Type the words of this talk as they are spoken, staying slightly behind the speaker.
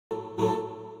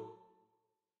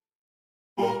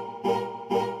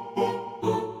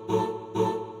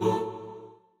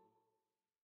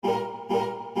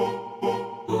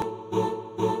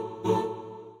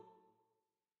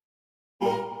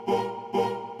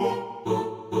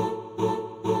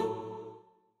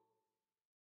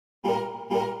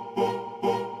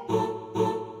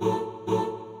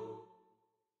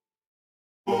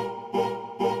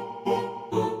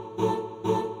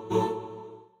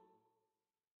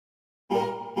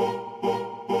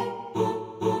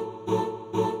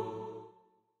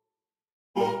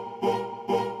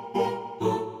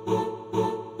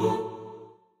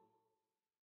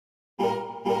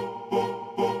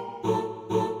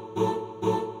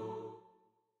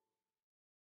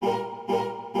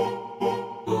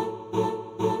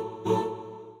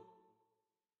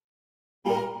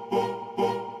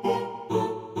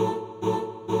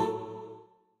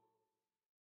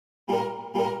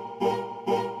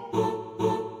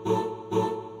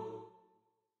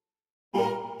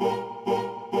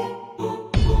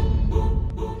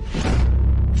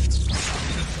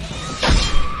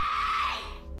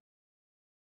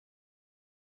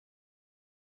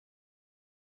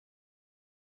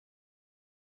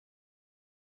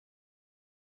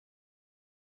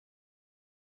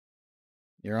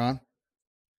You're on?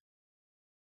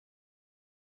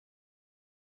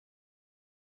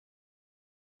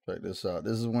 Check this out.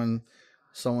 This is when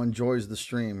someone joins the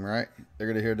stream, right? They're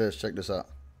going to hear this. Check this out.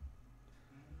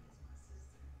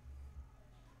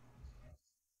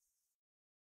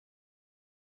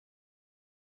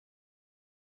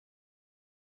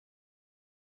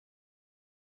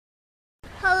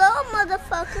 Hello,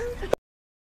 motherfucker.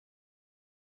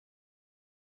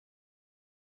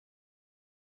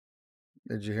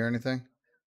 Did you hear anything?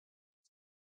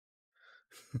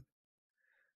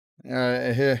 All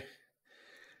right, here.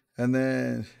 And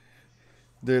then,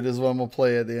 dude, this is what I'm going to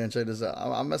play at the end. Check this out.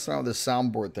 I'm messing around with this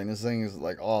soundboard thing. This thing is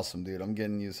like awesome, dude. I'm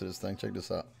getting used to this thing. Check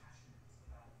this out.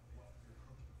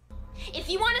 If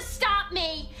you want to stop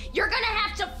me, you're gonna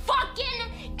have to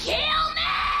fucking kill me!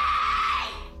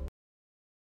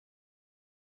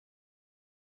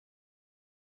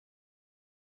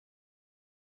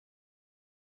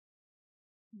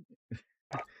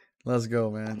 Let's go,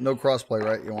 man. No crossplay,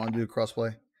 right? You want to do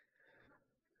crossplay?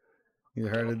 You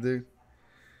heard it, dude?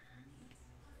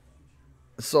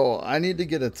 So I need to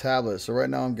get a tablet. So right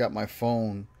now I've got my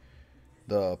phone,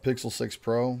 the Pixel 6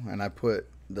 Pro, and I put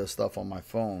the stuff on my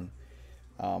phone.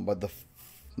 But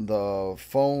the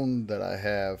phone that I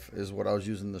have is what I was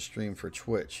using to stream for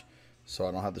Twitch, so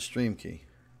I don't have the stream key.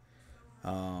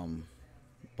 Yeah,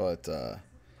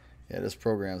 this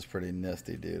program is pretty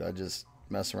nifty, dude. I just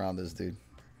mess around with this, dude.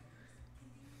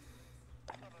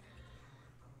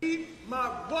 Keep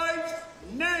my wife's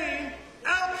name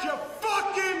out your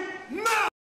fucking mouth!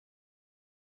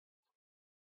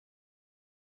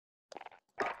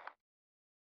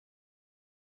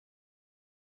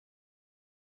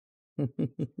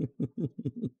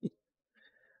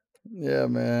 Yeah,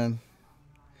 man.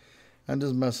 I'm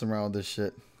just messing around with this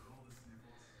shit.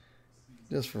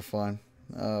 Just for fun.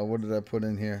 What did I put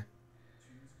in here?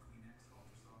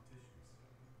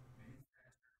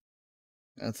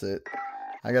 That's it.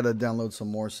 I gotta download some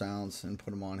more sounds and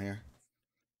put them on here.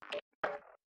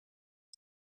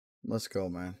 Let's go,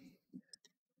 man.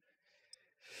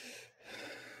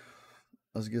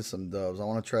 Let's get some dubs. I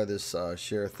want to try this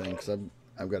share thing because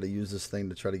I've got to use this thing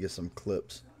to try to get some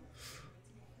clips.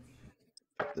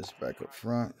 Put this back up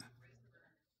front.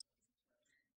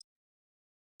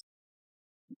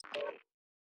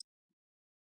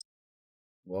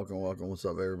 Welcome, welcome. What's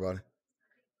up, everybody?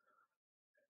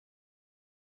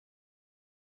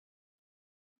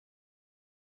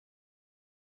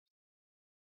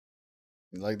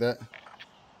 You like that?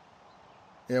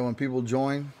 Yeah, when people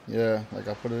join, yeah, like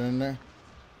I put it in there.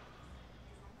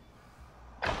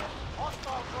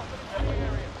 Hostile dropping in the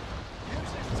area.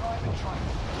 Use this time and try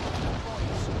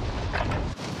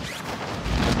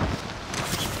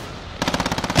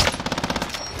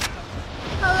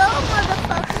Hello,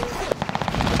 motherfucker.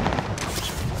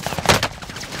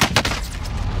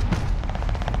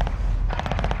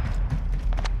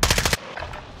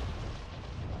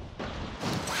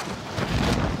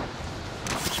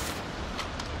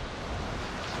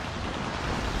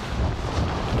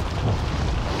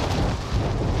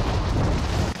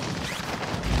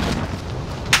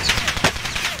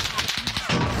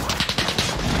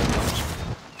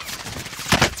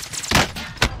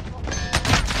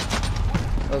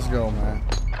 Let's go, man.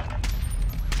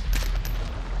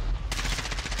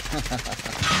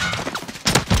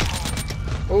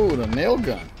 Oh, the nail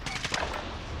gun.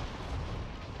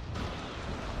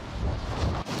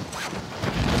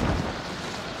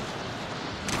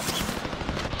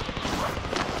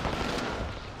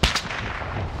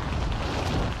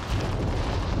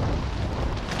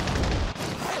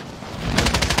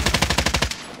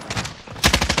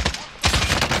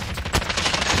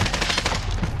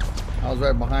 I was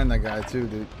right behind that guy too,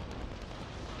 dude.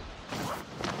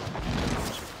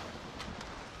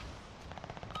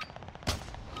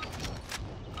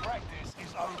 practice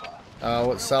is over.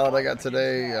 What salad I got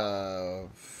today?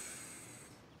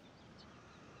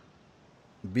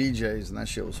 BJ's, and that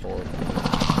shit was horrible.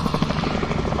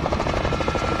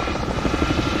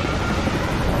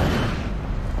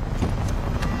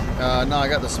 No, I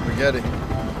got the spaghetti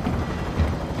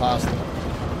pasta.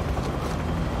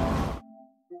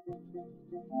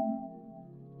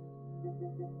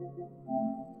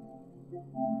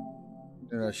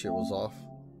 Yeah, that shit was off.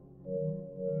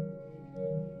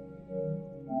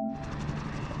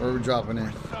 Where are we dropping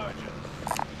in?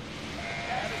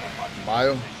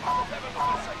 Bio?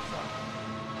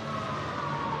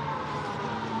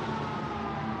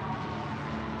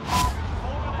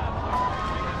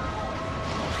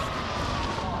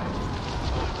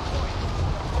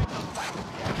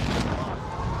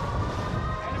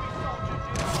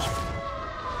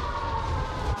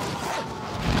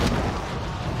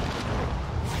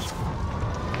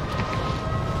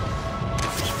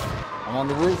 on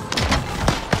the roof.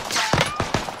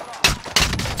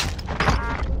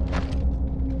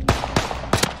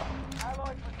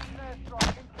 Allied precision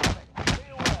airstrike incoming. Be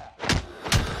aware.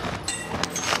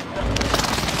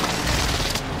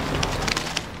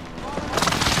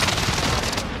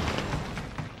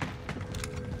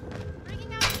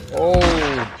 Oh,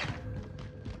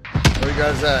 where you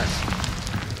guys at?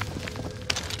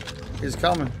 He's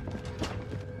coming.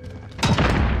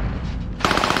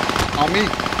 On me.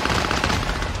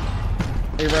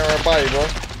 He ran right by you, bro.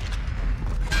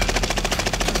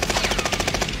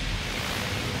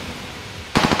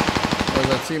 Where's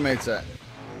our teammates at?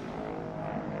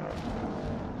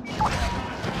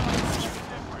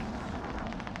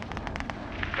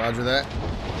 Roger that.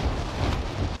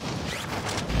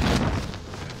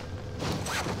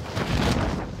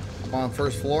 I'm on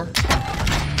first floor.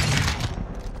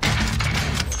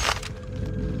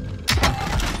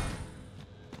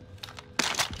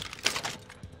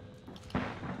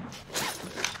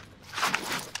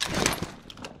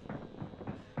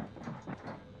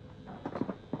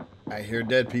 I hear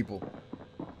dead people.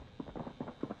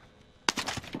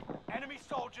 Enemy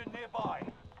soldier nearby.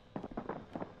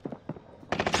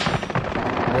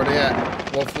 Where they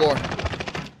at? What floor?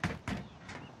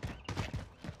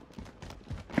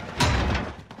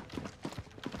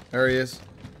 There he is.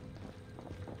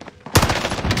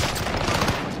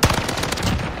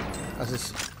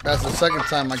 That's the second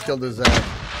time I killed his ass.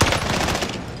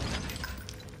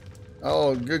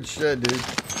 Oh, good shit, dude.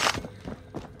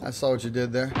 I saw what you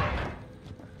did there.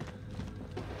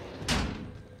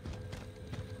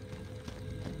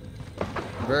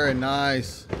 Very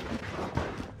nice.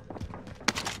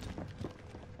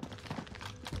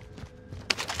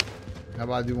 How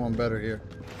about I do one better here?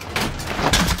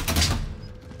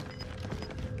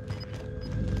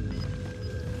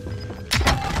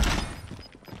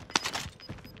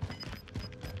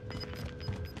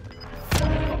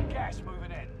 Gas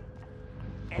moving in.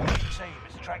 Enemy team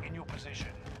is tracking your position.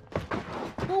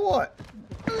 For what?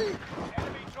 Enemy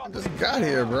I dropping just got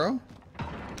here, bro.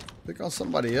 Pick on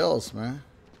somebody else, man.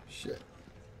 Shit.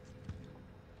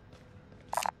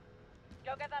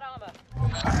 Go get that armor.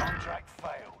 Contract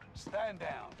failed. Stand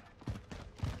down.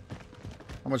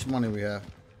 How much money we have?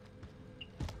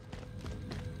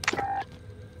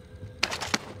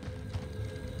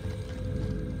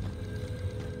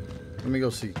 Let me go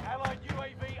see. Allied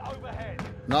UAV overhead.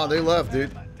 No, they left,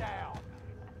 dude. Down.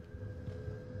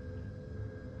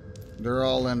 They're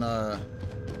all in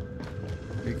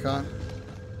recon.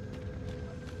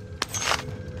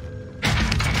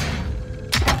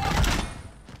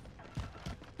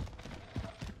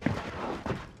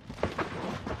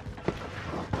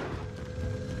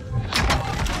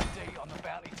 ID on the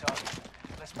bounty target.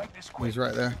 Let's make this quick. He's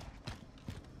right there.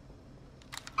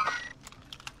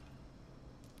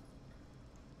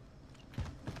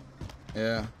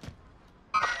 Yeah.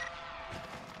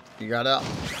 You got out.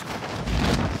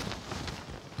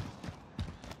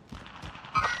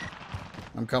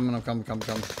 I'm coming. Find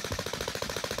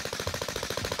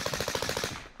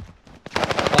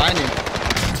him.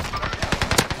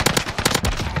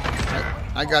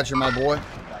 I got you, my boy.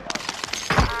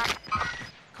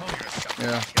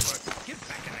 Yeah.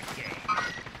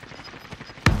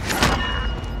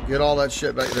 Get all that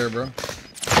shit back there, bro.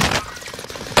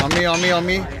 On me.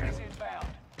 Is inbound.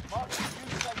 Mark, you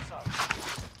say so.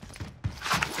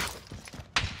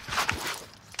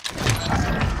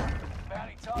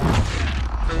 Bounty target.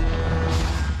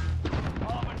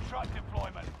 Armored truck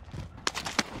deployment.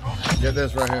 Get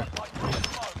this right here. Like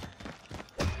smoke.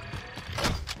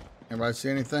 Anybody see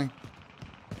anything?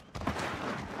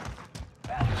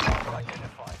 Bounty target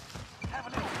identified. Have a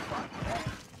little fun.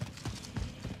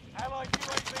 Allied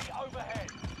UAV overhead.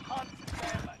 Hunt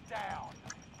them down.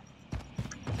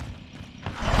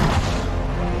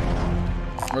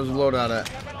 Where's the loadout at?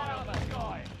 Have an eye on the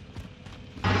sky.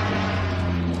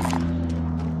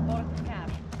 Order for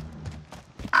cash.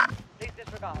 Please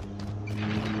disregard.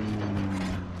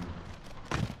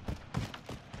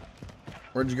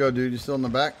 Where'd you go, dude? You still in the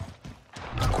back?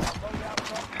 Loadout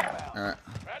drop inbound. All right.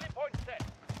 Rally point set.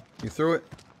 You threw it?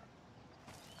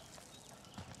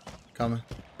 Coming.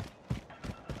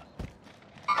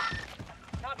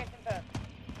 Target confirmed.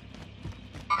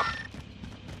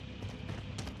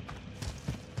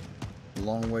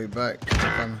 Long way back.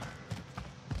 Coming.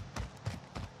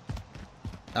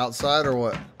 Outside or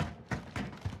what?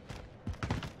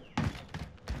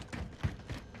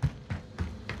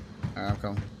 All right, I'm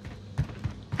coming.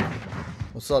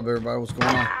 What's up, everybody? What's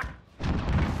going on?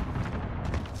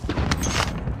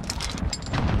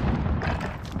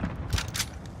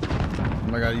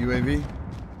 I got a UAV.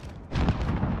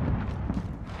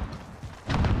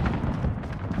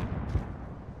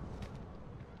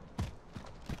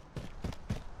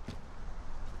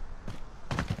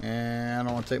 And I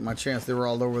don't want to take my chance. They were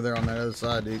all over there on that other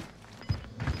side, dude.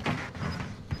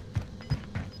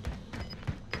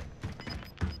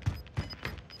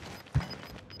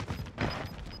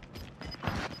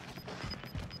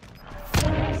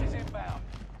 Gas is inbound.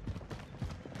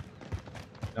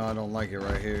 No, I don't like it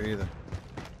right here either.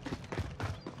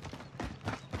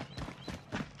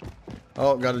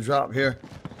 Oh, got a drop here.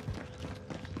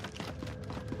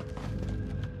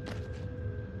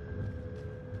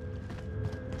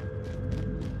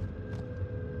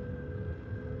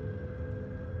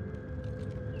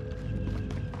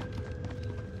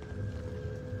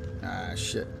 Ah,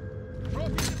 shit.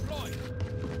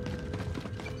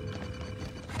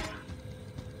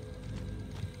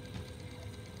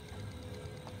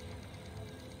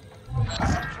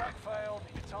 Track failed.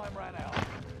 Your time ran out.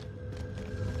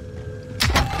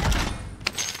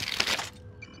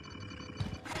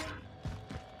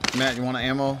 Matt, you want an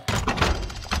ammo?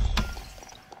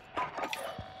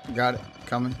 Got it.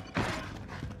 Coming.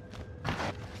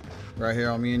 Right here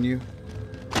on me and you.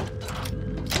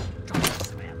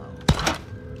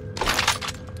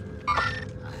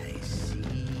 I see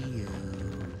you.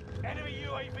 Enemy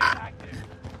UAV active.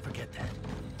 Forget that.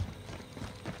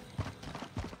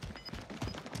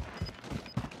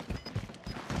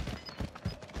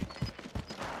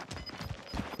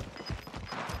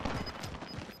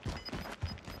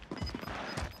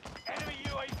 Enemy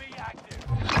UAV active.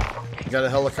 Got a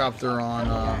helicopter on.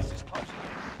 Gas is closing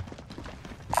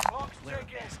in. Clock's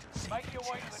ticking. Make your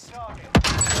way to the target.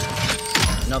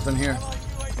 Nothing here. Allied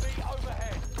UAV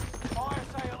overhead. Fire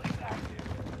sale is active.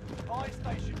 Buy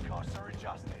station costs are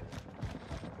adjusted.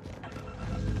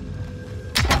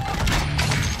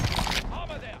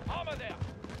 Armor there. Armor there.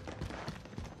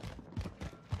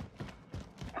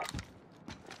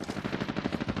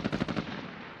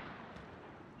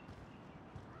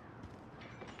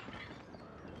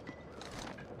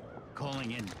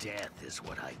 Calling in death is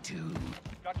what I do.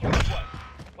 Got your way.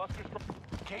 Cluster's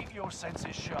keep your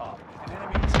senses sharp. An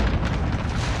enemy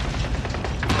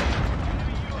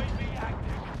UAV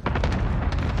active.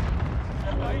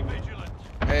 Stay vigilant.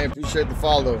 Hey, appreciate the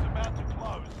follow. About to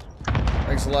close.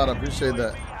 Thanks a lot. I appreciate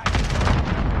that.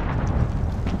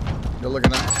 Good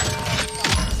looking out.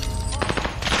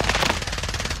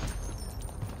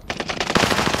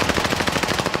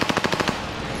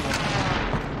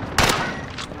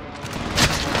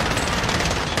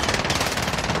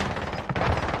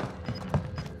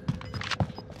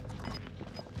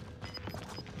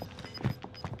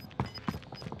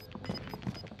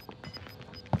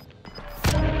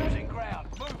 Losing ground.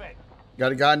 Move it.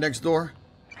 Got a guy next door.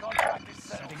 Contract is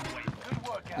settled. Good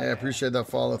work out Yeah, there. appreciate that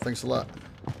follow. Thanks a lot.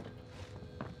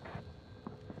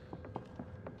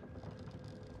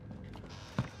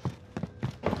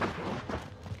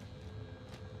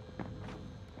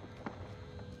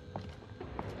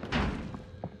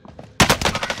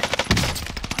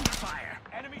 Under fire.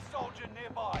 Enemy soldier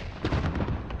nearby.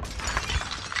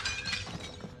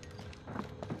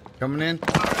 Coming in.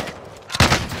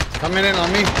 Coming in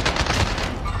on me.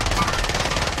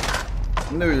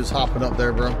 I knew he was hopping up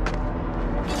there, bro.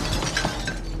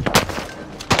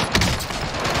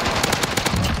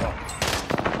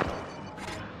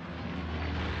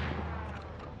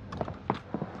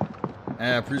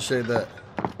 Yeah, appreciate that.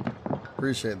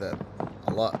 Appreciate that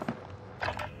a lot.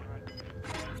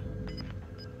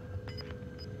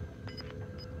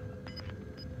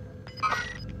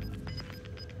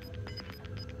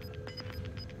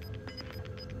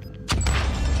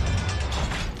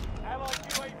 Allied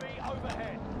UAV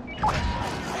overhead.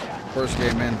 First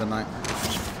game in tonight.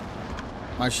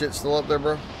 My shit still up there,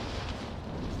 bro?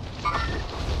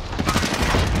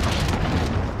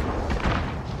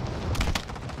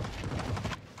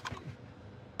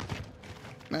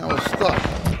 Man, I was stuck.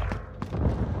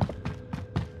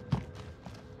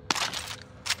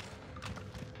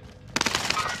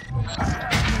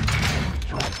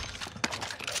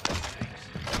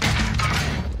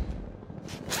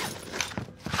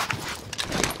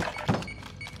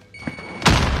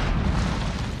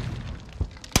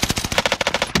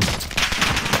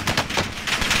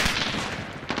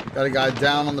 Got a guy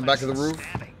down on the back of the roof.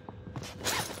 Stabbing.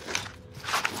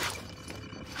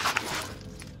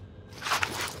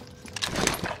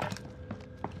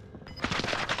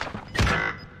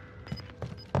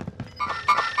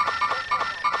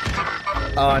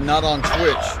 Not on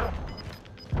Twitch.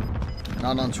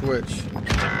 Not on Twitch.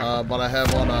 But I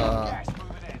have on Gas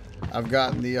moving in. I've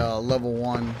gotten the level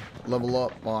 1 level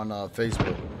up on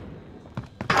Facebook.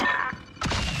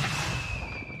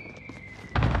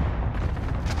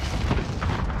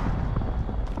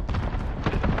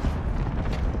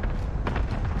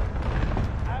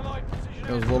 Allied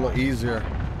It was a little easier.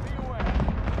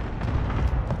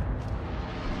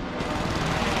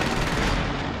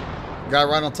 Guy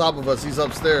right on top of us. He's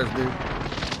upstairs, dude.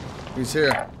 He's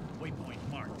here. Waypoint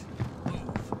marked. Move.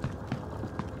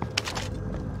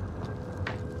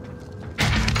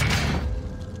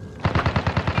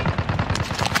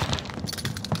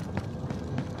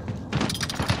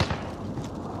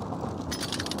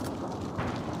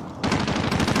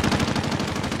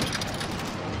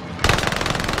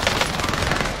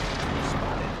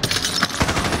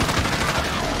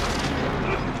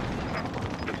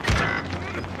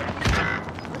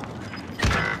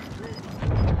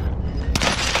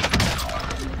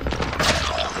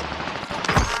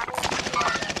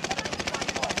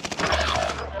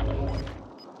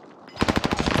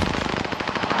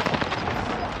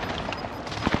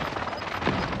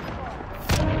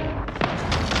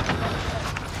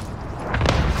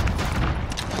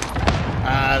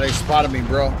 They spotted me,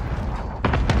 bro.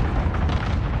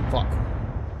 Fuck.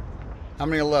 How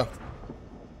many are left?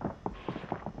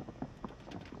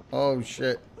 Oh,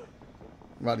 shit.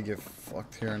 I'm about to get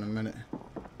fucked here in a minute.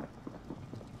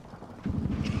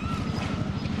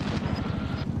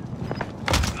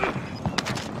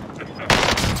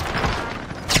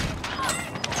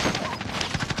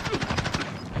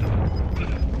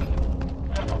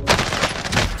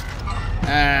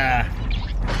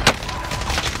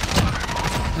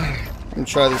 Let me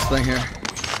try this thing here.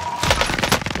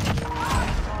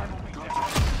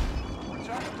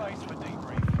 Return to base for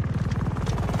debrief.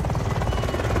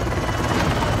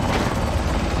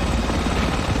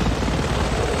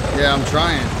 Yeah, I'm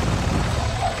trying.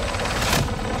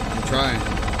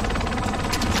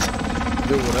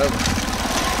 Do whatever.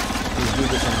 Just do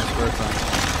this in my spare time.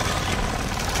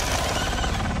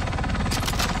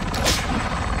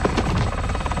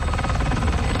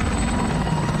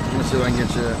 Let me see if I can get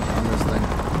you on this thing.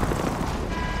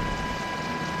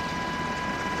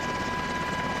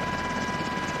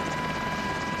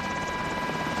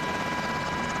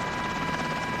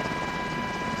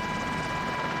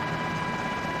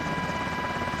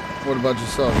 What about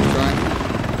yourself? You trying?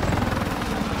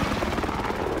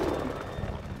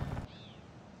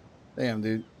 Damn,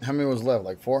 dude. How many was left?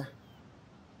 Like 4?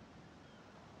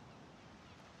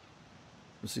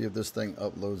 Let's see if this thing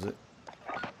uploads it.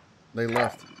 They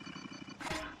left.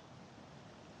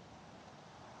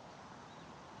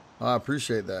 Oh, I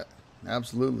appreciate that.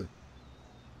 Absolutely.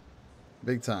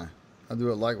 Big time. I do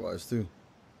it likewise, too.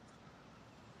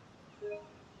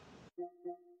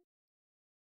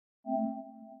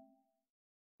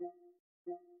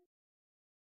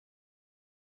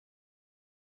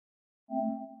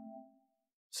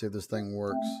 See if this thing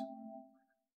works.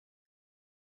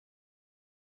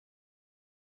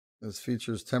 This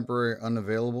feature is temporary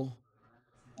unavailable.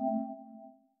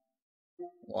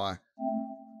 Why?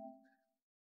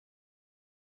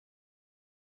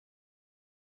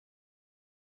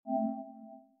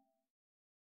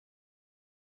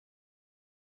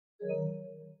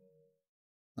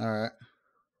 All right.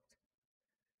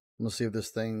 I'm gonna see if this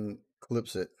thing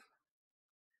clips it.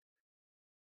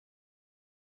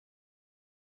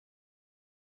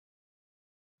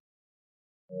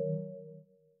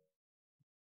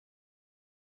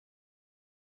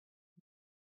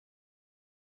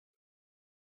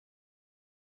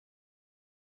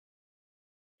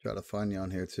 Try to find you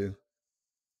on here too.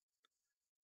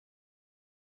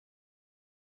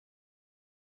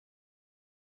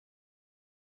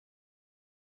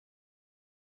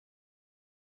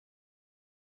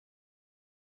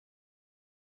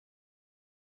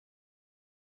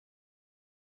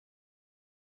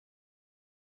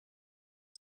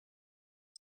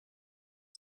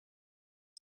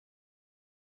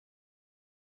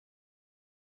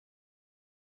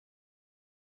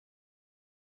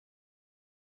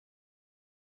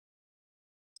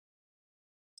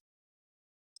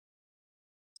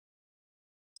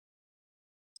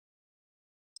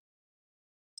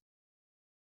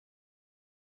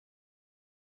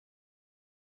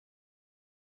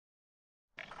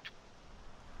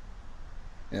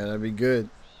 Yeah, that'd be good.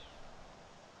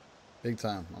 Big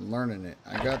time. I'm learning it.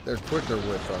 I got there quicker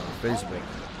with Facebook.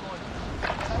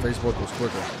 Facebook was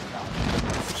quicker.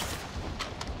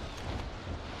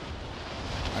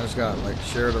 I just got like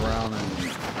shared around and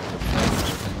everything.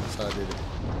 That's how I did it.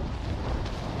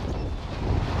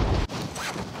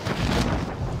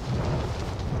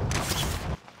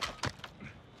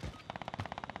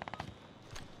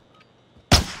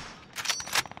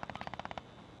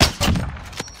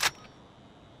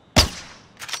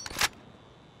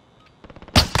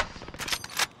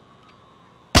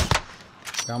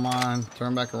 Come on,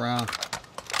 turn back around.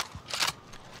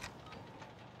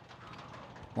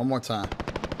 One more time.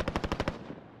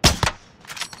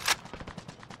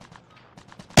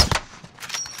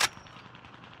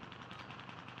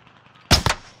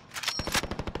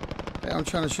 Hey, I'm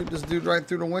trying to shoot this dude right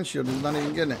through the windshield. He's not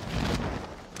even getting it.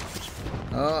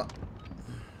 Enough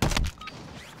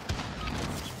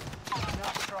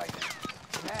training.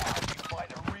 Now you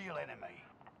fight a real enemy.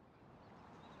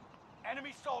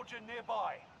 Enemy soldier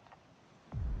nearby.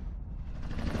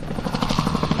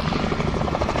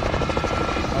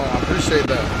 Oh, I appreciate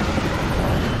that.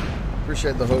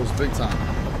 Appreciate the host big time.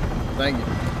 Thank you.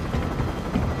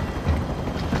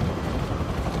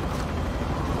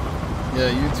 Yeah,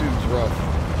 YouTube's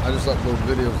rough. I just upload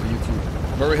videos to YouTube.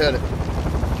 Where we headed?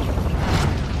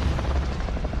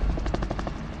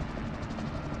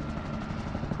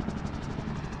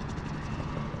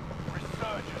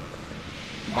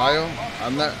 Bio?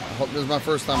 I'm not. This is my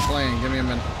first time playing. Give me a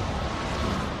minute.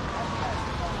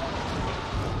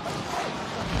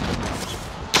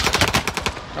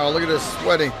 Oh, look at this.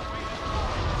 Sweaty.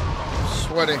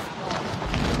 Sweaty.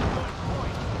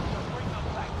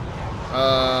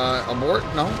 Abort?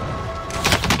 No.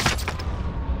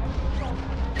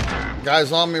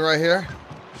 Guys on me right here.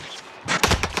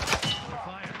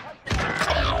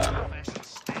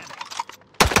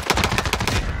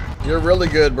 You're really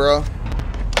good, bro.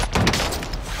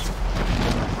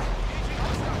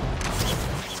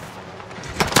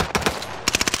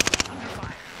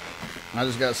 I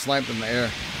just got sniped in the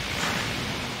air.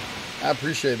 I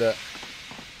appreciate that.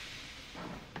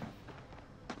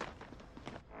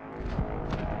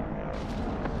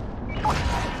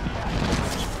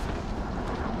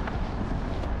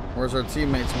 Where's our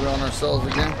teammates? We on ourselves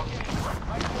again?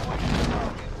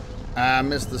 I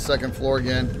missed the second floor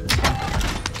again.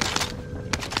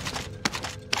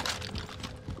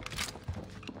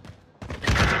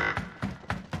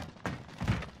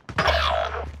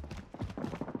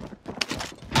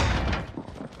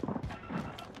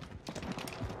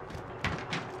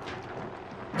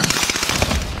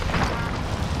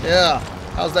 Yeah,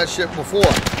 how's that shit before?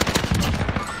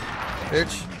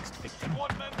 Bitch.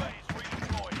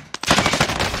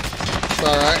 It's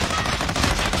alright.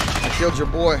 I killed your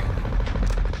boy.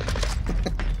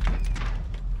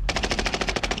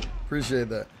 Appreciate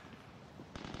that.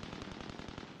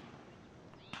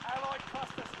 Allied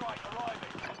cluster strike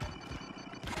arriving.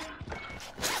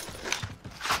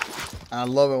 I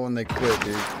love it when they quit,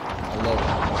 dude. I love it.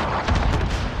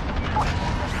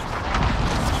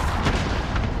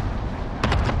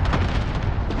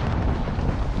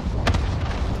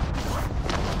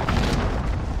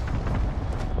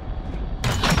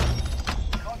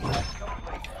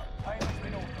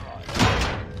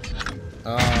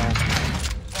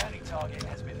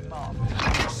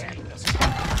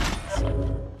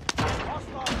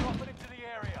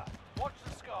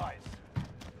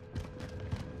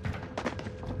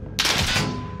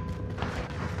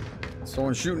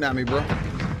 Someone's shooting at me, bro. I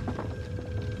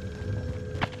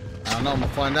don't know. I'm gonna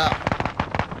find out.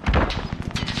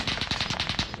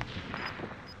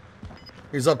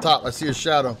 He's up top. I see his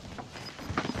shadow.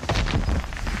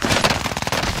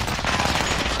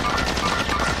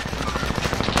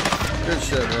 Good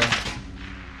shit, bro.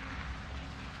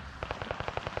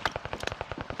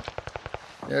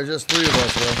 Yeah, just 3 of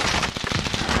us, bro.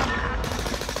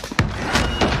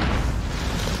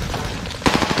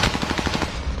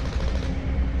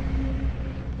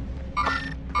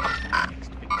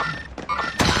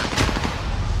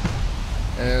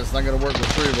 It's not gonna work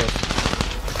with 3 of us.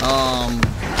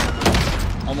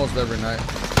 Almost every night.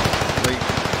 Late.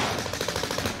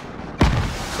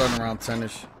 Starting around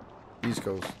 10ish. East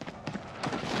Coast.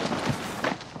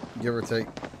 Give or take.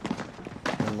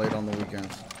 And late on the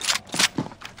weekends.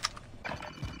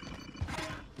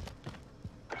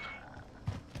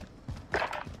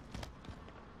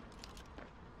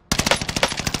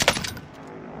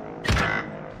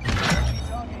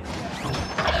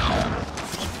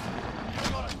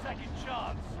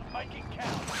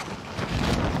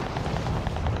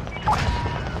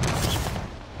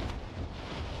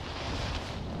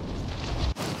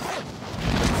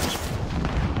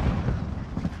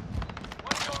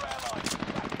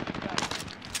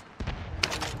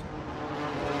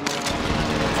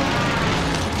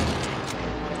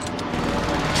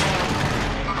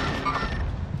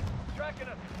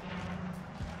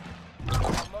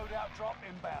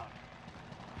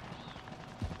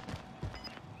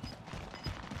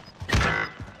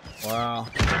 Wow.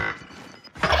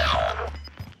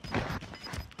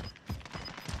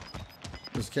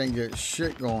 Just can't get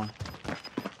shit going.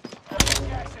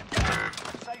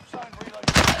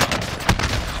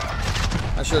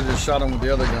 I should have just shot him with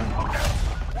the other gun.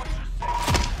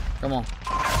 Come on.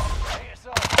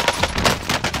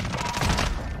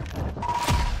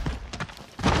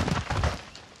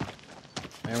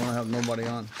 have nobody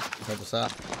on. Help us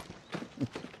out.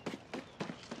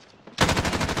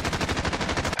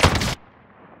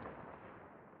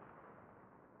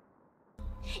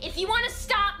 If you want to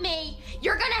stop me,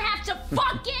 you're gonna have to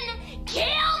fucking kill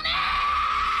me!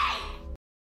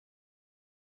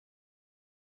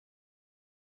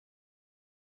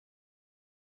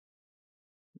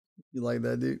 You like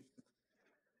that, dude?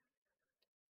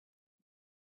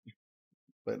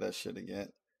 Play that shit again.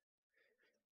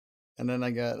 And then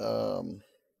I got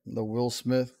the Will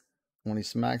Smith when he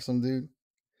smacks him, dude.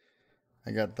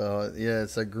 I got the, yeah,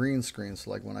 it's a green screen. So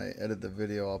like when I edit the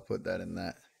video, I'll put that in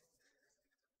that.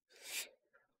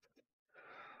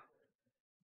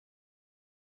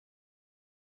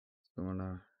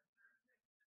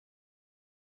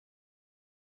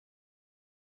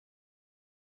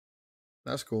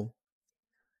 That's cool.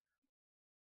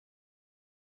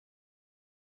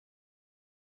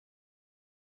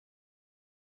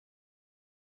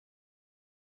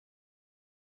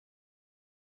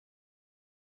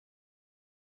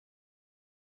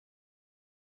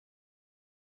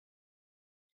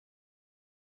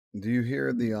 Do you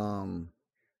hear the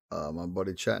my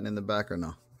buddy chatting in the back or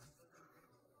no?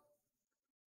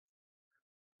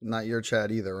 Not your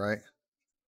chat either, right?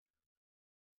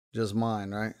 Just mine,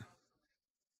 right?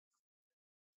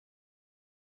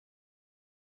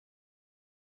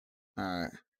 All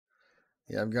right.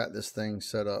 Yeah, I've got this thing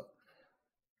set up.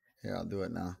 Yeah, I'll do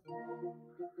it now.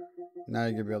 Now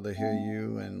you can be able to hear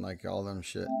you and like all them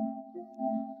shit.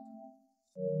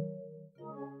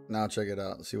 Now check it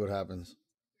out. See what happens.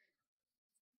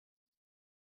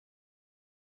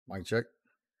 Mic check.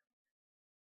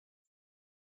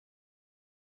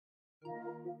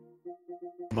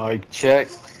 Mic check.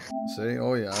 See?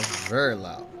 Oh yeah, it's very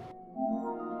loud.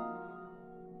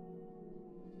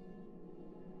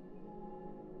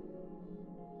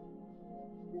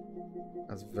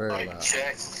 That's very loud.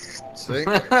 Check. See?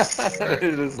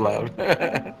 It is loud.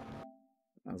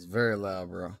 That's very loud,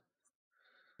 bro.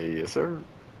 Yes, sir.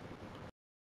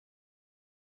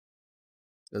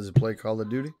 Does he play Call of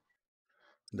Duty?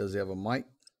 Does he have a mic?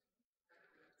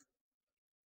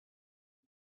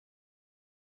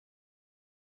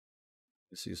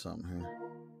 You see something here.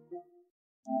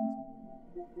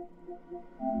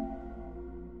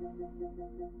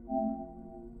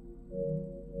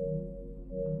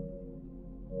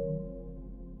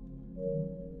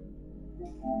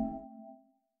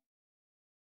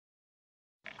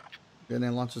 Getting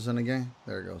any launches in the game?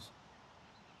 There it goes.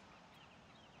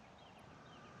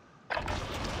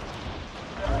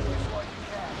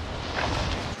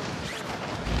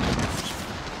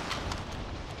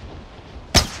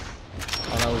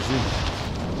 Oh, that was you.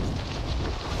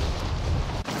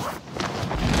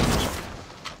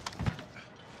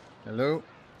 Hello?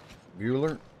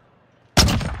 Bueller?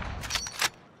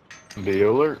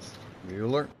 Bueller?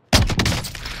 Bueller?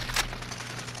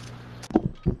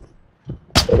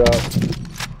 Shut up.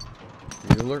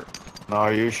 Bueller? No,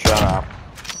 you shut up.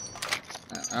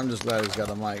 I'm just glad he's got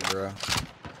a mic, bro.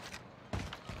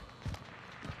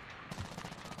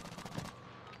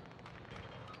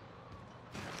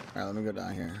 Alright, let me go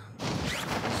down here.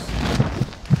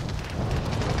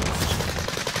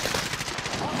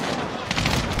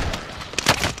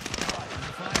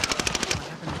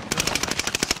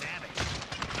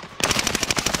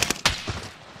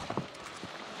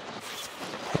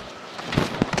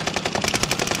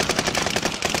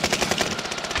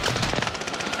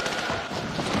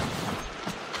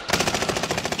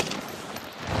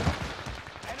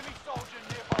 Enemy soldier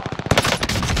nearby.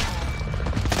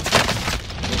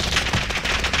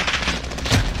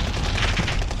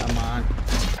 Come on.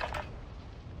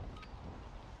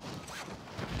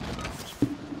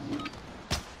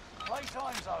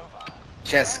 Playtime's over.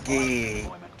 Chesky.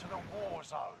 Deployment to the war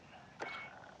zone.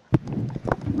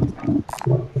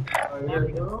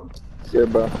 Yeah,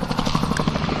 bro.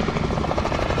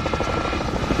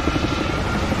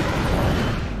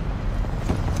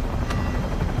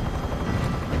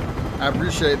 I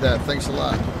appreciate that. Thanks a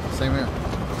lot. Same here.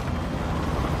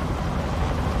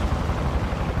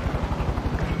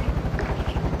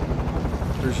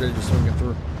 Appreciate you swinging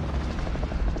through.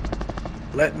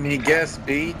 Let me guess,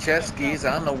 B. Chesky's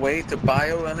on the way to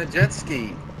bio on a jet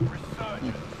ski.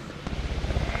 Resurgence.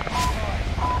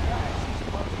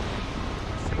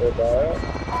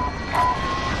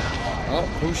 Oh,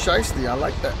 who's shiesty? I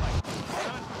like that.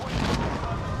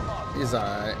 He's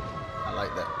alright. I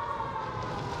like that.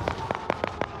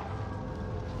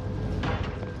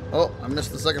 Oh, I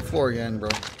missed the second floor again, bro.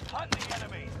 Hunt the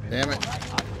enemy. Damn it.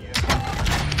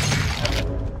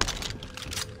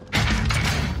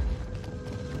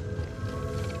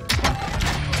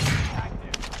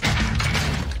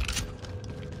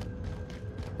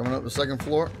 Coming up the second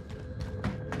floor.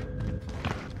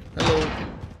 Hello.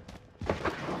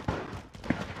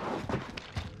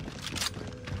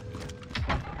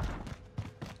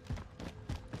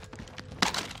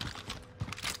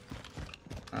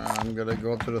 I'm gonna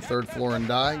go up to the third floor and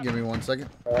die. Give me 1 second.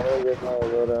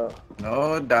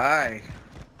 No, die.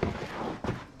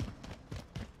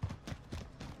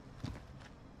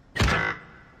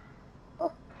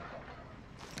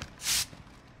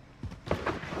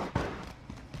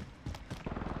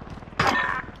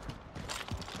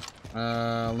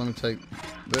 Let me take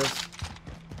this.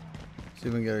 See if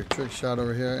we can get a trick shot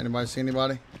over here. Anybody see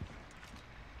anybody?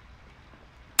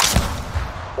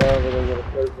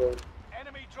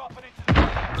 Enemy dropping into the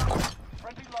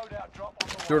friendly loadout drop on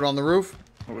the way. Do it on the roof.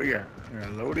 Oh, we got a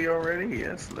loadie already?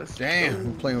 Yes, let's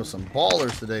Damn, we're playing with some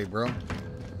ballers today, bro. I'm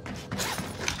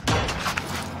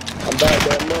back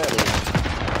that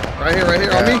money. Right here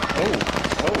on me.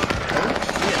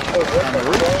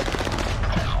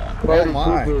 Oh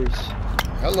my.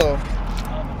 Hello.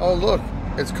 Oh look,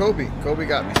 it's Kobe. Kobe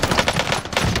got me.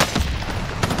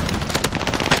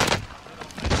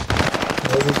 I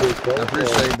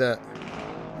appreciate that.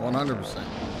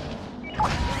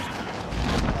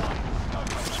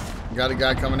 100%. Got a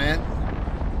guy coming in.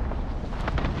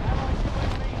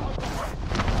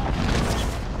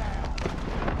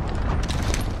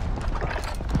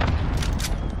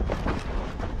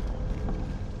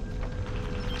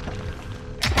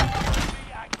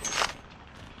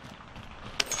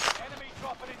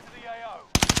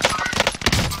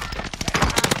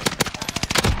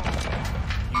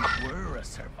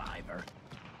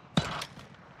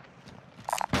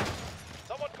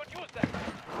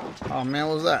 Oh man,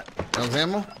 what was that? That was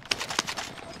ammo?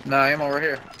 Nah, ammo right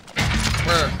here.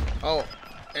 Where? Oh,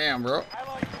 damn, bro.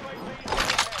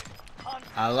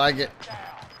 I like it.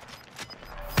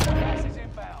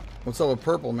 What's up with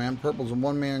Purple, man? Purple's a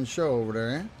one-man show over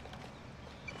there, eh?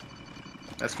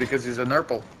 That's because he's a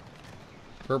nurple.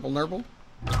 Purple Nurple?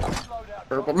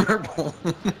 Purple nurple.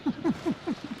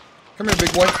 Come here,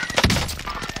 big boy.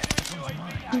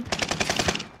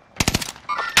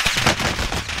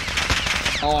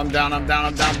 Oh, I'm down,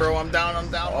 bro. I'm down.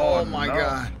 Oh my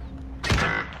God.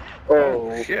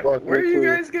 Oh, shit. Where are you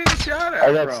guys getting shot at,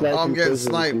 I got bro? sniped. I'm getting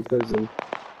prison, sniped.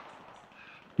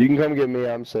 You can come get me.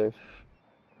 I'm safe.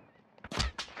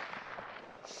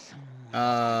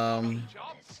 I'm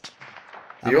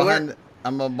Bueller?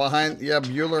 behind. Yeah,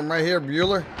 Bueller. I'm right here,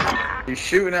 Bueller. He's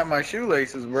shooting at my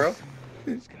shoelaces, bro.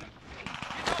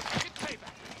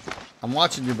 I'm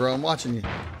watching you, bro. I'm watching you.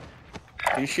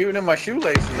 He's shooting at my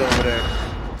shoelaces over there.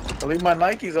 Leave my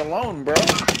Nikes alone, bro.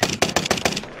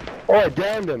 Oh, I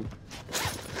downed him.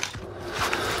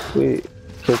 Wait,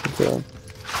 take it down.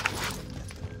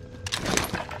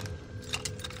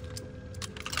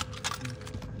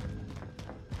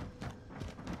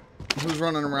 Who's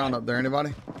running around up there?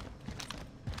 Anybody?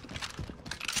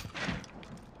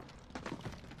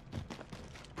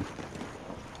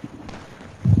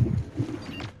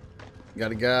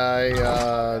 Got a guy,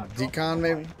 decon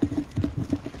maybe?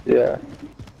 Yeah.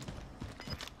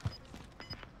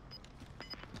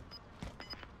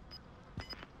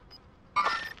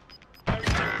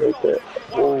 Okay.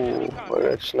 Oh, I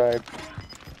got sniped.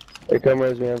 Hey, come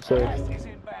res me, I'm safe.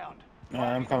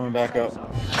 I'm coming back up.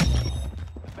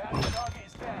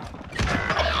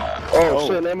 Oh,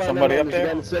 shit, never mind, somebody up there's a there?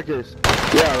 guy in the staircase.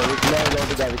 Yeah, well, there's not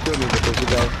another guy that killed me, but there's a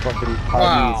guy fucking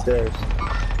hiding in the stairs.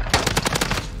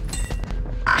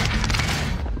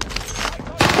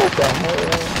 What the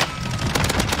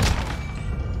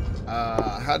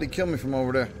hell? How'd he kill me from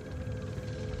over there?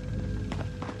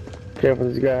 Careful,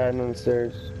 there's a guy hiding on the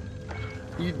stairs.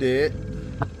 You did.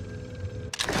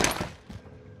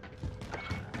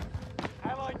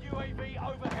 Allied UAV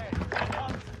overhead.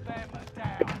 Hunt them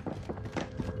down.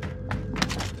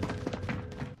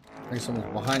 I think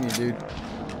someone's behind you, dude.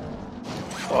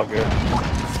 All good.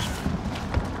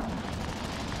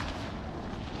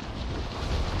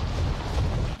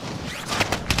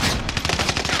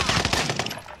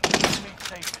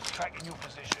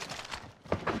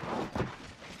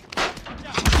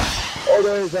 Oh,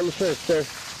 there he is on the stairs.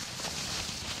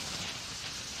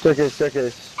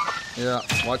 Staircase. Yeah,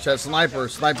 watch that sniper.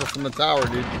 Sniper from the tower,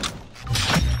 dude.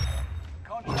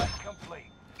 Contract complete.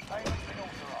 Payment's been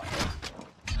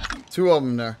authorized. Two of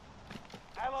them there.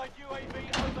 Allied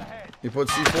UAV overhead. You put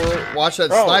C4. Watch that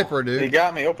Bro, sniper, he dude.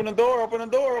 got me. Open the door, open the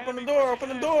door, open the door, open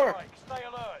the door. Stay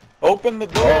alert. Open the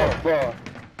door. Oh, fuck.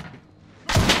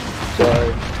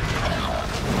 Sorry.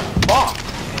 Fuck.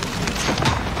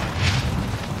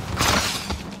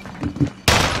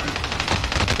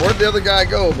 Where'd the other guy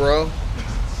go, bro?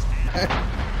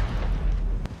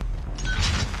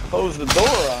 Close the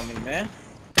door on me, man.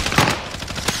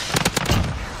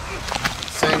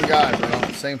 Same guy,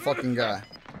 bro. Same fucking guy.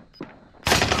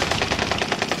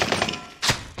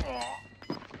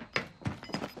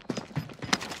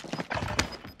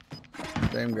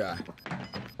 Same guy.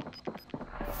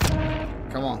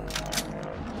 Come on.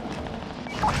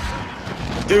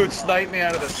 Dude, sniped me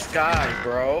out of the sky,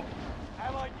 bro.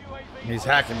 He's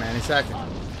hacking, man. He's hacking.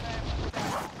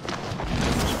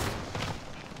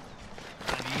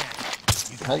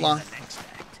 Hold on.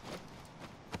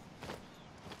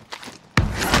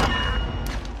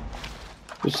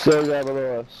 We still got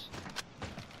below us.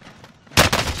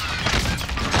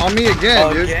 On me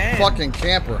again, dude. Again? Fucking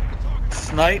camper.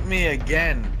 Snipe me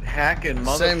again. Hacking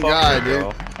motherfucker, Same guy,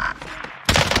 bro.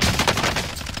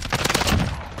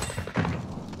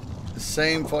 Dude.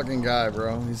 Same fucking guy,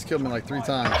 bro. He's killed me like 3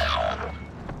 times.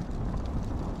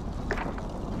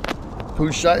 Pooh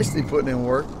Shiesty putting in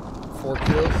work. 4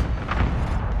 kills.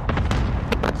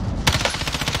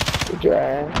 Good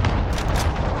job.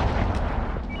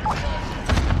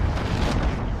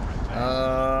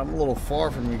 I'm a little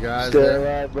far from you guys. Stay There.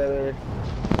 alive, brother.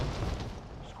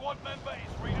 Squad member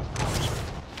is redeployed.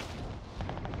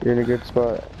 You're in a good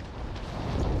spot.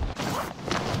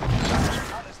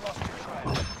 Others lost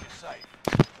control. You're safe.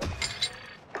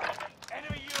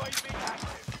 Enemy UAV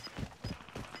active.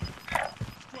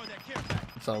 Destroy that care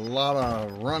package. It's a lot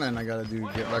of running I gotta do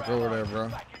to get back over there, bro.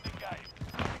 Back in the game.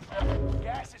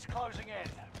 Gas is closing in.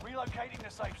 Relocating the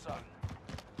safe zone.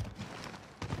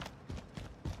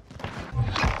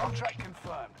 Contract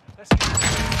confirmed. Let's get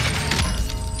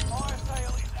fire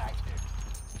sale is active.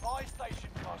 Buy station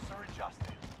costs are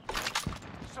adjusted.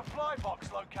 Supply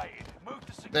box located. Move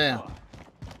to secure. Damn.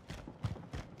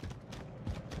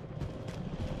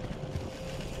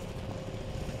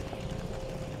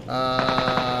 Nah.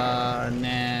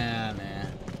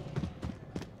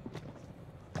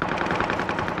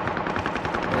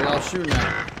 Where y'all shooting at?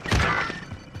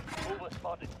 Mover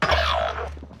spotted.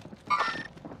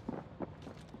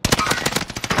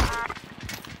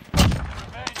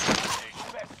 Revenge is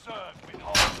best served with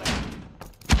hard left.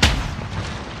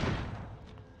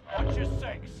 Watch your 6.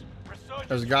 Resurgence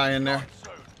There's a guy in there. will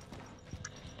start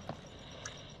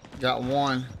soon. Got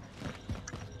one.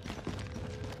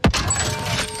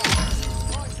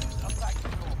 Prices are back to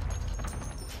normal.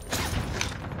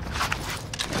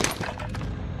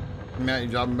 Matt, you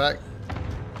dropping back?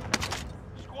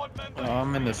 Squad member. Oh,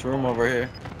 I'm in this room over here.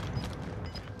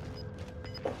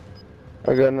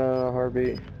 I got a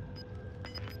heartbeat.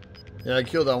 Yeah, I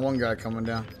killed that one guy coming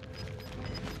down.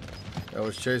 That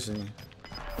was chasing you.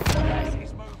 Gas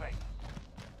is moving.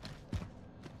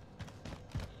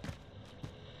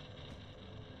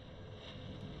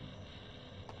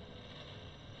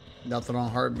 Nothing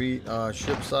on heartbeat.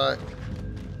 Ship side.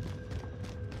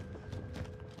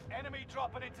 Enemy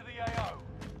dropping into the AO.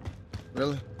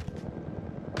 Really?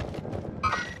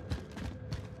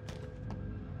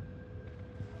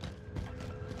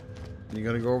 You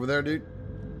gonna go over there, dude?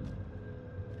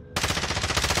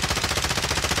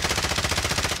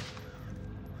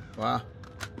 Wow.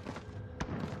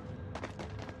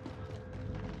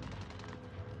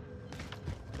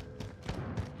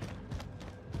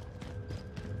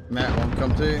 Matt, want to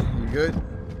come to you? You good?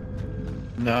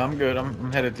 No, I'm good.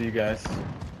 I'm headed to you guys.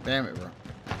 Damn it, bro.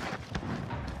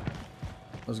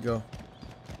 Let's go.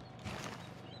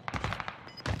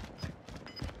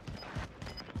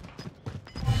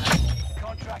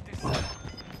 Contract is settled.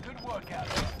 Good work out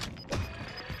there.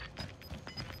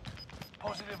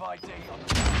 Positive ID on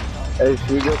the Hey,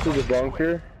 should we go through the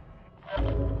bunker?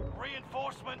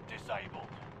 reinforcement disabled.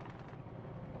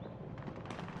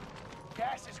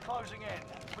 Gas is closing in.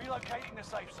 Relocating the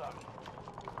safe zone.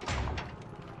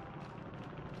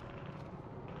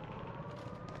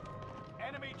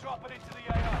 Enemy dropping into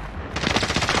the AO.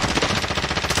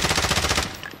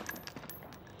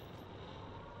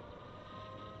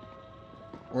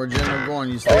 Where General going?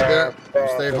 You stayed there? You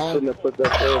stayed I home? shouldn't have put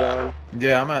that plate on.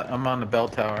 Yeah, I'm on the bell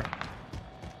tower.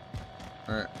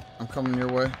 Alright, I'm coming your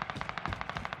way.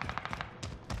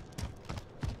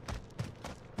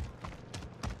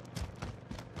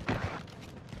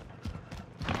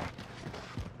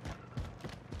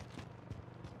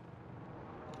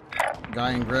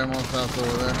 Guy in Grandma's house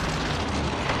over there.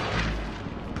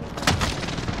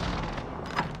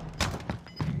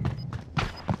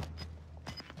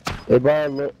 They buy a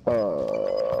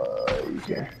you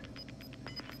can.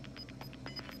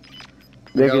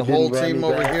 We got a whole team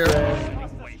over here.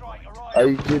 Are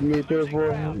you kidding me,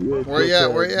 Pitbull? Where you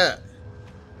at? Where you at?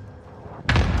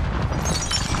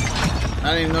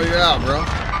 I didn't even know you're out, bro.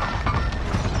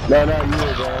 No, not you,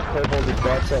 bro. Purple just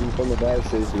bought something from the buy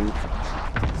station.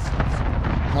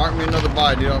 Mark me another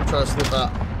buy, dude. I'm trying to slip out.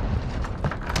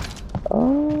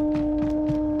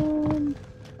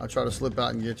 I'll try to slip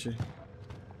out and get you.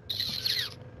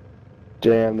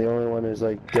 Damn, the only one is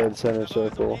like dead center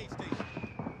circle.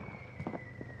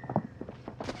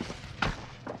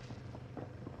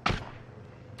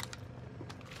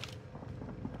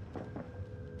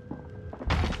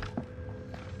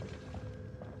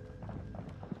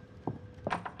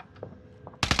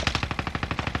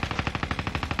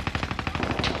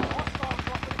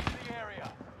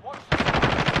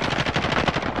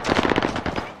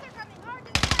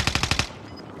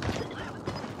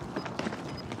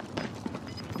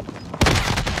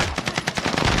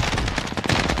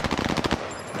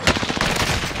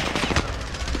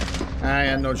 I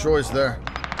had no choice there.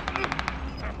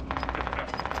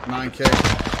 9K.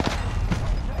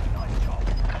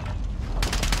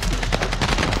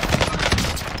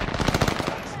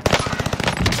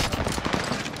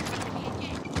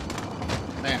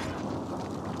 Damn.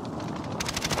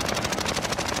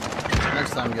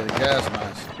 Next time get a gas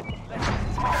mask.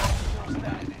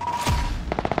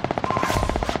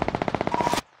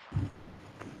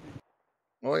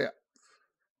 Oh yeah.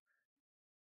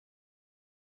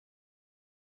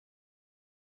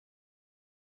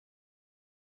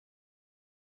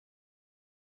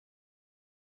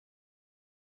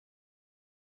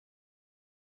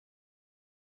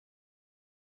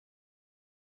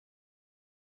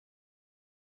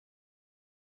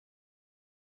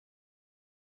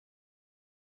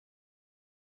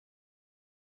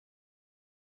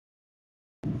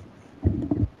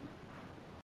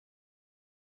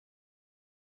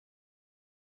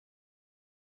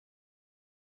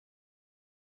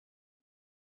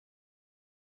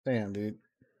 Damn, dude.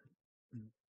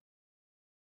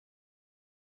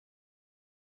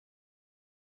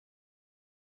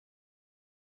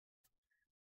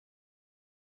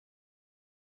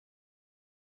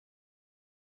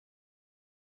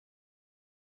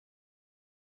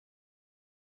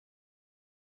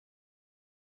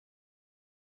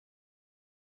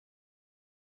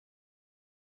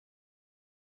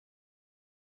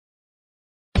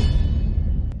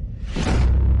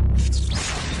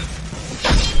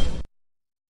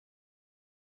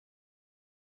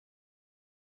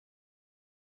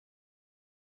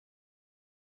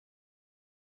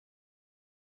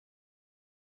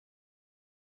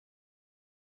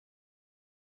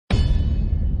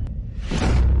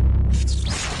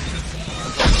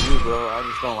 Bro, I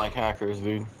just don't like hackers,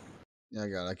 dude. Yeah, I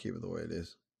got it. I keep it the way it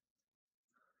is.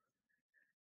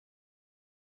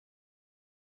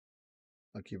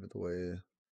 I'll keep it the way it is.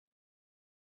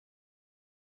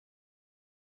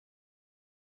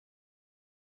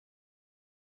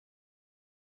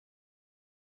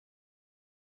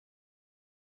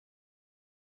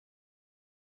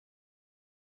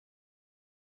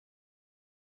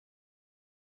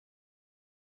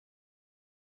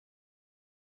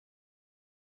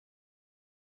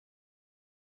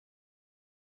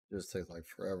 Just takes like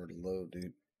forever to load,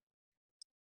 dude.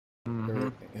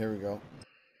 Here we go.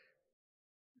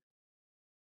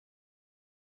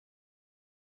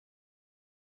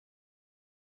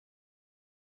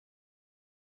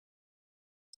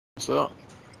 What's up?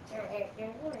 Thank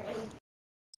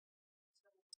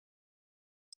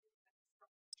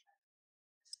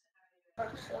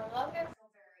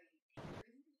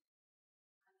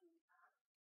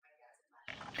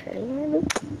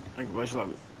you much.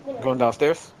 Love it. Going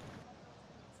downstairs?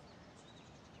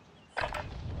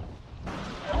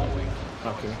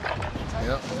 Okay.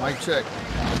 Yep, mic check.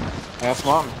 Ask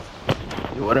mom.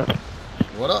 Yo, what up?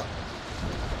 What up?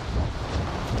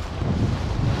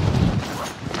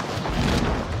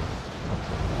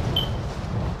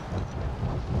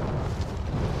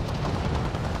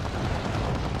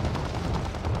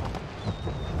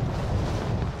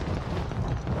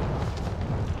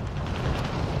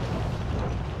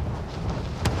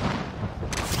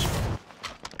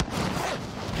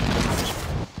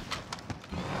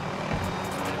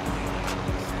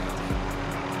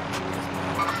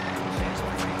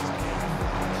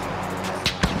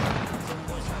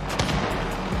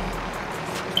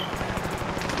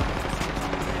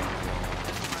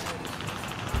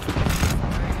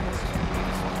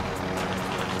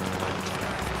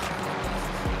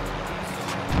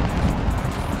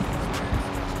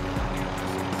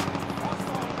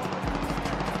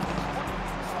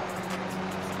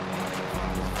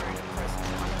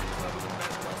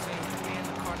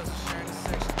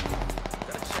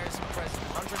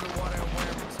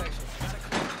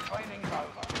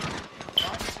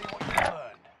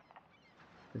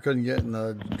 We couldn't get in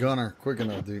the gunner quick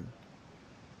enough, dude.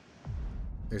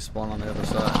 They spawn on the other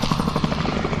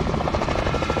side.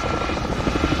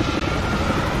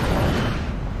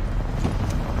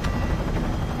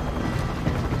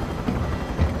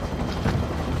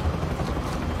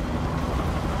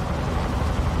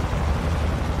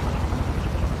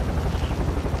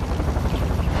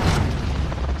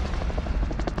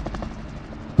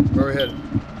 Where are we headed?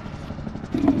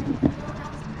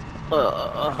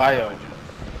 Bio.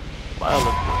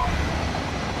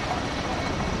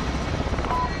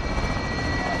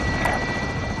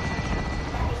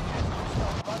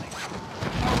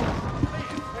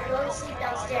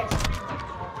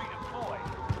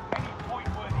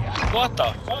 What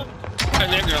the fuck? I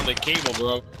landed on the cable,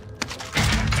 bro. What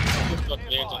the fuck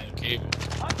landed on the cable?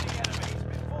 Hunt the enemies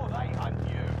before they hunt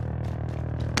you.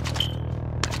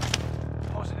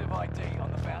 Positive ID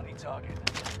on the bounty target.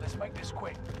 Let's make this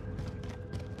quick.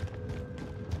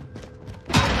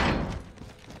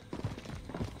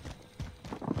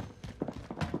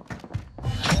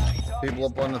 People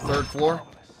up on the 3rd floor.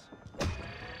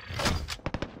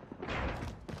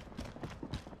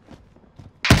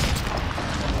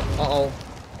 Uh-oh.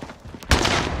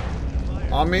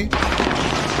 On me?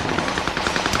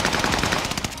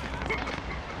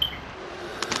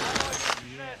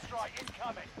 Airstrike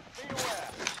incoming. Be aware.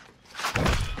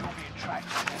 You'll be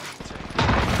attracted to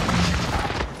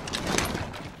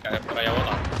Kaya por allá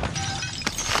bola.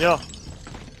 Yo.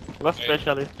 Los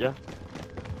specialist, yeah.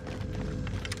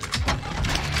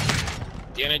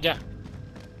 ¿Tienes ya?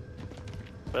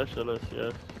 Specialist,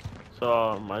 yes.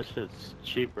 So my shit's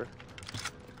cheaper.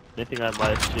 Anything I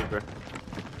buy is cheaper.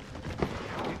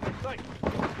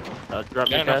 Drop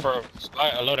me Yeah, no, cash. for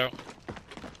a loadout.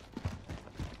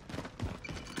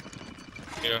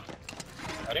 Yeah.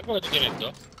 ¿Haré porque tú tienes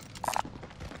dos?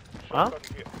 ¿Ah?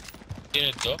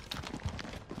 ¿Tienes dos?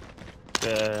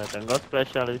 Tengo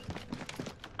specialist.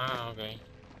 Ah, okay.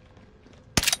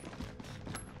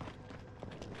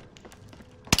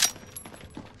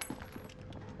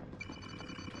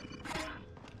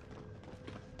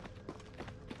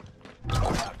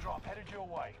 drop headed your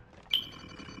way.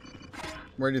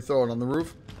 Where do you throw it? On the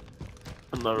roof?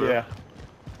 On the roof. Yeah.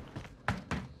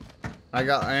 I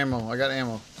got ammo. I got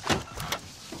ammo.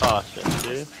 Oh shit,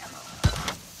 dude.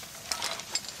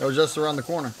 It was just around the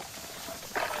corner.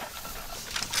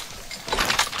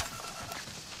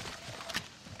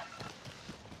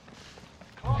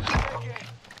 Clock ticking.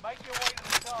 Make your way to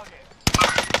the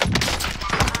target.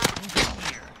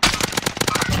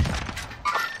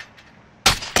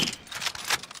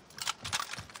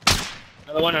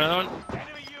 Another one, another one.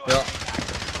 Enemy Yeah.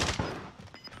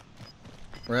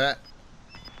 Where at?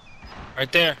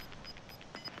 Right there.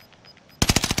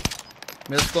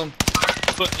 Missed him.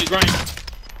 Look, he's running.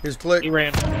 He's click. He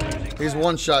ran. He's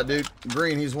one shot, dude.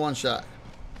 Green, he's one shot.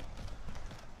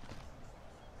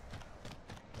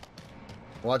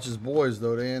 Watch his boys,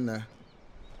 though. They in there.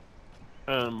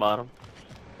 And the bottom.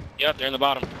 Yep, they're in the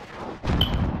bottom.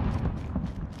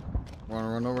 Want to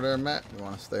run over there, Matt? You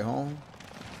want to stay home?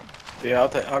 Yeah,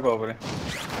 I'll go over there.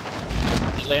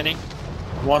 He's landing.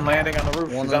 One landing on the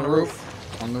roof. One He's on the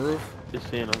roof. On the roof. Just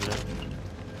seeing him there.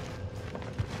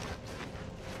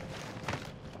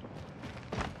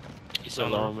 He's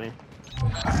Still on on me.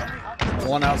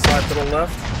 One outside to the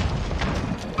left.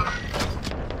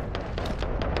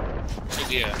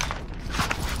 Yeah.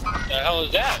 The hell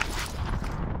is that?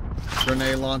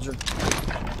 Grenade launcher.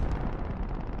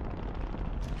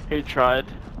 He tried.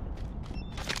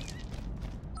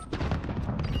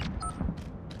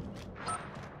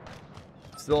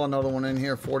 Still another one in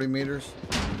here, 40 meters.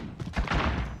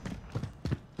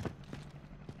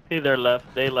 Either left.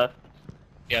 They left.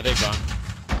 Yeah, they've gone.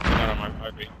 They're not on my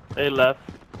RP. They left.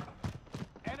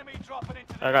 Enemy dropping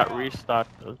into the I got car.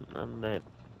 restocked and they.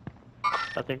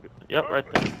 I think. Yep, right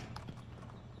there.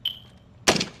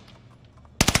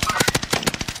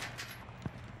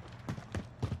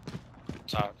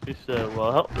 Top. He said,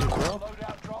 "Well, help me, bro."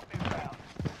 Loadout drop inbound.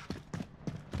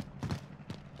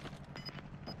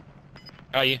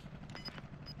 Got you.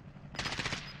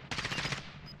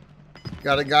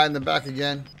 Got a guy in the back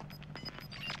again.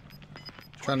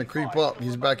 Trying to creep up.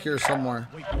 He's back here somewhere.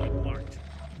 Waypoint marked.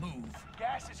 Move.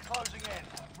 Gas is closing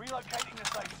in. Relocating the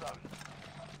safe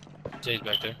zone. Jay's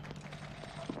back there.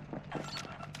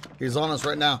 He's on us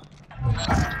right now.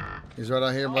 He's right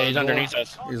out here by Yeah, the he's door. underneath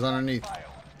us. He's underneath.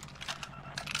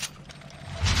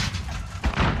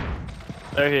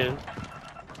 There he is.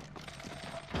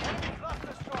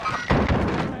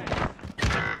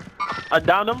 I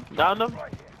downed him. Downed him.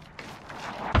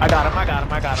 I got him. I got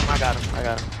him. I got him. I got him. I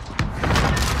got him.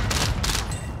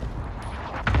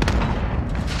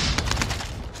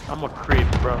 I'm a creep,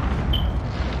 bro.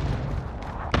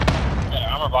 Got an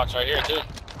armor box right here, too.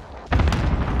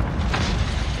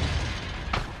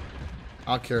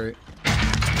 I'll carry it.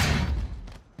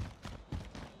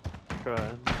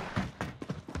 Tried.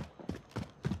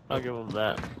 I'll give him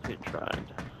that. He tried.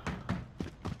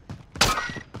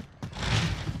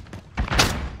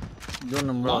 Doing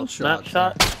them long shots.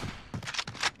 Snapshot?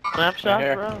 Snapshot,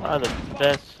 bro? Are the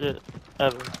best shit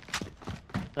ever.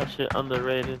 That shit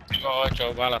underrated. Tengo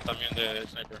 8 balas también de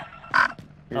sniper.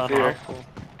 He's here. Cool.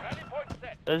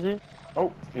 Is he?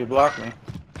 Oh, he blocked me.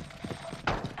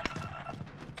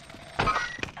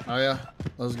 Oh yeah,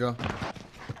 let's go.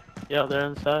 Yeah, they're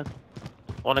inside.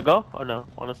 Wanna go or no?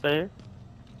 Wanna stay here?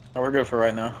 Oh, we're good for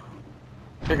right now.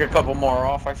 Pick a couple more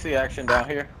off. I see action down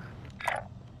here.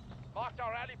 Marked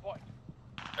our rally point.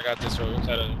 I got this road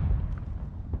inside of it.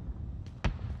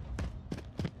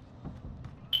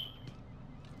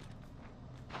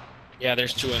 Yeah,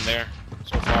 there's 2 in there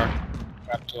so far.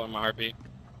 Got 2 on my heartbeat.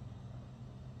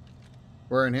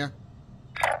 We're in here.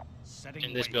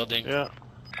 In this building. Yeah.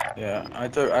 Yeah, I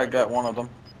got one of them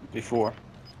before.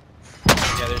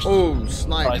 Yeah, there's Oh,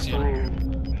 snipe. here.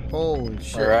 Holy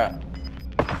shit. Where at?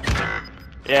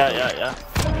 Yeah.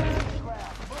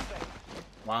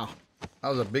 Wow. That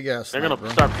was a big ass They're snipe, gonna bro.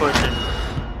 start pushing.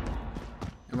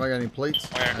 Am I got any plates?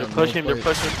 Where? I have They're no pushing, they're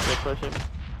plates. pushing, they're pushing.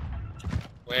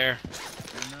 Where?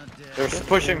 They're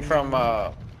pushing from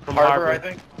From Harbor, I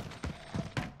think.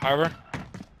 Harbor?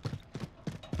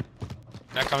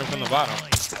 Not coming from the bottom.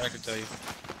 I can tell you.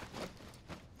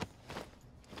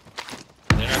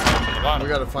 They're not coming from the bottom.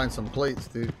 We gotta find some plates,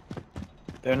 dude.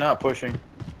 They're not pushing.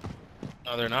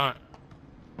 No, they're not.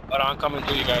 But I'm coming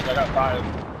to you guys. I got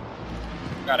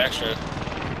 5. Got extra.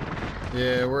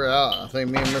 Yeah, we're out. I think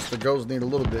me and Mr. Ghost need a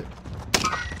little bit.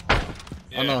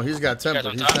 Yeah. Oh no, he's got You guys temper.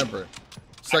 on He's top? tempered.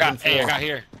 I Second got, hey, I floor. got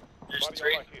here. There's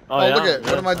 3. Oh, yeah? look at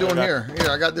what am I Yeah, doing got- here? Here,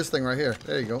 I got this thing right here.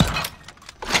 There you go.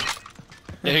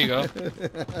 There you go.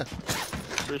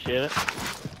 Appreciate it.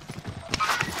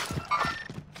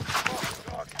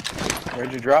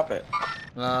 Where'd you drop it?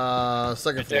 Second Right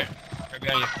floor. there. Right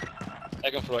behind you.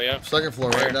 Second floor, yeah. Second floor,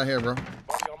 right down here, bro.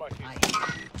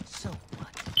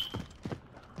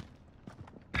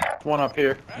 One up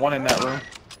here. One in that room.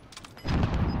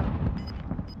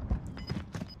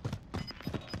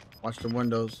 Watch the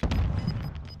windows.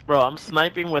 Bro, I'm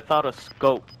sniping without a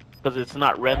scope because it's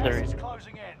not rendering. Gas is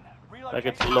closing in. Like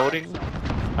it's loading.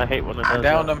 I hate when it does I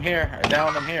downed that. them here. I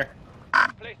downed them here.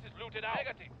 Place is looted out.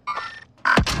 Negative.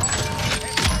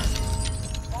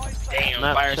 Damn,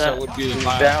 Snap fire chat. cell would be the He's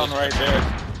fire down cell. right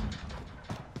there.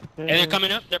 And they're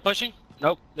coming up. They're pushing.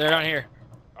 Nope, they're down here.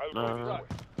 No.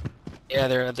 Yeah,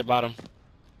 they're at the bottom.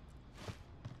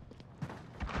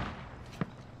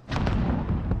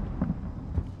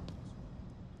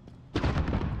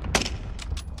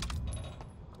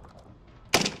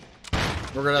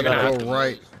 We're gonna have You're gonna to have go to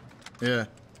right. Yeah.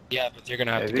 Yeah, but you're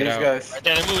gonna have Hey, to get these out. guys- Right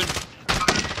there, they're moving.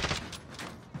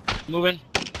 Moving.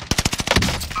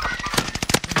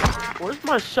 Where's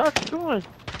my shot going?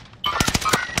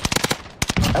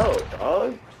 Oh,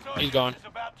 dog. He's gone. It's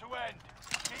about to end.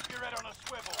 Keep your head on a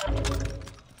swivel.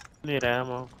 Need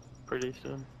ammo pretty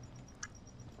soon.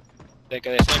 They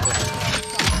got a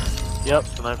sniper. Yep,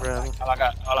 sniper ammo.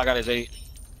 All I got is 8.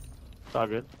 It's all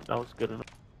good. That was good enough.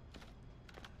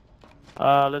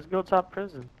 Let's go top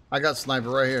prison. I got sniper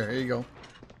right here. Here you go.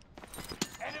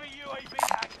 Enemy UAV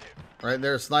active. Right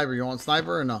there, sniper. You want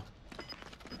sniper or no?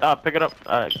 Pick it up.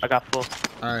 I got full.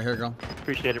 All right, here you go.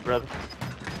 Appreciate it, brother.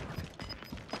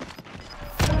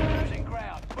 Losing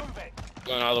ground. Move it.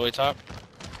 Going all the way top.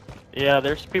 Yeah,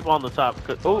 there's people on the top.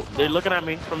 Oh, they're looking at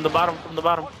me from the bottom. From the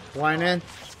bottom. Flying in.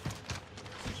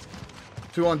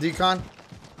 2 on decon.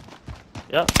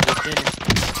 Yep. they're seeing me.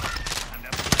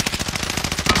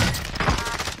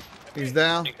 He's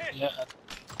down. Yeah,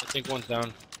 I think one's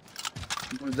down.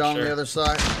 One's down on Sure. the other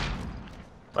side.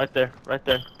 Right there. Right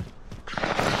there.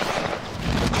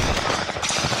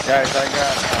 Guys,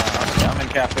 I'm in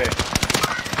cafe.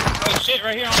 Oh shit,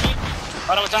 right here on me.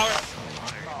 Bottom of the tower.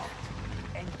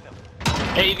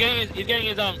 Hey, he's getting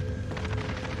his on me.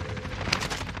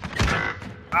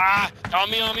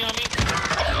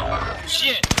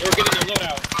 Shit, they were getting their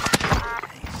loadout.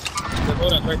 The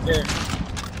loadout right there.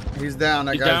 He's down.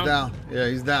 That He's guy's down? down. Yeah,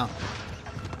 he's down.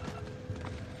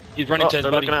 He's running to his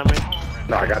they're buddy. looking at me.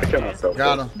 No, I gotta kill myself.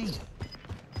 Got him. He's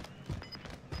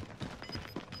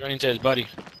running to his buddy.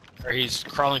 Or he's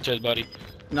crawling to his buddy.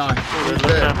 No, They're he's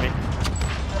looking at dead. me.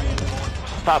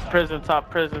 Top prison. Top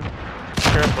prison.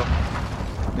 Careful.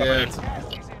 Yeah. Gas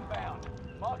is inbound.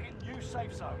 Marking new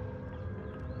safe zone.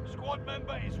 Squad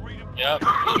member is redeployed. Yep,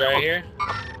 he's right here.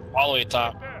 All the way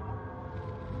top.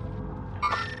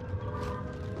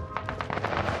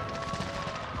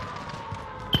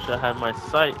 have had my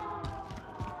sight.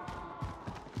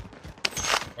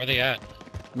 Where they at?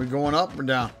 We going up or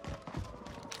down?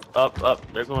 Up, up.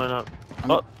 They're going up.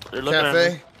 Oh, they're looking at me.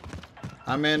 Cafe.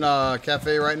 I'm in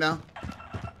cafe right now.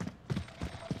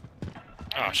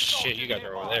 Oh shit, you guys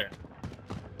are over there.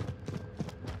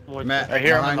 Matt, I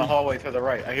hear him in behind the you. hallway to the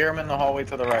right. I hear him in the hallway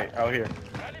to the right. Out here.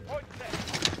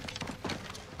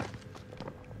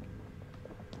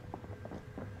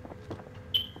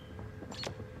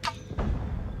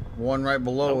 One right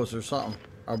below us or something.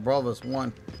 Above us,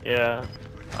 one. Yeah.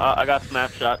 I got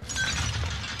snapshots.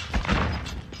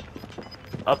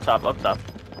 Up top, up top.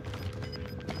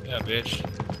 Yeah, bitch.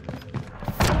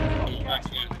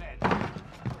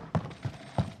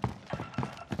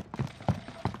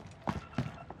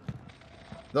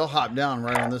 They'll hop down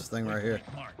right on this thing right here.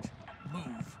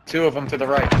 Two of them to the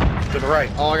right. To the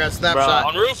right. Oh, I got snapshot.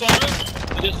 On roof, on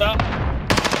roof. You just out.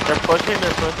 They're pushing,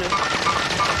 they're pushing.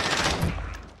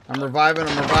 I'm reviving,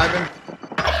 I'm reviving.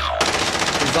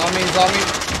 He's on me, he's on me.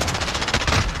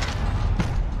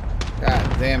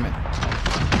 God damn it.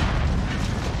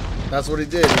 That's what he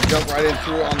did. He jumped right in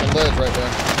through on the ledge right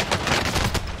there.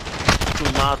 Tu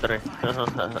madre.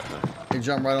 He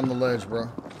jumped right on the ledge, bro.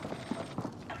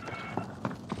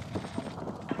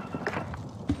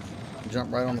 He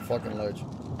jumped right on the fucking ledge.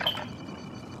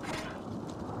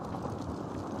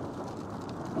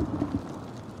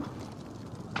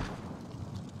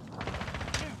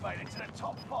 You've made it to the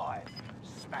top 5.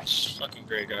 Smash. Fucking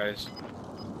great, guys.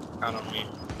 Count on me.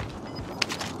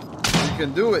 You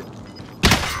can do it.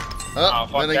 Oh,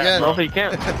 fuck then that, again. No, he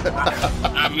can't.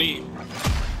 Not me.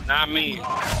 Not me. I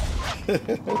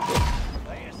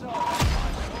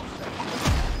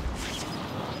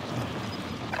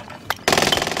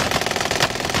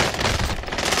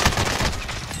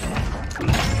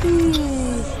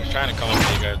was trying to come up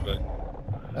to you guys, but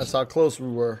That's how close we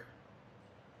were.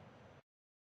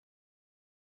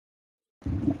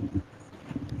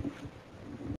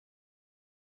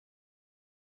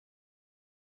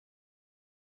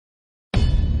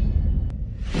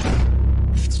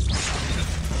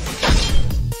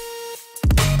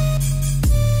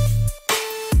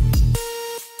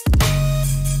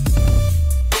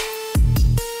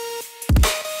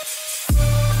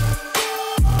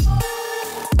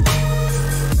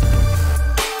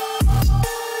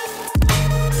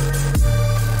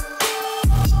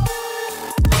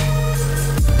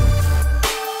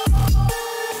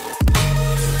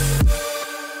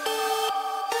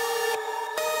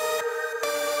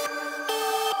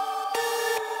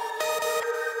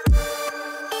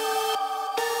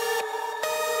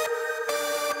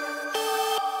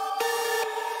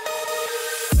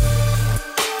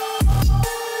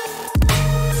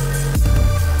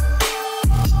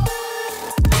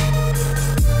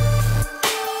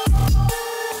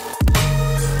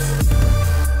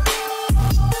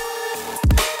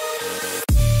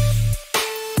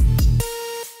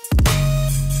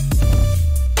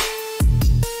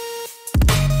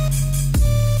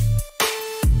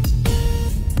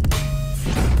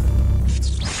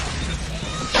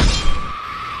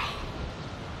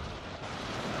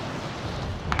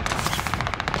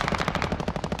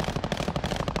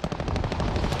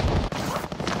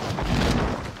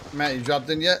 Matt, you dropped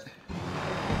in yet?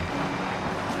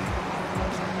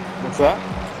 What's that?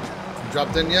 You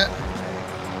dropped in yet?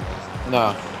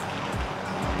 No.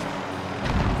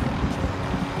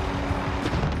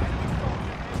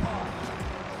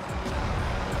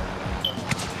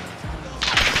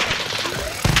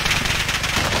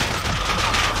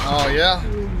 Oh, yeah?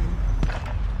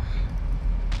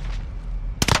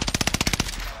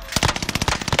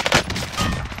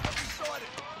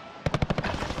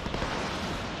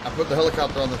 I put the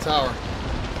helicopter on the tower.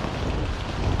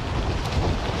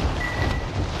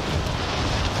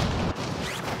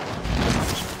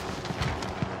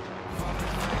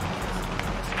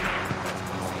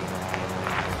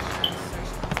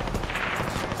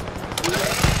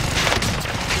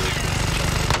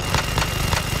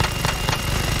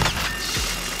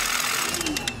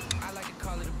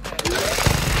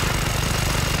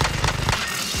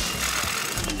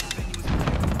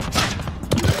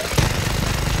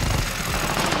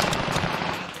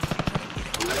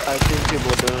 I think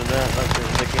people are doing that like in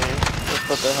the game. Just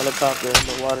put the helicopter in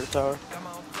the water tower.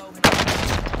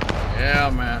 Yeah,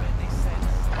 man.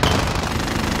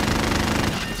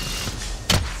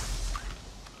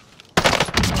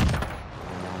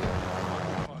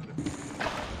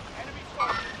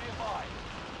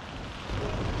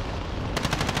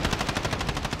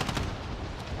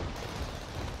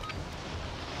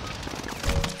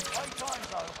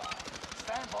 Playtime's over.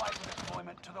 Stand by for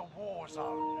deployment to the war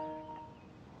zone.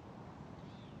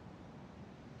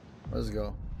 Let's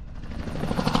go.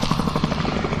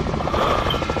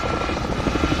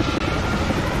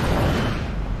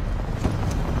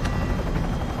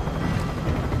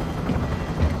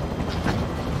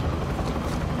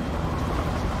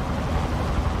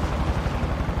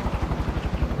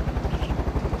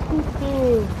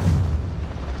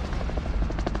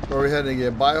 Where are we heading to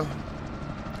get bio?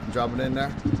 Drop it in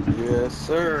there? Yes,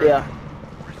 sir. Yeah.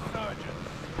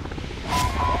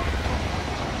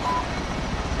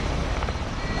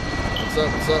 What's up?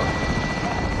 What's up?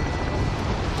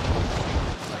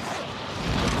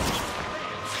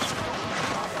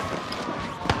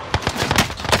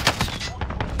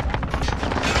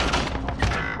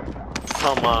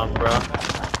 Come on, bro.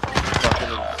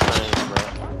 Fucking insane, bro.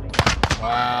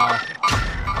 Wow.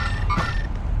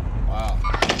 Wow.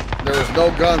 There was no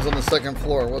guns on the second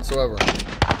floor whatsoever. Bro,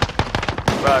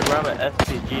 I grab an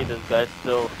SPG, this guy's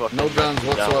still fucking... No guns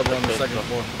whatsoever on the second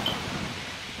floor.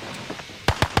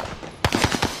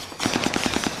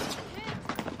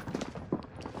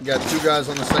 You got 2 guys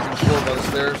on the second floor by the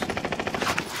stairs.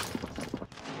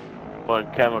 One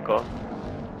chemical.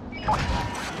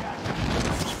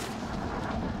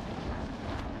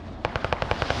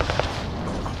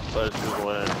 But it's just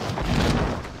one.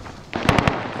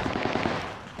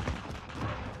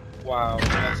 Wow,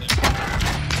 that's it.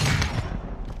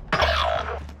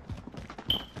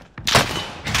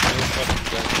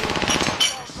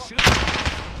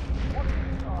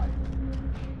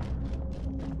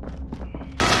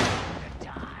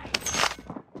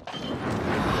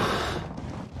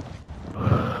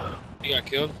 You got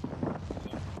killed?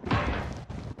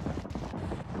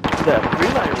 That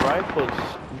freelite rifle's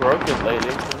broken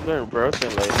lately. It's been broken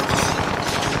lately.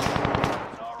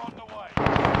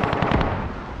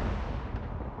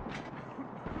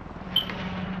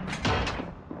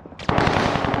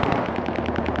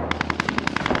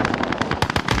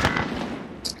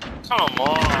 Come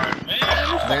on,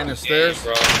 man. They in the stairs?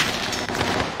 Bro.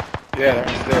 Yeah, they're in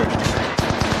the stairs.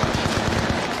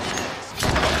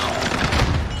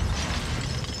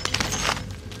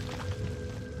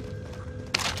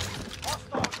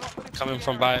 Coming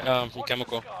from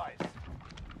chemical.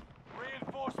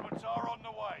 Reinforcements are on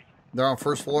the way. They're on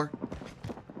first floor.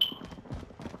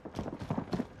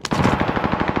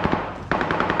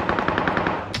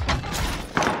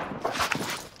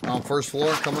 On first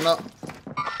floor, coming up.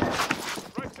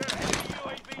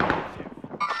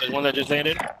 There's one that just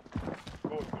landed.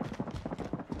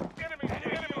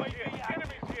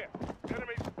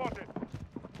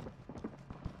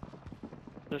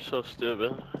 They're so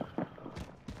stupid.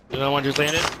 Another one just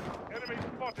landed.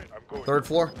 Third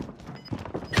floor.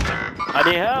 I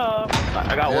need help.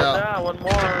 I got one down, one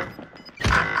more.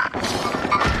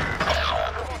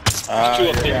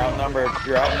 You're outnumbered.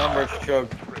 You're outnumbered, Chug.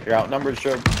 You're outnumbered,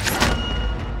 Chug.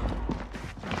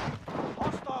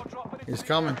 He's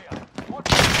coming.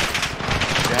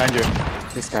 Behind you.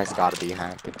 This guy's gotta be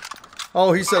hacking.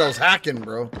 Oh, he said I was hacking,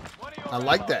 bro. I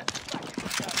like that.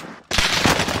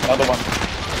 Another one.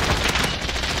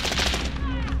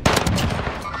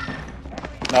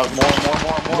 No, more.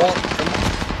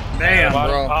 Damn,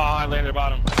 bro. Oh, I landed at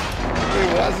bottom. Dude,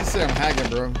 why does he say I'm hacking,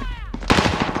 bro?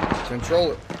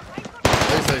 Control it.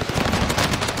 PlayStation.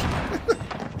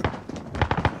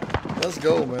 Let's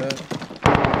go, man.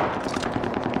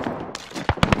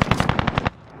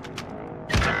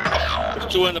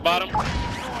 There's 2 in the bottom.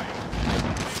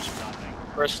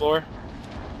 First floor.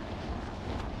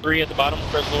 3 at the bottom,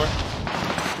 first floor.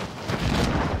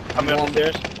 Coming up the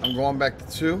stairs. I'm going back to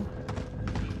 2.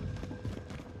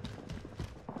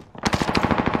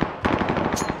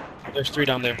 There's 3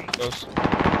 down there. Close.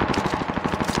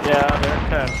 Yeah, they're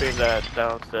camping that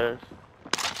downstairs.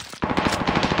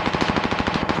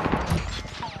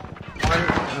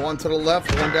 One to the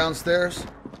left, one downstairs.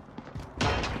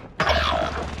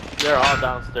 They're all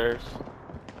downstairs.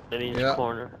 In each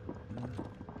corner.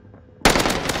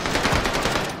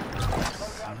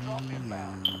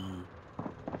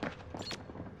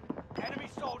 Enemy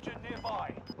soldier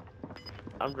nearby.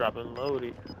 I'm dropping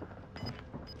loadie.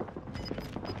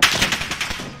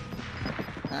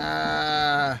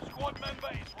 Squad member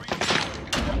is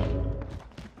redeployed.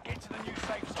 Get to the new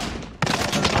safe zone.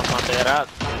 I'm not there out.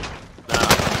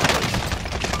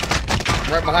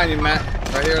 Right behind you, Matt.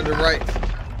 Right here to the right.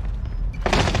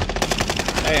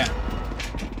 Damn.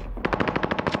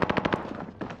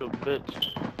 Good bitch.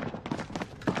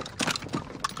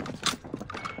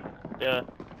 Yeah,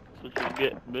 that's what you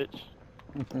get, bitch.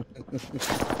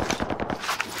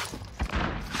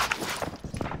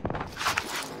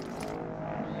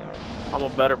 I'm a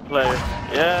better player.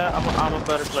 Yeah, I'm a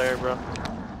better player, bro.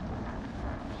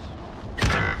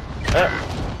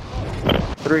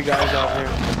 3 guys out here.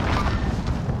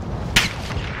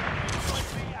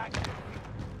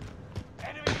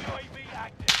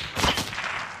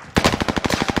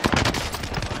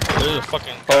 There's a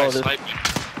fucking guy sniping.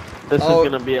 This is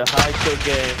gonna be a high kill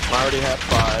game. I already have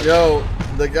 5. Yo,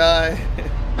 the guy.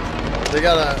 They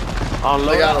got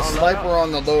a sniper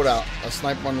on the loadout. A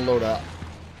sniper on the loadout.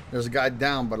 There's a guy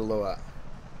down by the loadout.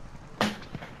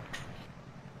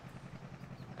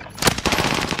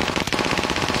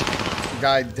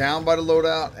 Guy down by the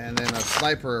loadout, and then a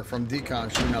sniper from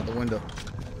decon shooting out the window.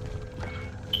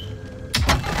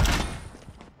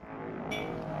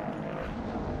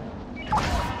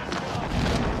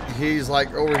 He's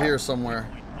like over here somewhere.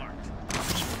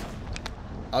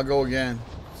 I'll go again.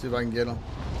 See if I can get him.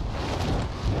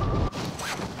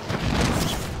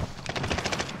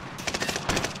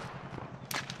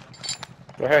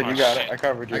 Go ahead, you got it. I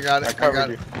covered you. I got it. I covered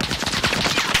you.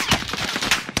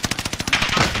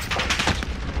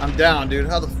 I'm down, dude.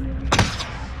 How the?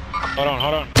 Hold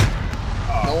on.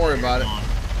 Don't worry about it.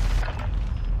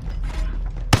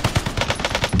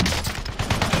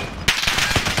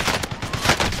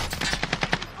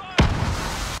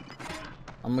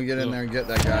 I'm gonna get in there and get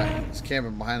that guy. He's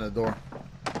camping behind the door.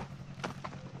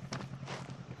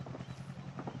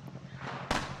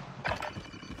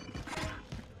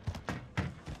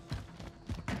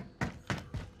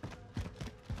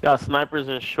 Got snipers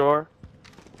in shore.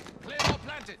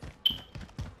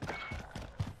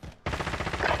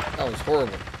 That was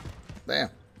horrible. Damn.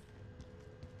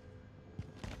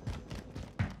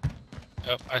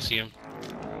 Oh, I see him.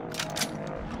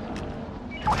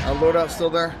 Our loadout still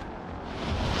there?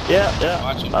 Yeah.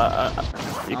 Watch him.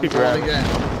 You can grab it. Again.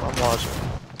 I'm watching.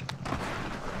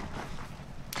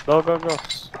 Go.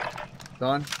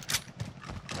 Done?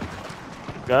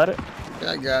 Got it?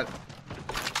 Yeah, I got it.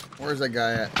 Where's that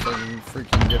guy at? So I can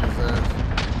freaking get his ass.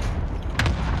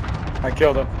 I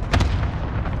killed him.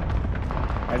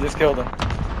 I just killed him.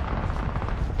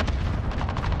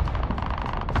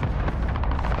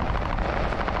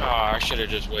 Oh, I should have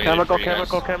just waited. Chemical.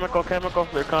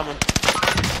 They're coming.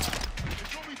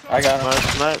 I got him. Nice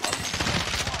snipe.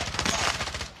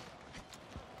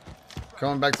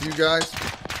 Coming back to you guys.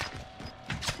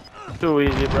 Too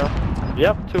easy, bro.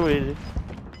 Yep, too easy.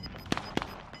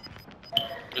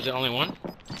 Is there only one?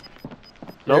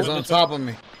 Nope. He's on top of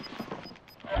me.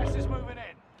 Gas is moving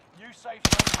in. New safe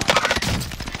zone.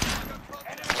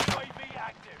 Enemy UAV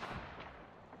active.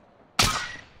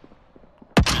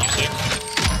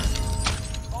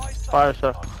 Fire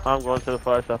stuff. I'm going to the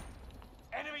fire stuff.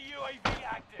 Enemy UAV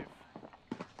active.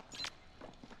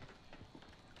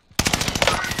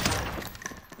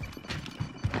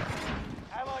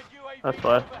 Allied UAV That's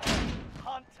fine.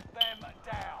 Hunt them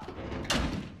down.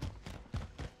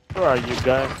 Where are you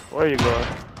guys? Where are you going?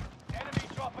 Enemy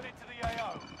dropping into the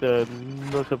AO.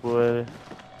 No se puede.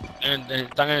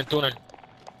 Están en el túnel.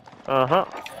 Ajá.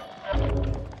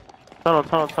 Tunnel.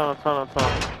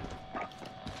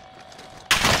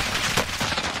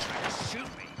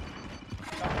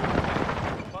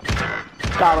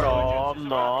 Cabrón,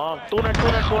 no. Túnel.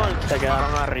 Se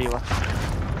quedaron arriba.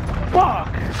 Fuck.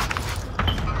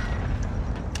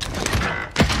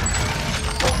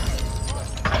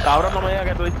 Cabrón, no me digas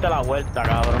que tú diste la vuelta,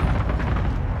 cabrón.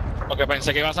 Porque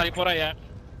pensé que iba a salir por allá.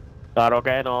 Claro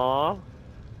que no.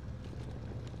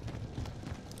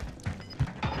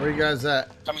 Where you guys at?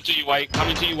 Coming to you, White.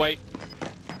 Cluster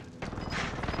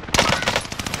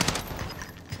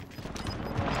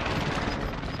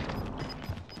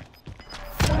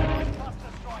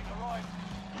strike arrived.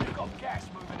 You've got gas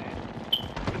moving in.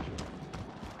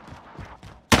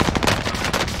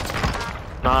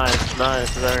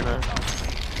 Nice, very nice.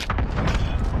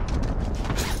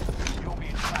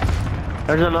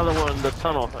 There's another one in the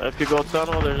tunnel. If you go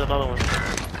tunnel, there's another one.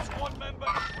 Squad member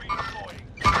is redeploying.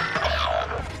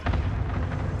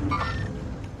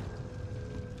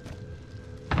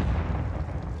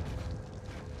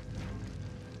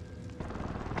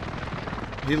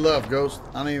 He left, Ghost.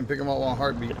 I didn't even pick him up on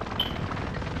heartbeat.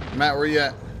 Matt, where you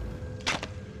at?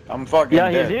 I'm fucking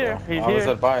dead. He's here. I was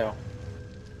at bio.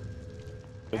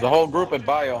 There's a whole group at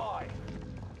bio.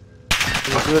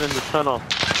 He's good in the tunnel.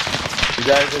 You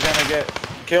guys are gonna get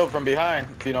killed from behind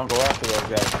if you don't go after those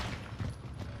guys.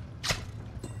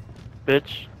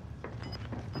 Bitch.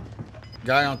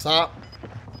 Guy on top.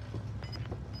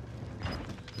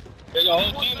 There's a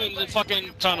whole team in the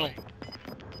fucking tunnel.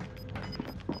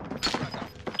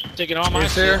 Taking all my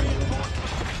He's shit. here.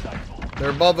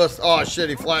 They're above us. Oh shit,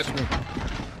 he flashed me.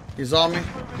 He's on me.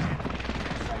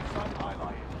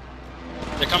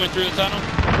 They're coming through the tunnel.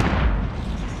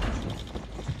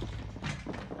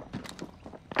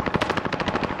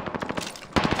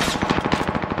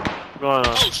 going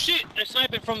on? Oh shit! They're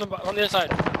sniping from the on the other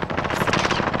side.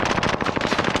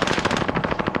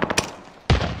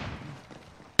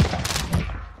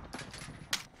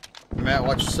 Matt,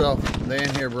 watch yourself. They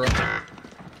in here, bro.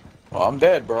 Well, I'm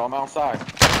dead, bro. I'm outside.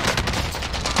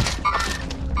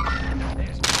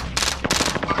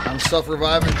 I'm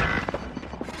self-reviving.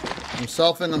 I'm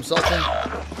selfing.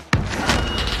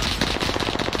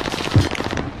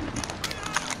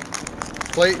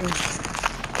 Clayton.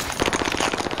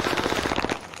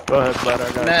 Go ahead, bud.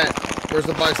 I got Matt, where's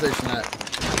the buy station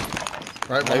at?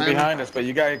 Right behind us, but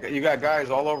you got guys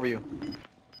all over you.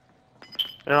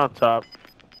 They're on top.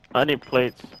 I need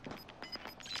plates.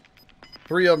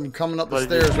 3 of them coming up the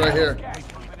stairs right here.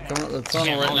 Coming up the tunnel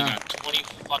Damn, I right only now. got 20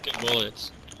 fucking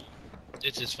bullets.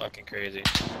 This is fucking crazy.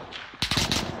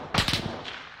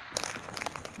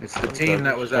 It's the team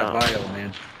that was at Bio,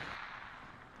 man.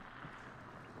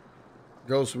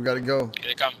 Ghost, we gotta go. Here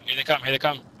they come. Here they come. Here they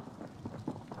come.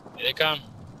 Here they come.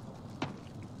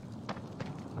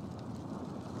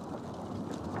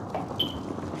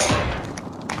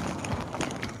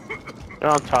 They're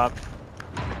on top.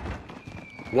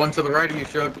 One to the right of you,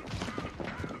 Shug.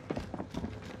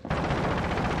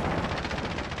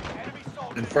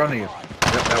 In front of you.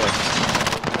 Yep, that way.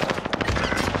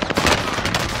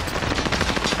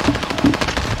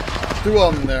 2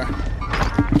 of them there.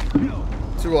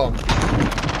 2 of them.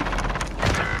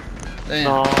 Damn.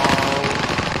 No.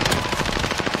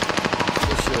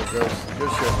 Good shit, Ghost.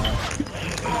 Good shit, man.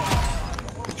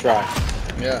 Good try.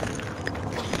 Yeah.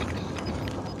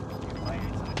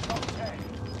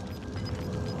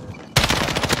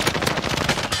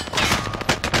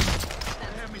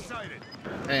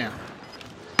 Damn.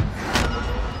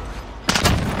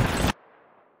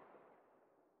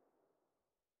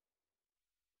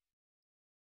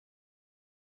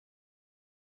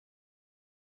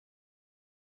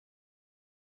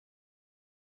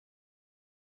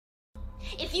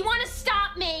 If you want to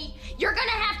stop me, you're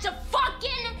gonna have to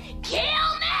fucking kill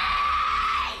me!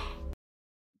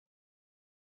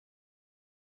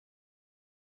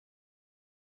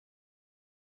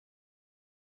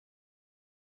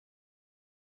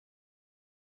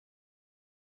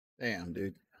 Damn,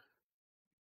 dude.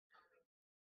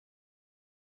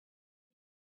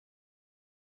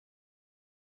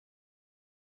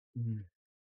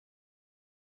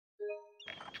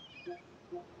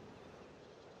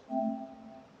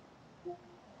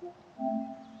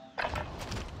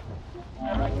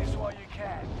 Practice while you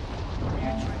can.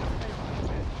 Re-entering the field in a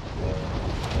bit.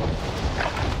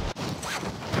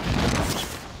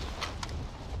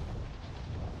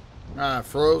 Ah,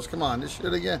 froze. Come on, this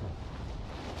shit again.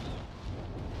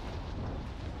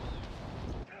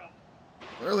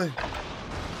 Really?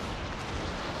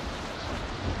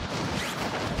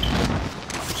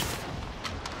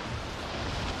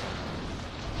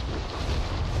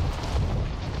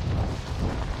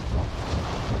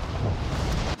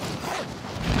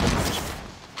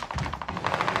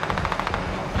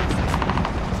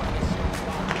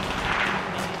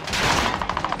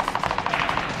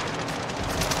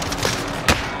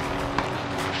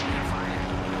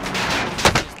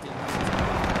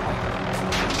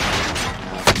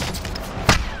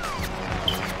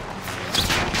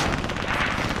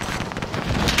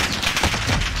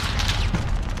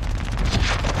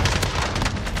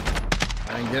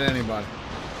 Get anybody.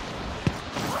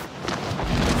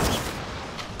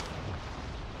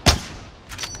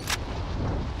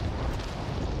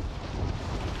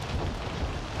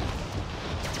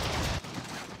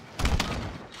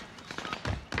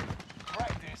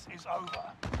 Practice is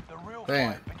over. The real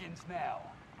Damn. fight begins now.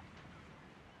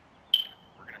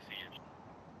 We're gonna see it.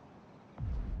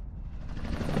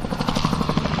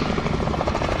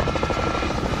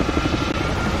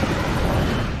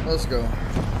 Let's go.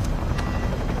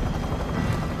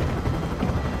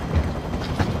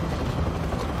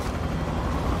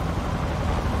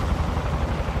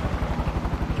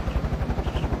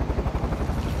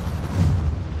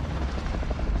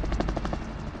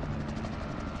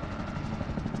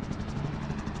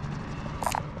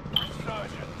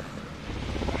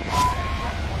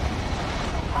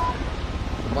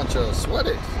 Bunch of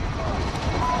sweaties.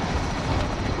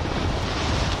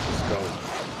 Let's go.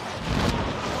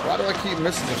 Why do I keep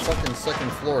missing the fucking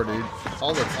second floor, dude?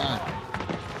 All the time.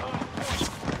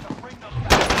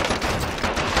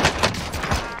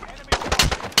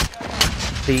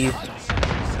 Thieves.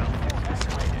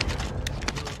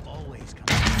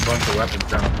 Bunch of weapons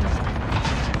down here.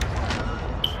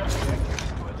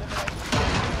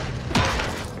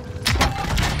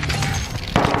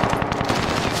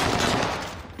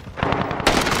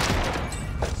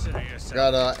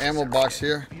 Got an ammo box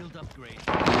here. Field upgrade.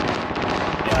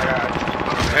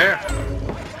 Here.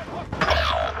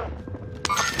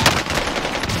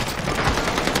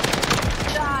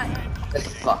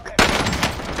 Fuck.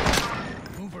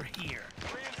 Over here.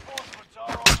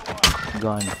 I'm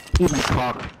going. Even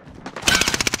cock.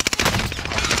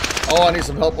 Oh, I need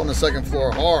some help on the second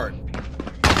floor hard.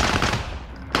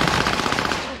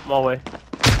 My way.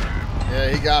 Yeah,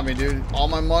 he got me, dude. All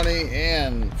my money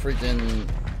and freaking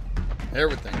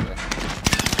everything, bro.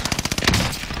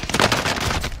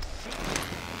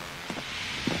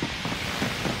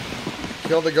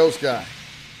 Kill the ghost guy.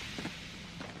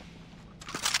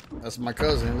 That's my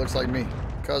cousin. He looks like me.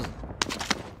 Cousin.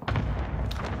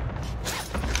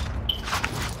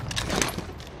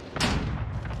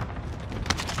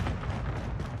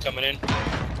 Coming in.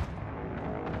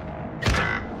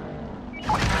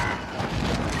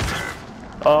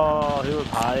 Oh, he was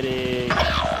hiding.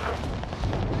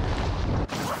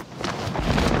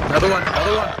 Another one.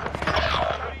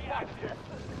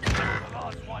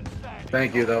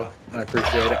 Thank you, though. I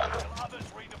appreciate it.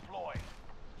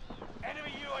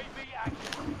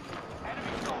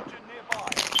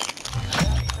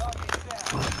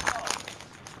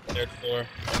 Third floor.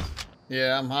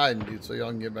 Yeah, I'm hiding, dude, so y'all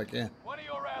can get back in. One of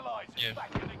your allies is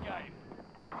back in the game.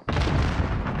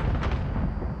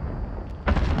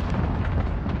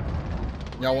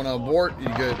 Y'all want to abort? You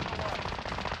good?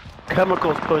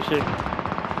 Chemicals pushing.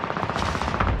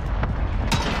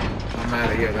 I'm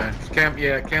out of here, man.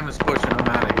 Cam is pushing. I'm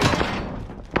out of here.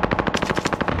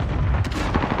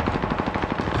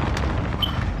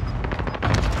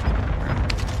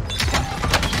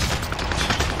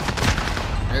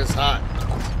 It's hot.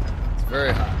 It's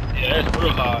very hot. Yeah, it's real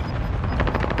hot.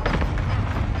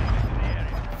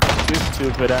 You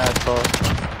stupid asshole.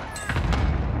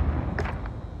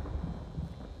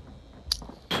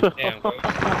 Damn, bro.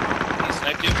 He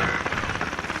sniped you?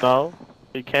 No,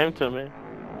 he came to me.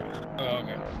 Oh,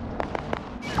 okay.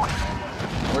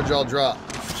 Where'd y'all drop?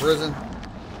 Prison?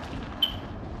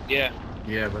 Yeah,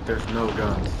 Yeah, but there's no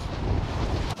guns.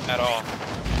 at all.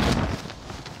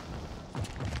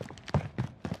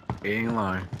 He ain't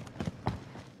lying.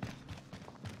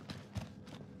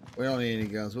 We don't need any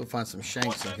guns. We'll find some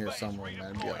shanks in here somewhere,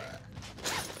 man. It'll be alright.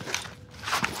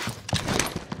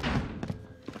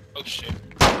 Oh shit.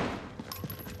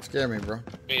 Scare me, bro.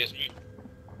 Me, it's me.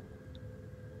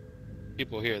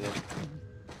 People here though.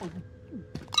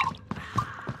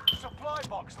 Supply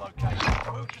box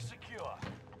located. Move to secure.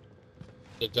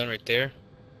 The gun right there.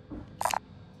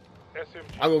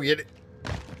 I'll go get it.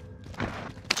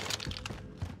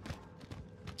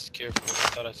 Just careful. I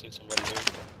thought I seen somebody there.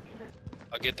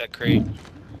 I'll get that crate.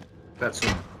 That's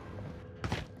him.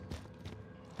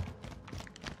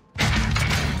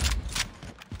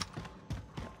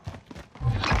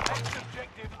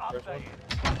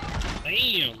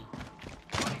 Damn.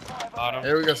 Bottom.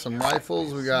 Here we got some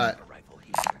rifles. We got.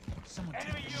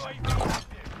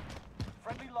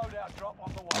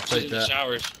 I'll take In the that.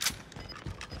 showers.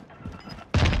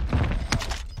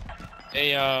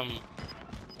 Hey,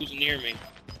 who's near me?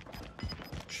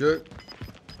 Shoot.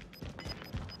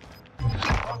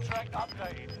 Contract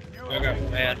updated. I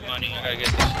got bad money. I gotta get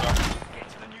this stuff. Get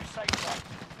to the new safe zone.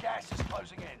 Gas is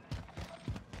closing in.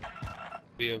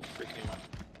 Be a freaking.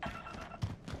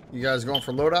 You guys going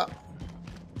for loadout?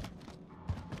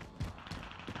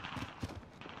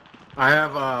 I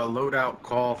have a loadout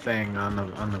call thing on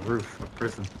the roof of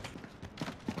prison.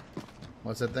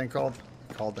 What's that thing called?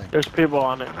 Call thing. There's people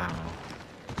on it. I don't know.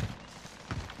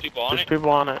 People on There's it? people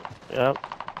on it. Yep.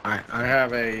 I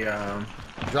have a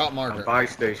drop marker. A buy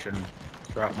station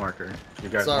drop marker. You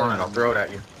guys Sorry. want it? I'll throw it at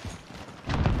you.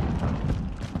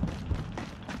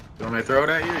 You want me to throw it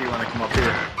at you, or you want to come up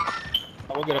here?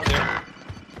 I will get up there.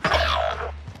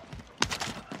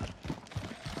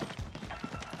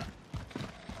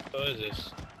 What is this?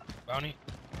 Bounty?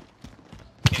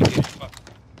 Can't get it. Fuck.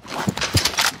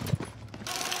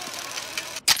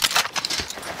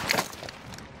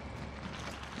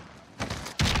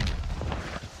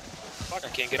 Fuck, I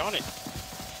can't get on it.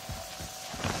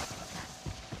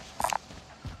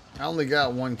 I only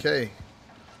got 1K.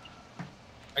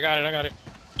 I got it, I got it.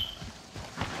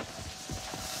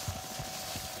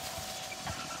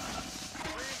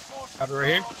 Have it right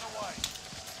here?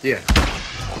 Yeah.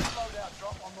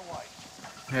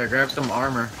 Yeah, grab some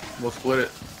armor. We'll split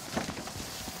it.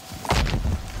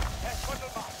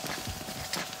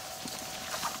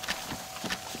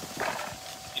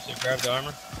 You said grab the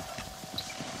armor?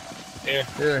 Here.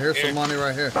 Here's some money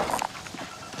right here.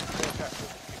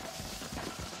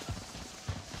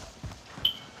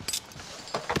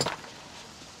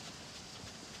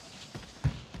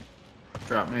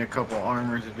 Drop me a couple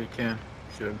armors if you can.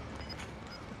 Should.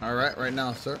 All right, right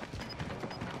now, sir.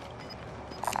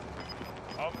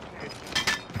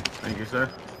 Thank you, sir.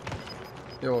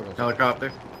 You're welcome.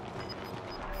 Helicopter.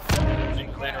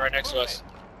 Landing right next to us.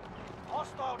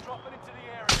 Hostile dropping into the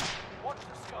area. Watch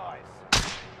the skies.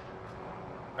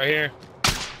 Right here.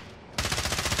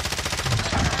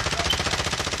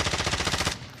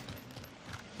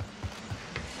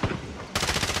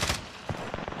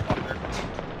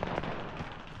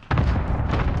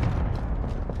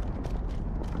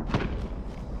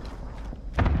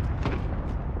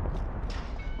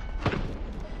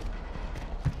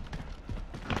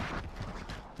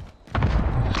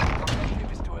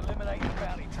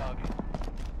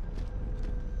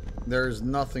 There's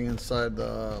nothing inside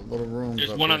the little rooms.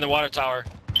 There's one on the water tower.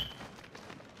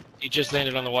 He just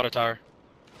landed on the water tower.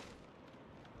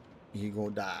 He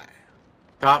gonna die.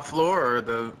 Top floor or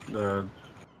the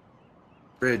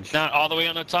bridge? Not all the way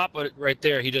on the top, but right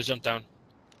there. He just jumped down.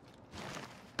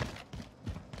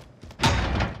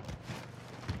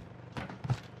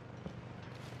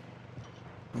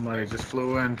 Somebody just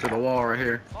flew into the wall right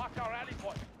here.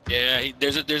 Yeah,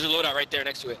 there's a loadout right there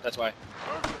next to it. That's why.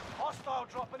 Hostile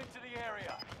dropping into the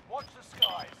area. Watch the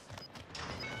skies.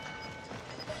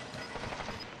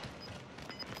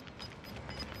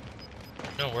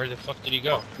 No, where the fuck did he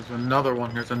go? There's another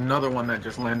one. There's another one that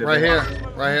just landed. Right there. here.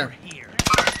 Right here.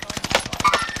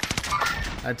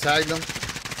 I tagged him.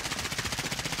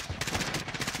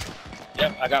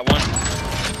 Yep, I got one.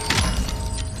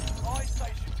 Buy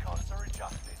station costs are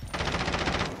adjusted.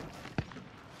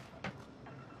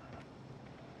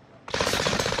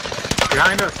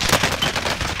 Behind us.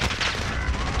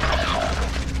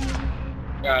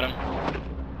 Got him.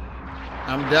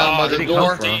 I'm down by the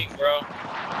door. Bro.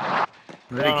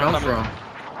 Where'd he come from?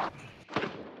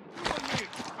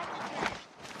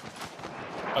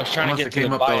 I was trying to get to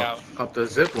the buyout. Up the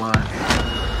zip line.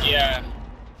 Yeah.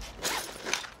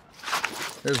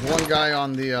 There's one guy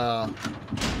on the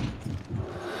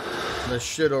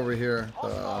shit over here.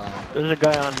 There's a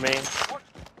guy on me.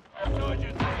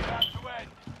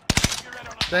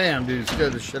 Damn, dude,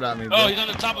 scared the shit out of me. Bro. Oh, he's on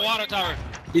the top of water tower.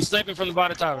 He's sniping from the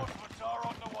bottom tower.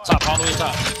 Top, all the way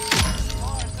top.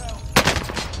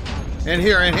 In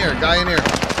here, guy in here.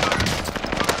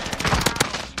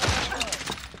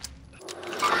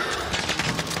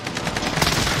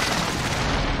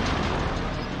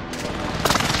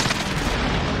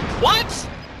 What?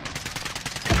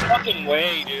 Fucking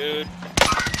way, dude.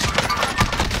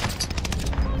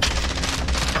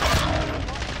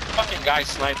 Fucking guy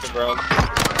sniping, bro.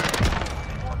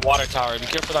 Water tower. Be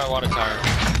careful of that water tower.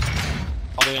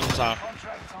 All the way on the top.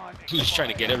 He's trying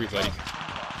to get everybody.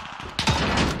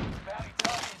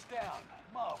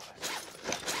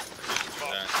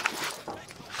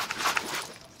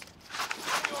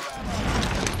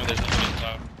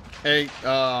 Hey,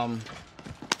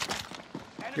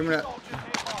 give me that.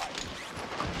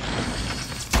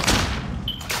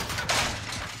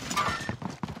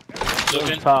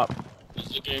 Looking. Top.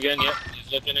 He's looking again. Yep.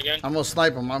 He's looking again. I'm gonna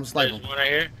snipe him. I'm sniping. There's one right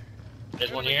here.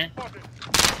 There's one here.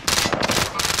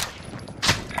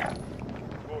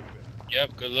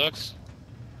 Yep. Good looks.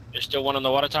 There's still one on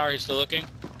the water tower. He's still looking.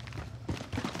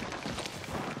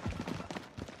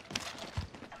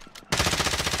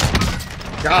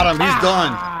 Got him. He's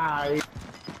done.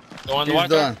 Go on the He's water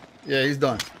done. tower. Yeah, he's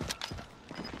done.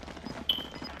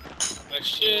 Like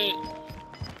shit.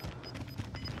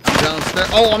 I'm downstairs.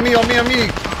 Oh, on me, on me, on me.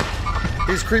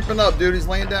 He's creeping up, dude. He's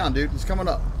laying down, dude. He's coming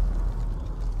up.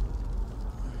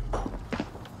 Are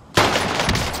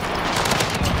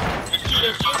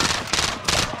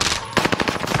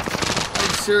you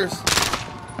serious?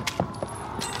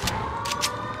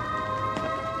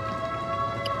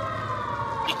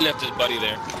 He left his buddy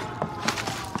there.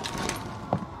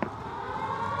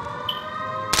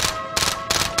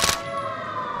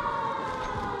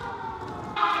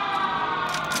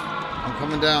 I'm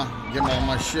coming down. Get all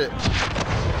my shit.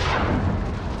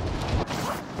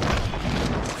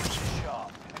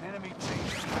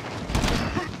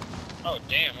 Oh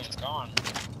damn, it's gone.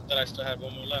 Thought I still had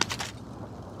one more left.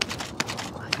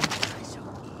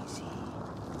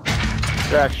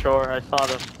 They're at shore. I saw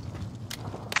them.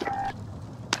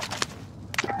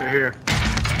 They're here.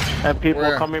 And people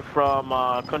Where? coming from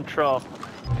control.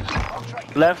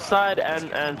 Left side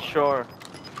and shore.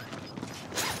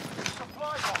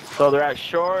 So they're at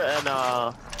shore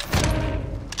and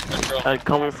Control. and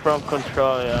coming from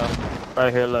control, yeah.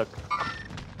 Right here, look.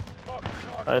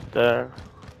 Right there.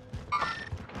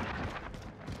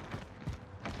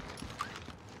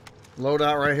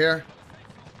 Loadout right here.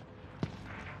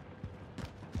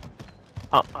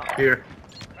 Here.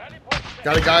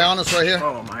 Got a guy on us right here.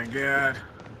 Oh my god.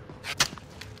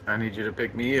 I need you to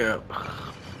pick me up.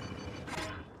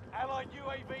 Allied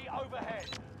UAV overhead.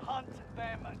 Hunt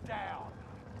them down.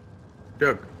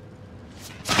 Duck.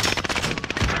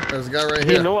 There's a guy right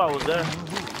He here. knew I was there.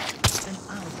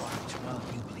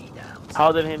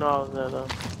 How did he know I was there though?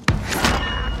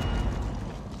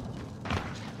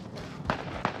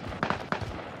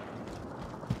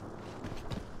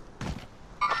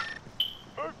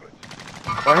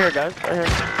 Right here, guys. Right here.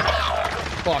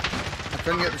 Fuck. I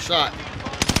couldn't get the shot.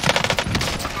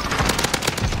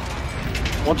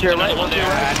 One to your right, one to your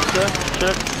right.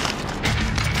 Shit.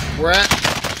 Where at?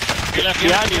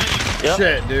 Behind you. Yep.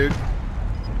 Shit, dude.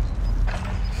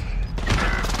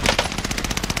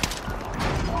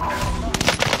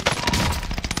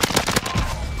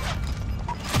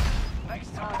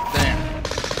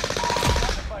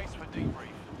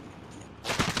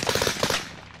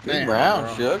 Good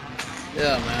round, Shook.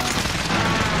 Yeah, man.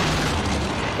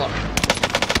 Fuck.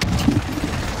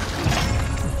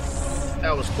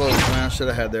 That was close, man. I should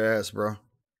have had their ass, bro.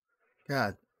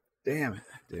 God damn it,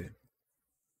 dude.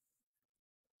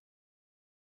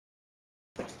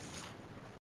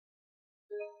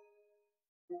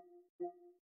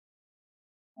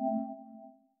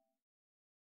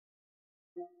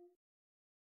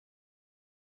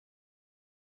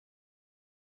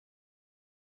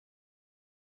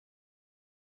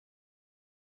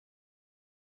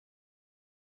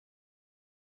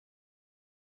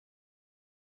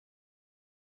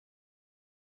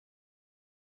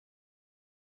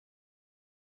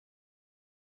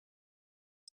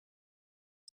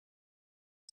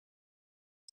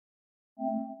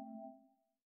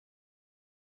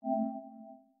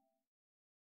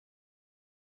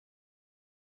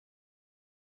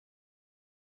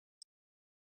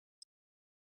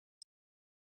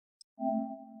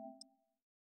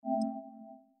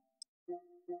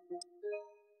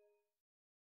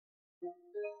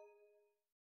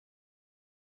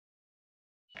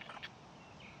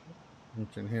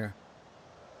 What's in here?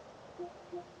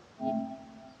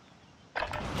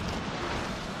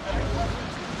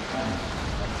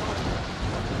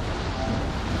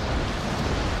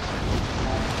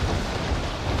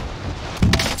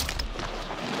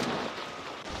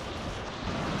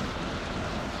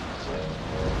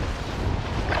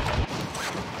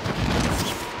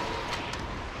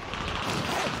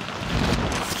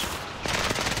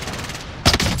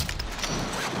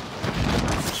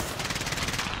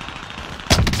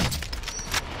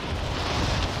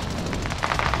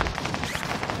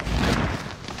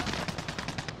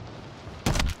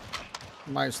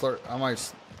 I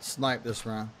might snipe this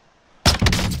round. Enemy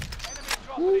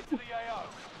dropping into the AO.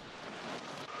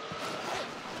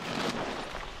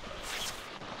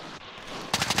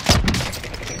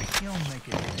 You'll make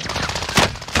it.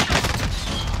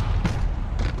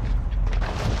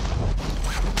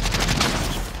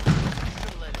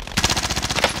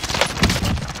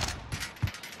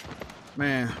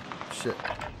 Man, shit.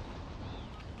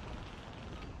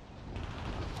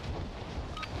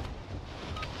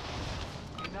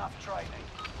 Enough training.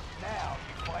 Now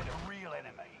you fight a real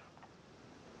enemy.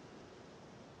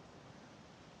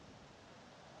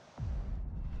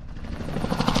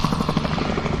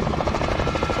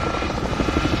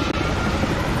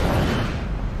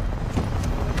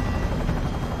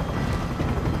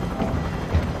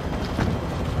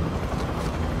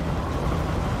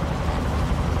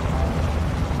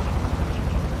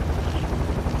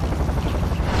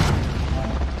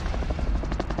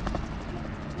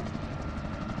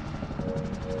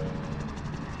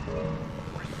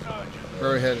 Where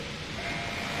are we headed?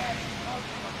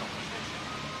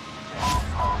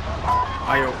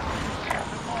 Ayo.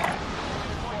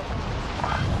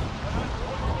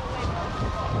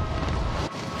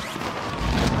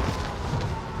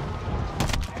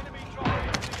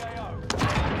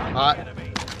 Hot.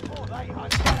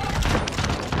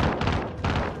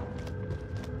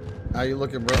 How you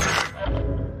looking, bro?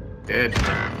 Dead.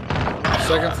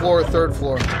 Second floor or third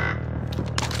floor?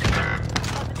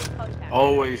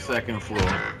 Always second floor.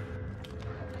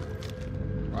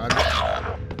 Roger.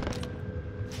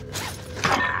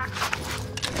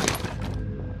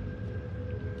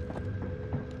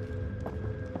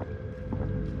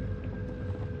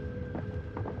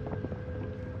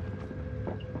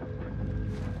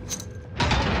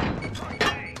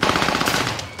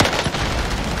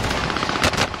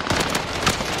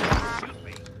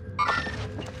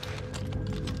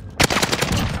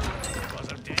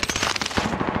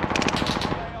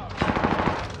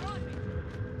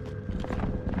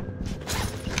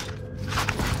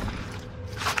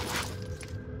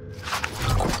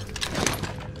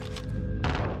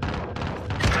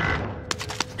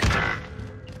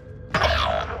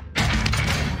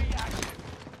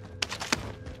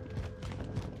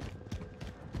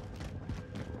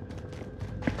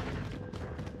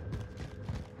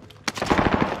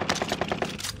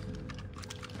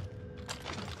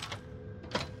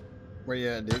 Where you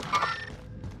at, dude?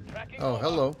 Oh,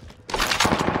 hello.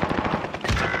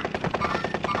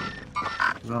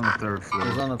 He's on the 3rd floor.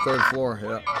 He's on the 3rd floor,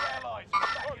 yeah.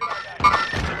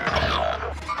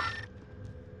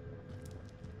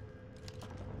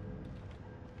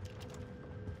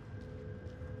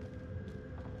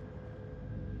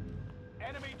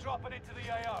 Enemy dropping into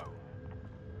the AO.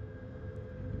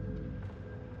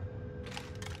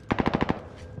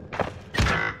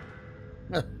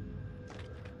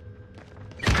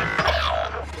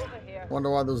 Wonder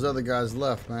why those other guys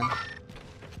left, man.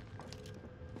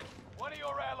 One of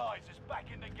your allies is back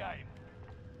in the game.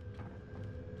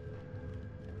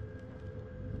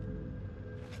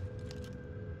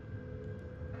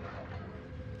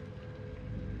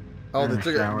 Oh, they took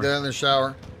it. They're in the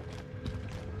shower.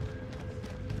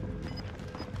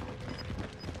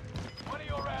 One of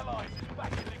your allies is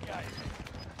back in the game.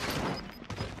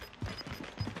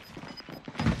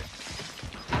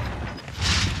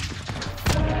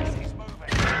 He's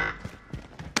moving.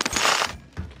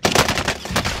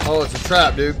 Oh, it's a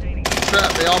trap, dude.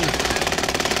 Trap, they on me.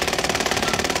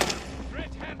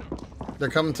 They're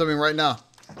coming to me right now.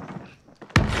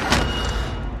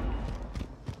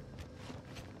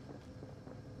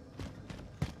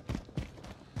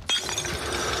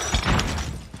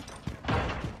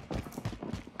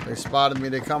 They spotted me,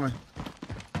 they coming.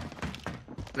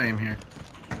 Same here.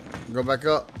 Go back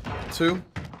up. 2.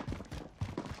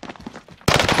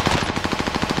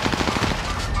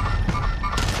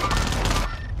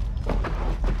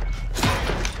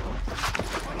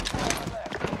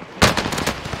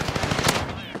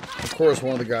 Of course,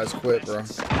 one of the guys quit, bro. You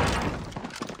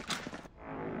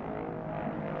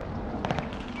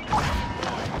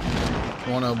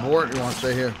want to abort or you want to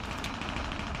stay here?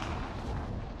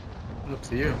 Up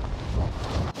to you.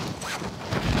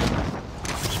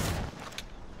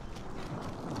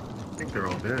 I think they're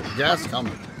all dead. Gas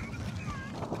coming.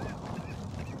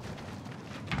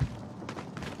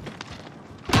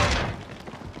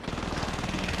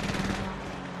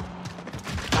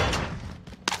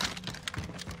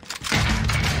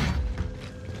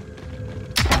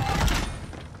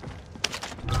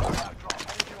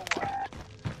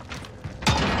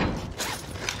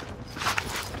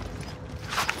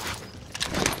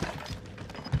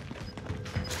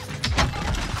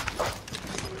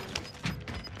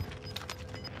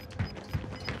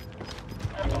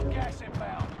 Gas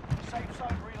inbound. Safe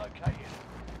zone relocated.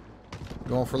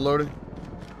 Going for loading?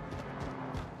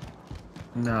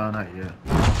 No, not yet.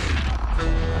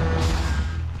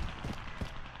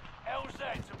 LZs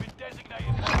have been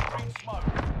designated by green smoke.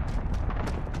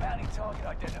 Bounty target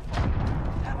identified.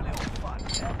 Have a little fun,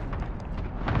 yeah?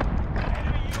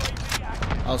 Enemy UAV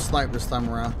active. I'll snipe this time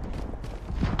around.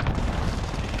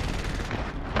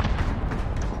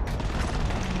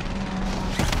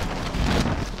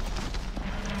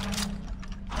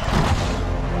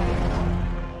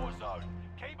 War zone.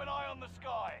 Keep an eye on the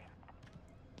sky.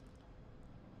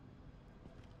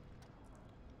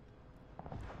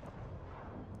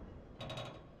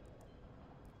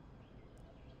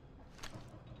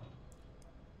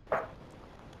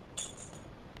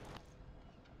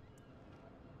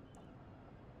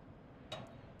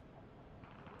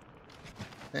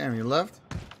 Damn, you left?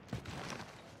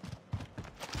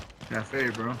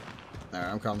 Cafe, bro. Alright,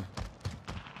 I'm coming.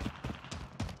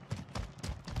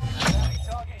 Bounty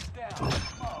target is down.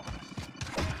 Marvelous.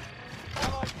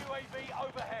 Allied UAV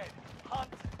overhead.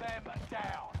 Hunt them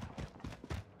down.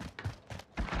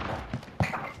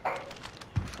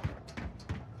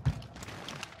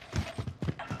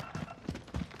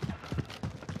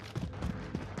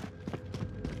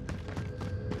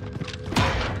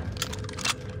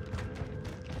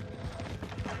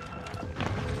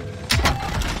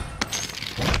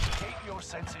 Keep your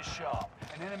senses sharp.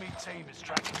 An enemy team is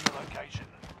tracking your location.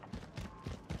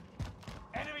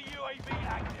 Enemy UAV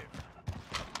active.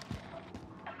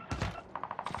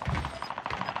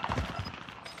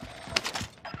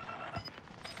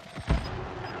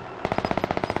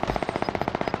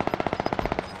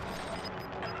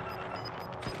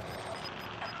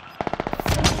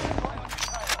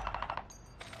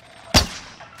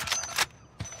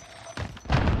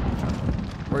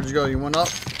 Where'd you go? You went up?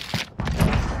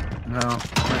 No,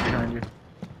 right behind you.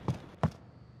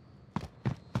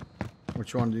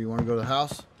 Which one do you want to go to the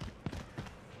house?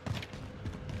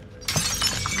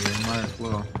 Yeah, might as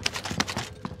well.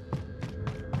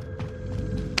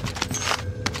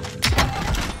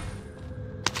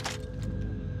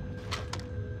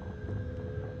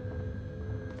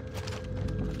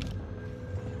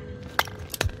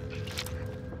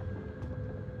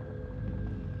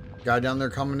 Guy down there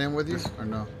coming in with you? Or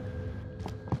no?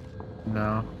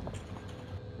 No.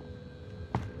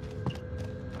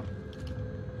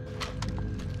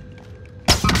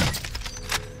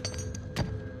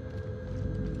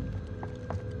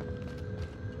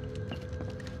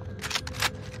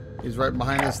 He's right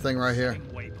behind this thing right here.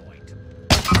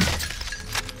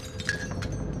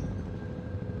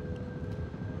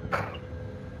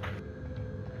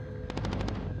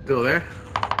 Still there?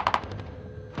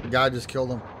 The guy just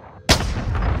killed him.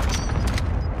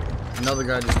 Another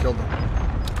guy just killed him.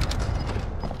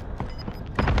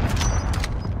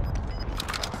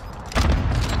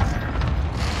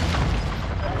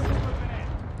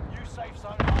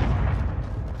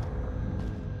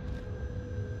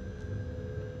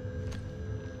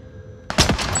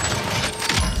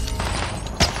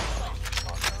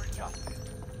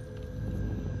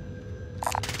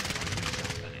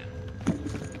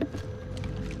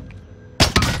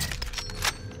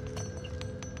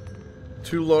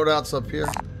 Two loadouts up here.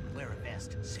 Wear a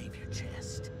vest, save your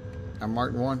chest. I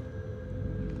marked one.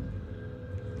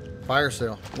 Fire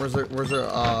sale. Where's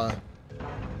the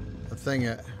thing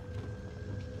at?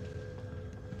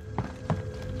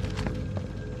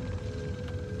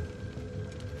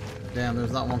 Damn,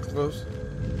 there's not one close.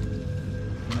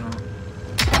 No.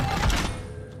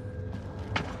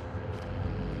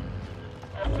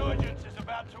 Insurgence is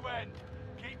about to end.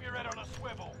 Keep your head on a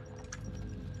swivel.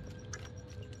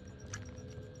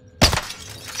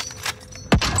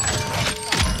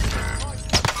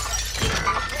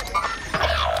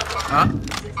 Huh?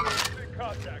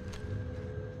 Contact.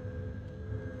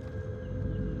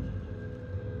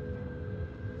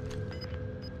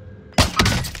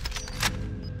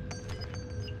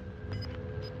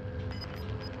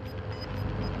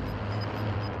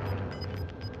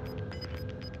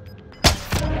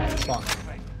 Fuck.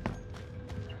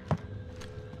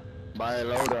 Buy a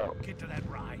loadout. Get to that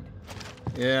ride.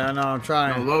 Yeah, I know. I'm No,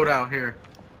 trying. load out here.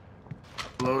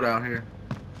 Load out here.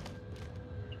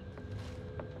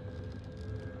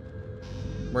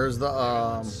 Where's the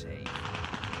Oh,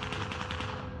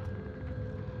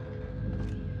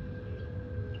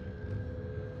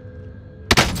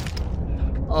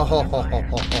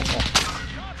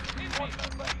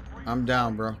 I'm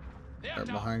down, bro. Right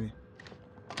behind you.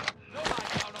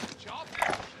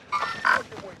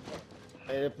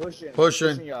 Hey, they're pushing.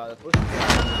 Pushing. Y'all. They're pushing.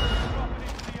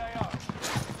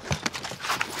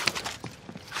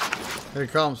 Here he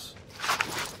comes.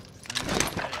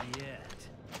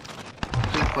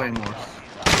 Two claymores.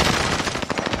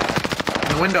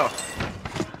 In the window.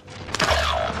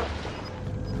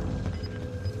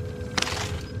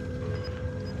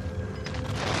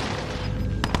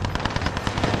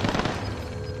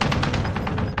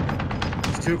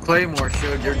 There's two claymores,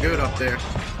 Shug. You're good up there.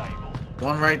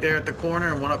 One right there at the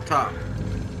corner and one up top.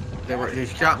 He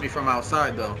shot me from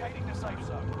outside though.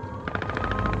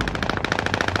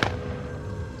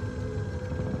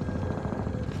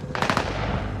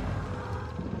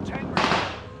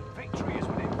 Victory is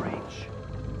within reach.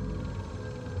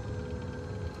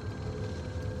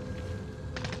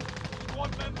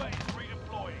 Squad member is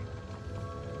redeploying.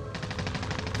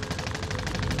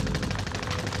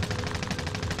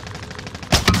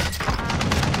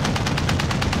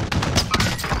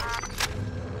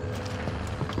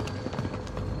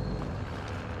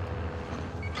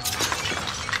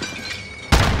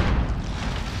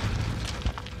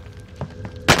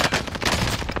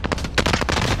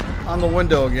 On the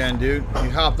window again, dude. He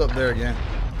hopped up there again.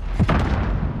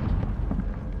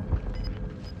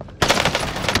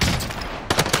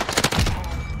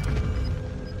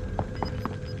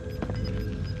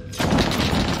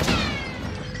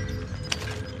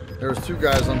 There's two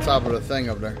guys on top of the thing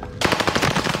up there.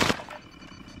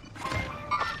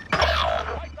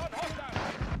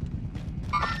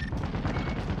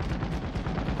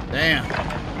 Damn.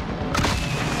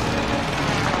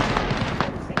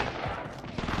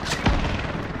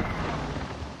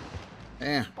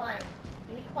 Damn.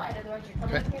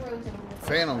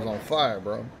 Phantom's on fire,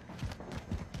 bro.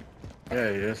 Yeah,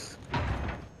 he is.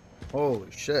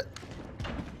 Holy shit.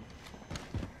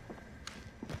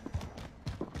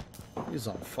 He's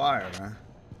on fire, man.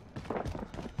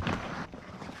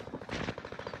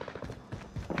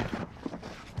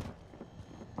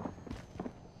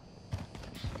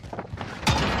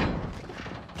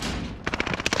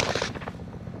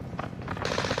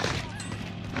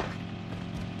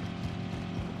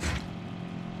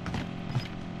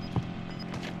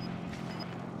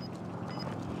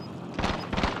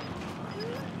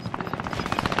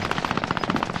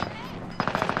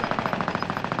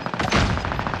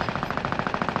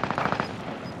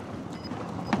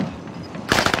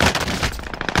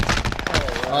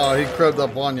 Oh, he crept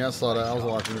up on you. I saw that. I was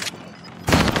watching it.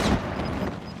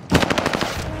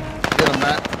 Get him,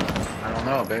 Matt. I don't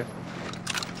know, babe.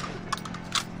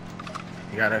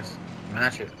 You gotta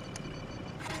match it.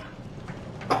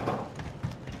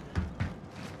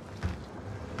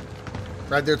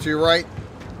 Right there to your right.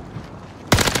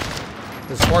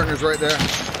 His partner's right there.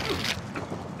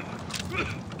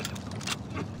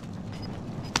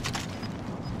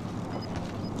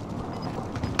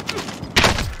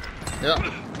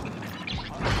 Yep.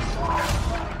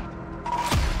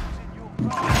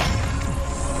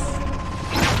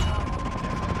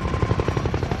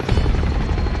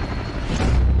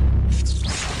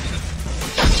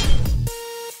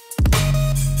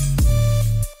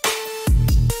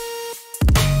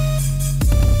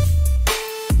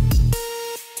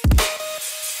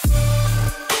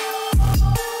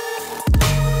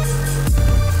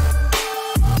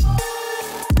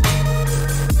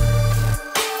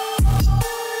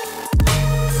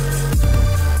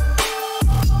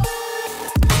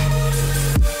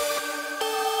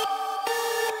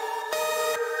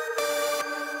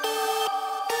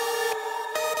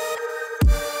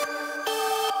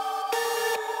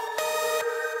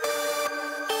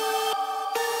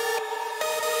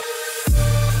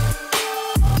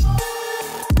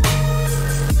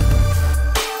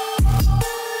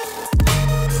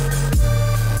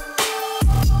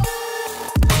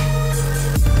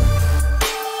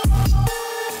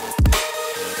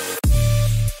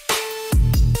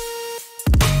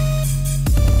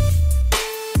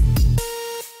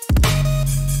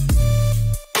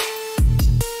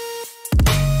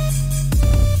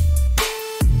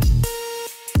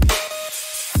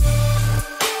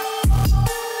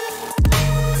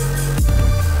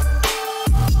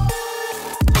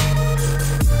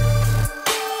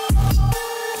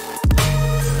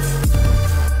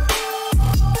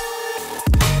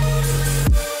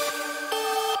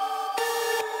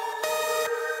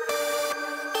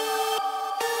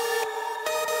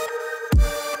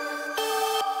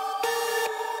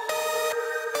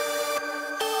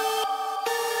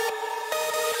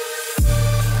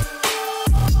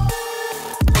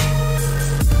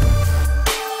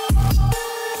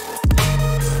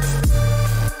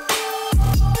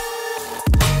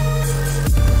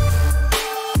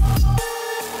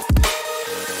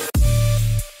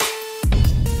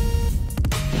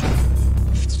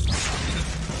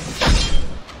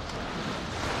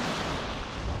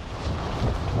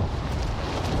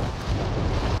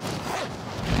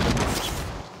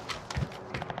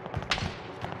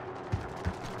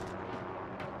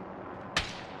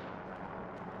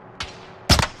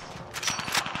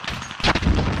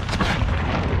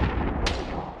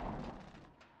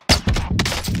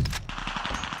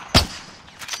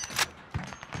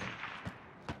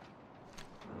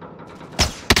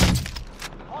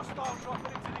 Hostile dropping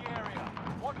into the area.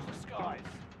 Watch the skies.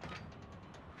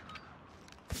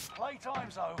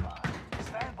 Playtime's over.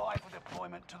 Stand by for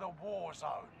deployment to the war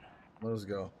zone. Let's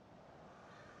go.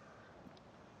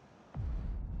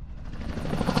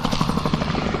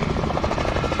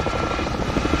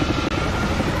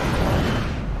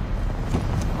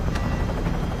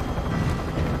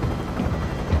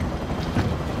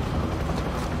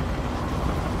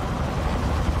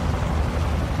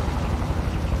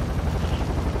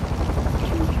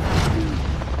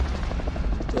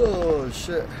 Oh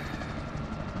shit.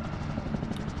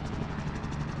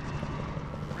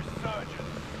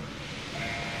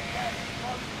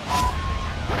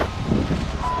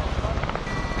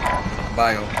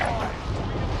 Bio.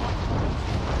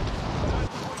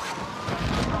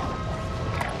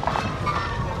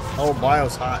 Oh,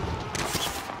 bio's hot.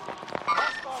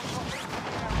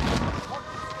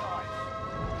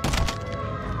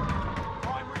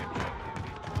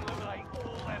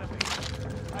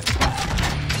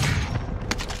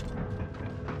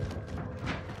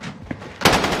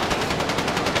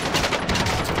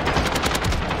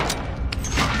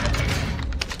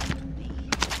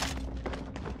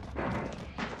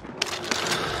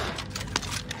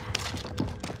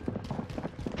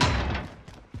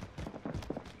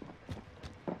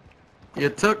 You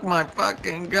took my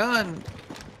fucking gun.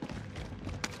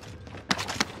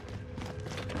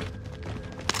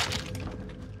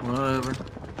 Whatever.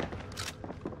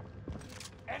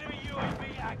 Enemy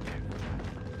UAV active.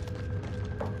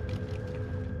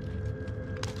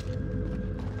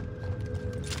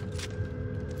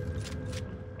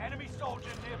 Enemy soldier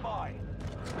nearby.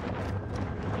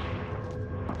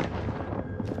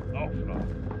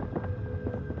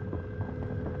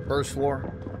 First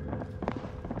floor.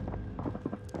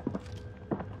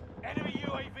 Enemy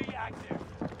UAV active.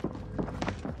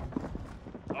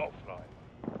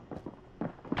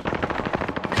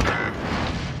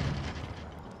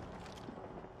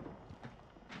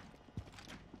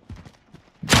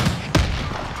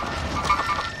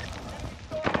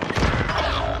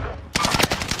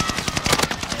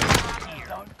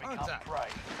 Don't become prey.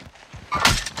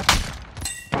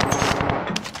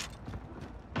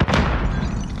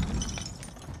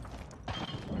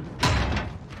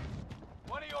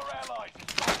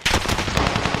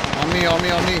 On me, on me,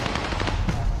 on me.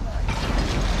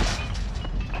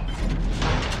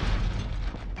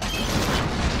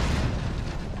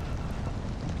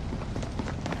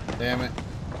 Damn it.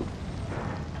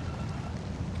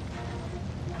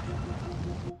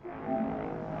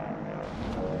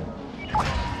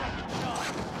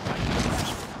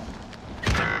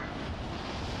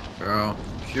 Bro,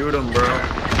 shoot him, bro.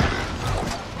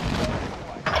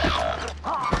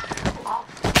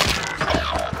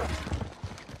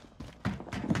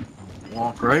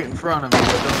 Walk right in front of me,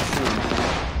 but don't shoot him.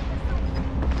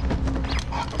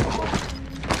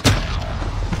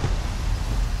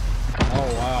 Oh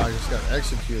wow, I just got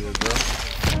executed, bro.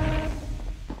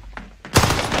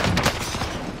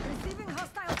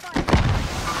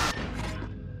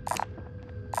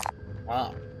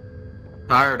 Wow.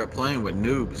 Tired of playing with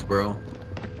noobs, bro.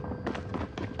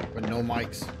 With no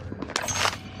mics.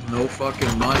 No fucking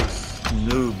mics.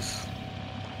 Noobs.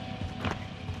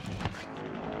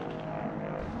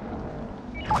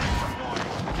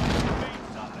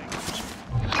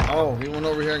 Oh, he went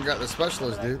over here and got the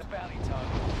specialist, dude.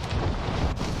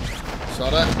 Saw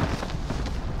that?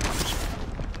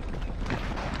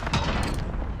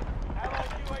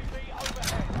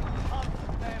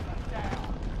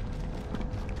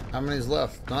 How many's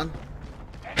left? None?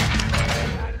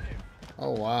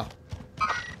 Oh, wow.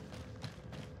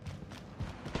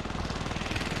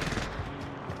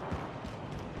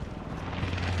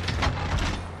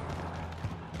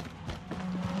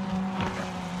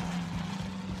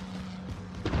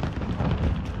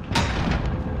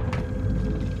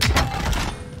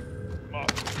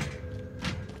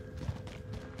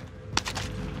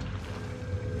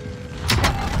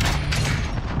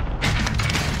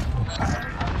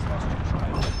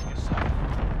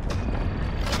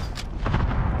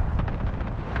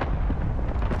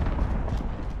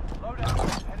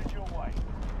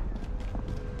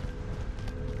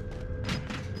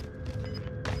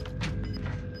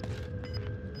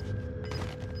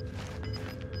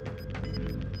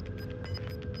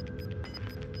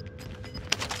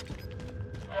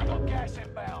 Gas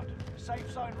inbound.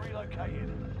 Safe zone relocated.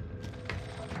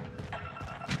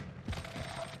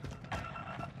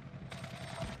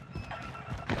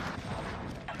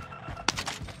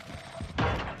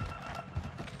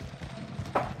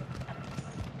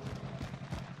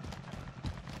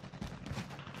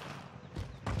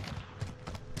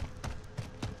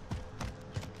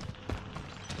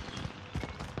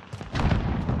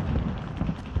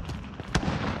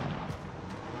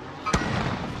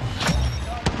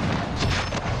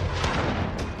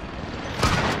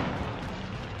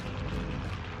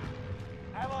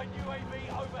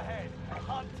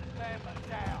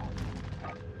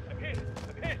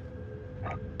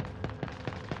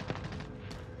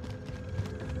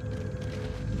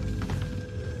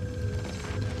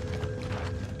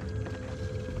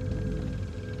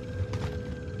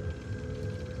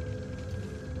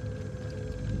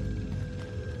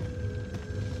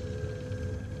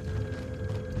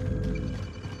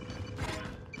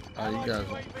 Oh, you guys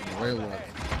are way left.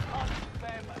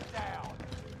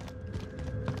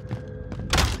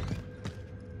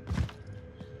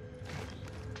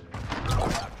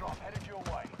 Drop headed your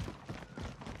way.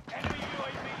 Enemy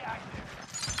UAV active.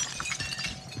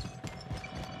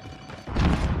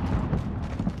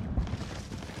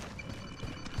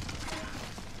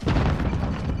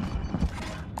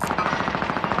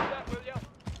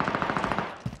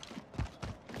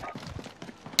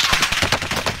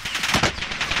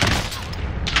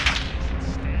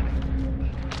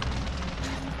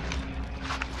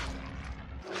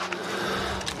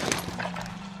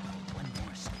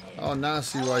 Oh, now I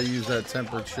see why you use that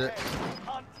tempered shit.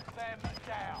 Hunt them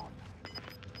down.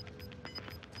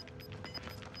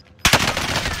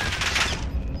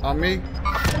 On me?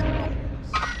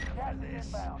 Gas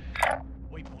inbound.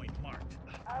 Waypoint marked.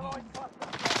 Allied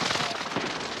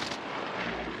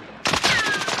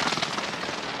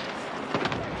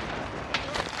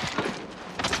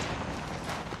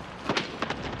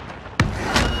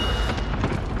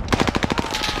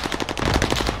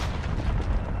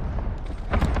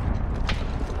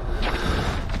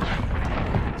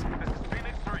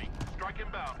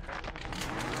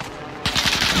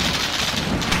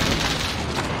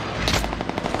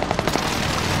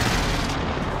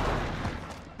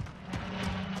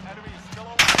Enemy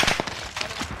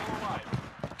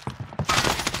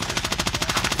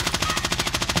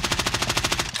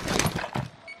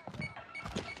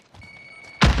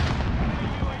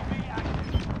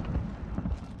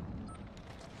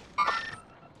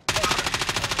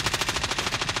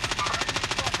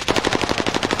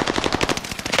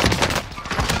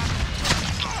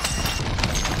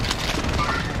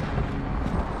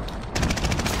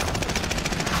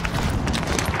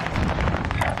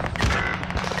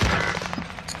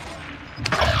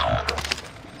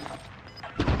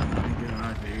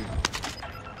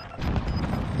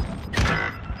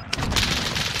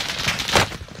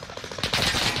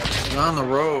on the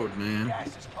road, man.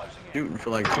 Shooting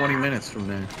for like 20 minutes from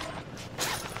there.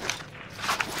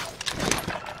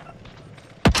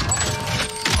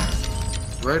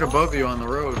 Right above you on the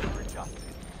road.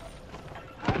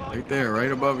 Right there,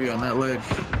 right above you on that ledge.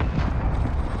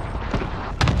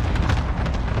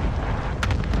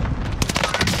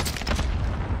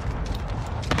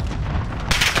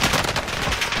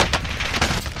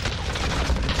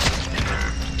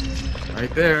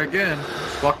 Right there again.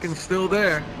 It's fucking still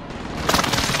there.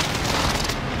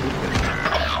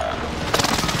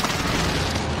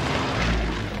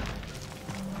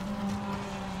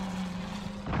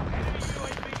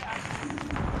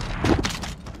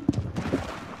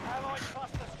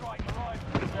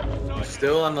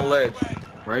 Still on the ledge,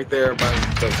 right there by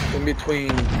the, in between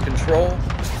control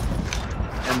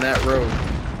and that road.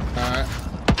 All right.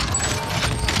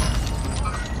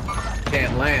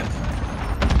 Can't land.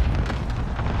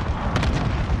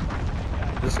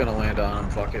 Just gonna land on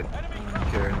him. Fuck it. I don't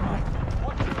care anymore.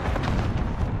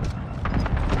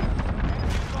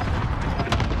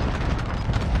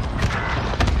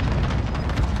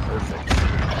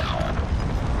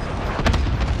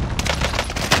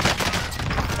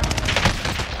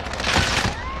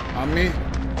 On me.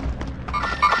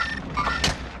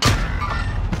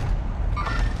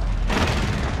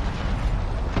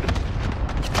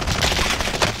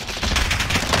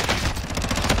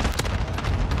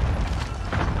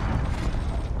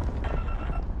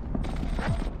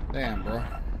 Damn, bro.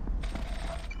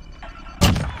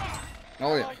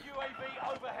 Oh yeah.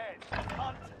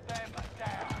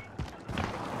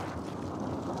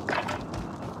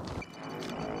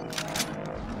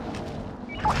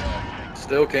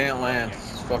 Still can't land.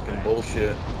 It's fucking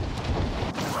bullshit.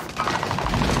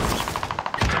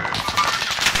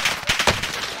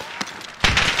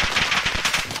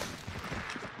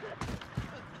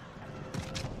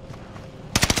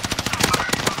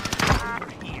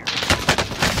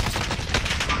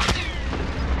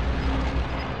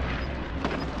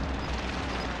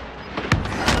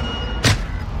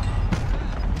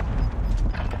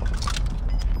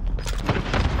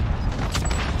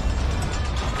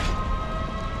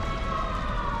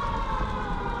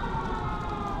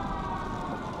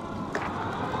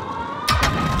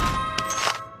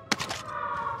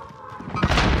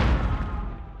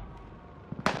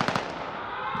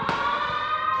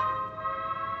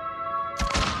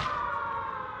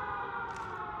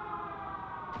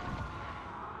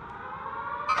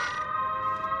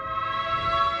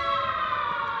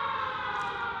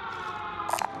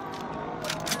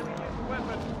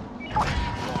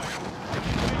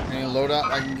 Any loadout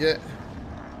I can get?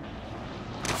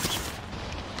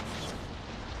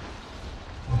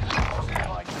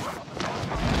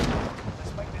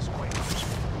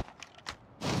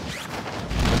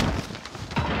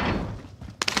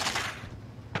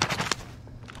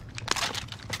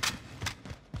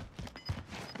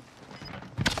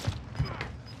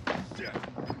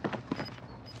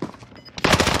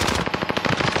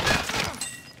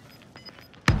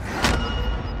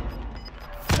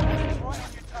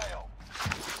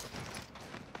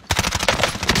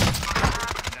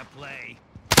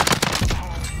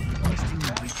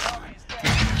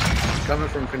 Coming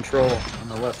from control on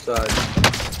the left side.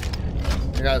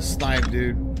 I got sniped,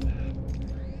 dude.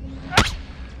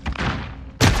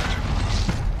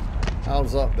 I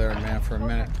was up there, man, for a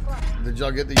minute. Did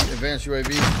y'all get the advanced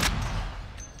UAV?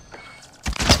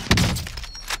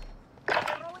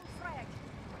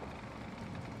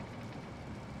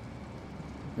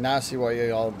 Now I see why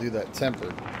y'all do that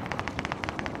tempered.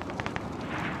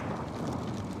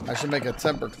 I should make a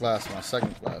temper class my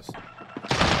second class.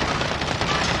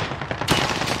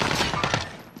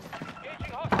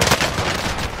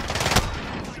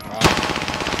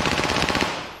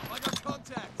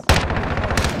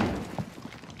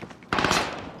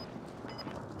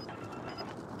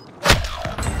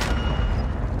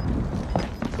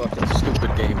 Fucking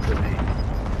stupid game for me.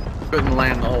 Couldn't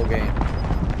land the whole game.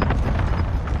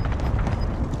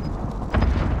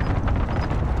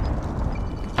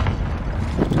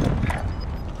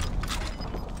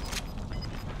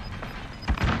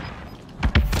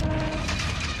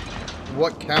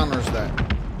 What counters that?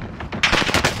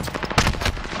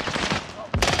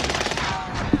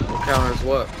 What counters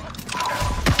what?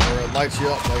 Or it lights you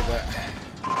up like that.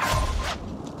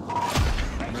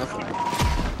 Nothing.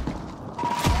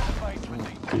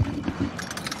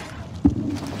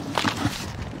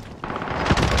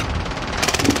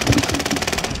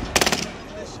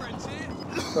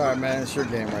 Sorry, man. It's your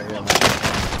game right here, man.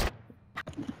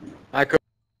 I couldn't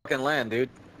fucking land, dude.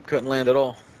 Couldn't land at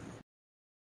all.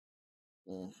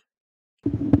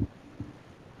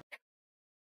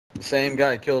 The same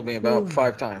guy killed me about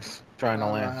 5 times trying to I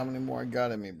don't know land. how many more I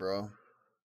got in me, bro.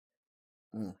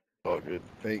 Oh, good.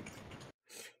 Fake.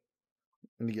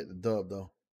 Let me get the dub,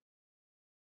 though.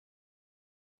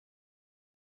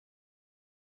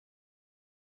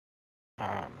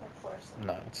 No,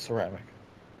 it's ceramic.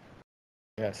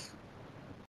 Yes.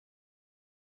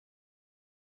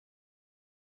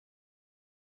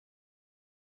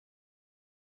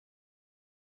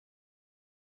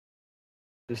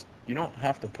 Just, you don't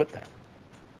have to put that.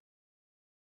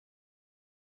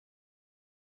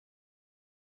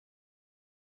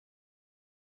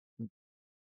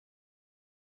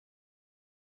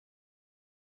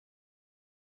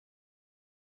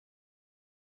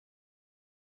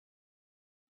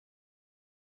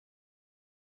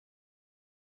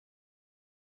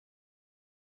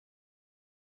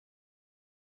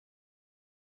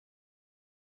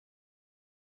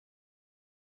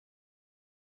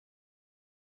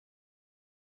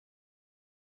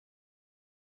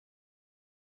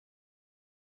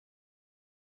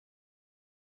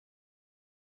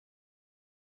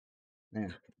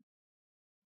 Man.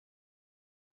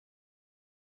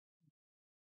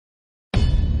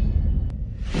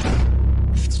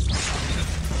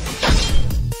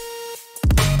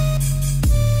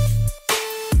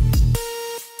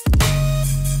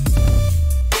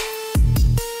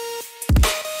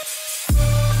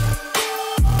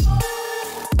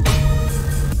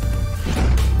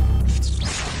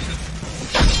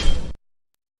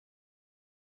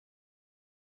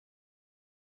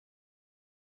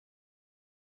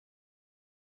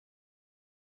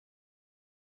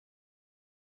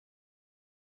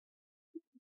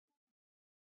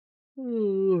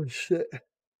 Oh, shit.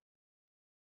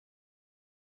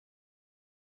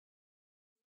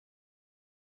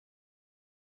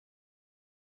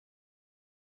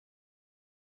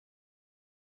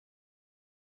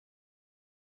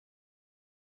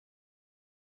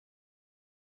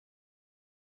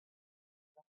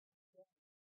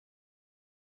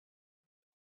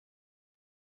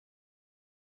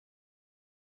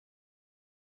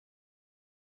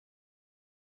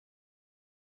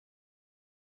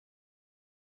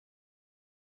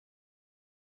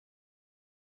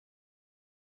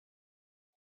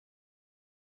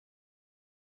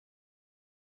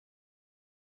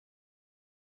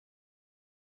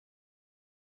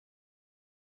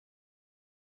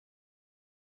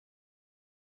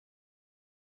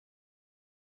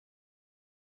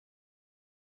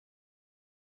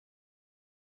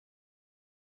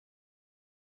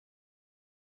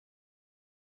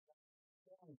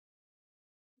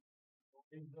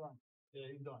 He's done. Yeah,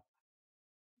 he's done.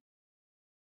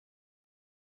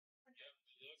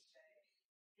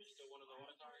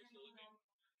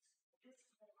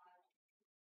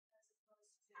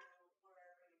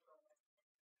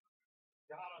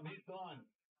 Got him. He's done.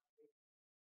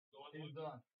 He's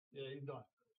done. Yeah, he's done.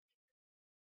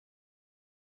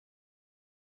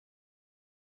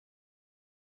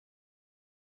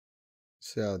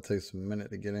 See how it takes a minute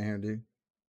to get in here, dude?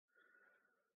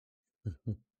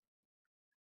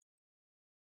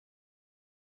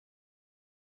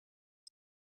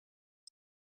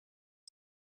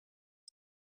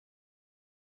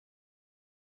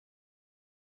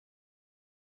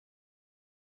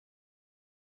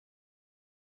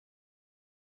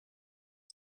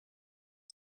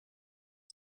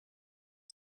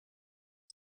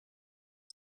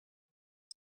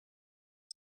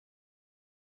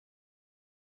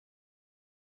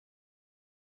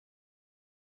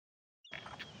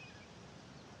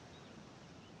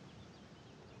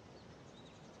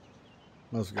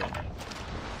 Let's go.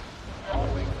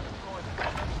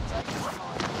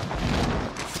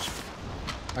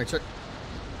 Alright, check.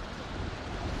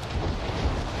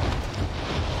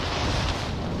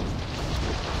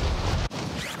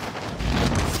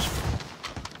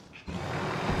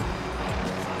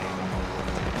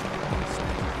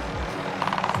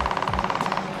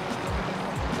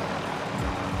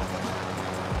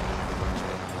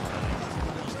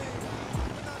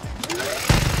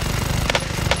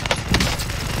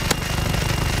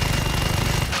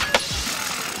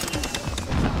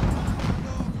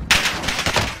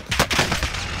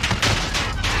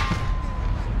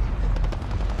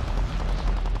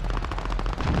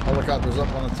 Helicopter's up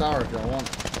on the tower if y'all want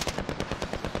it.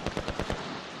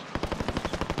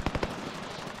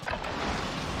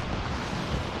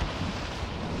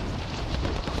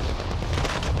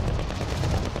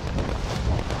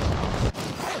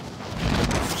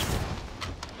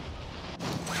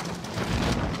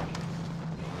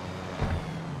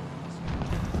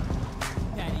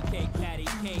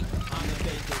 I'm the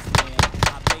baker's man.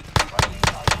 I bake the cake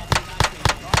as I can.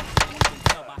 And you can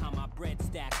tell by how my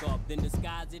Then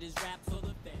disguise it as rap so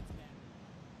the feds back.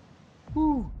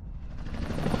 Woo.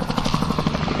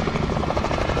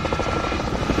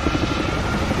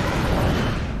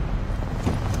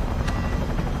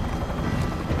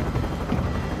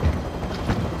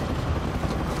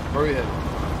 Where are we headed?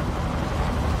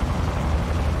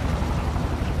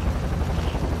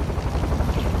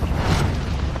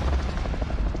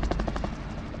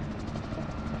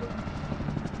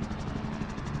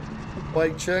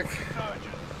 Bike check.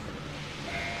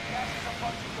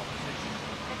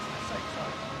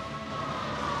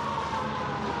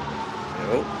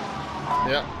 Nope.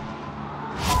 Yeah.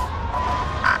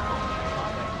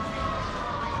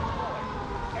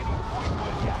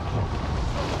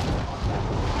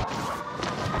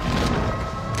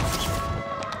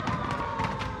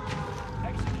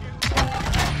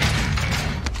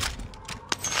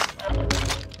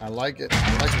 I like it. I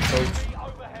like it, coach.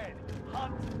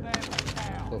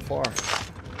 So far.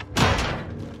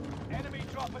 Enemy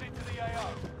dropping into the AO.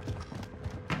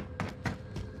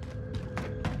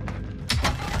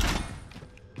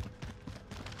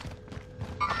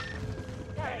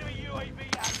 Enemy UAV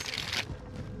active.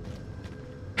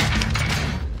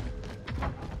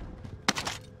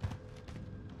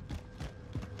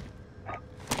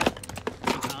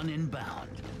 On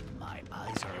inbound. My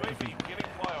eyes are everywhere.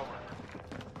 Giving flyover.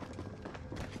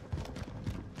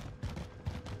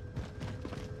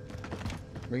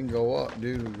 We can go up,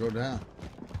 dude. We go down.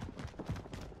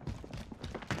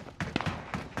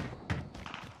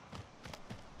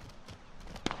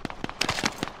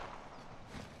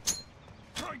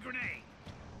 Throw grenade.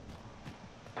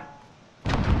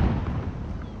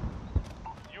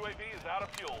 UAV is out of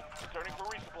fuel. Returning for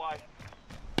resupply.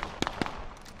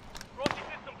 Rocky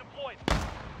system deployed.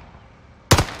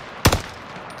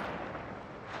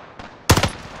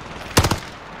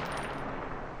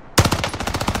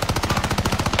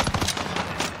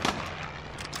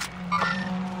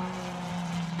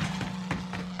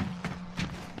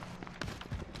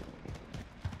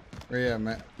 Where you at,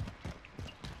 Matt?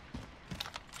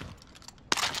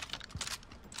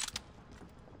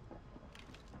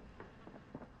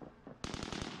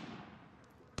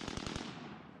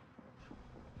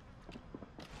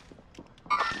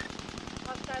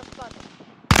 Hostile spotted.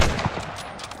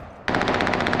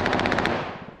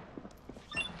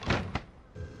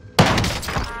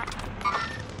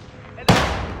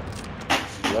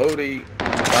 Lodi.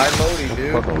 Bye, Lodi,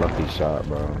 dude. Fucking lucky shot,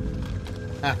 bro.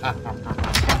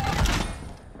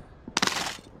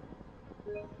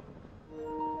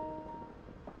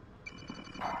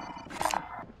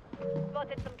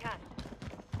 Spotted some cash.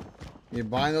 You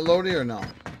buying the Lodi or no?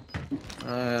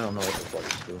 I don't know what the fuck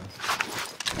it's doing.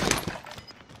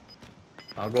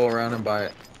 I'll go around and buy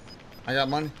it. I got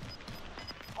money.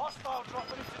 Hostile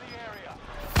dropping into the area.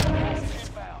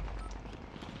 Inbound.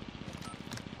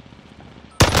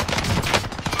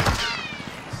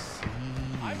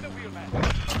 I'm the wheelman.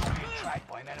 Being tracked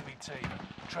by an enemy team.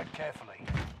 Tread carefully.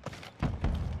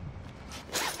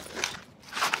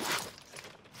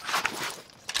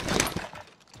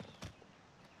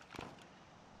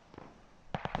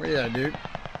 Where you at, dude?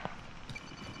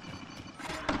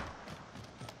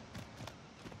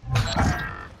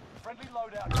 Friendly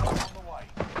loadout drop on the way.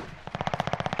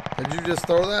 Did you just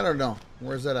throw that or no?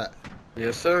 Where's that at?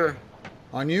 Yes, sir.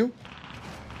 On you?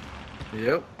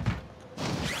 Yep.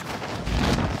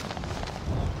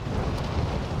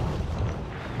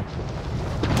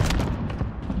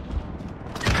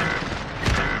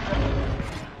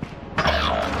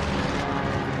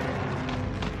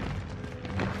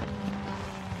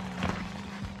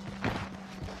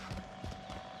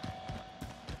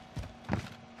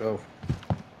 Go.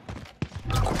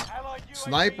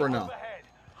 Sniper no?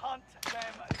 Hunt them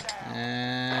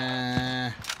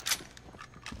down.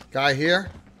 Guy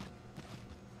here.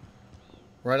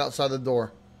 Right outside the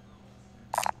door.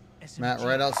 Matt,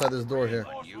 right outside this door here.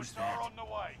 Reinforcements are on the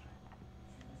way.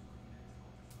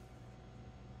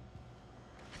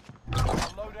 A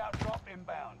loadout drop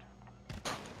inbound.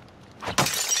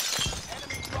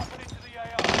 Enemy dropping into the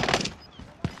AO.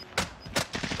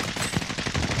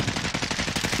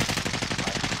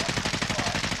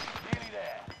 Nearly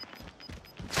there.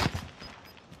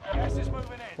 Gas is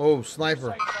moving in. Oh,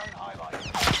 sniper. Safe zone highlighted.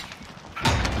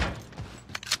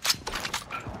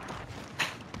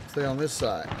 Stay on this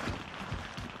side.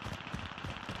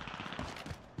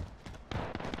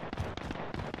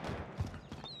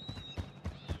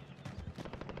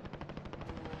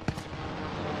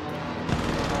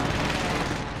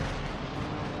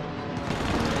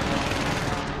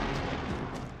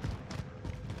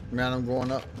 Man, I'm going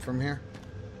up from here.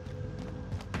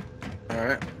 All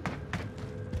right.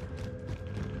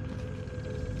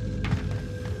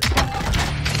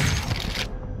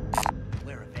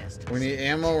 We need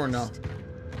ammo or no?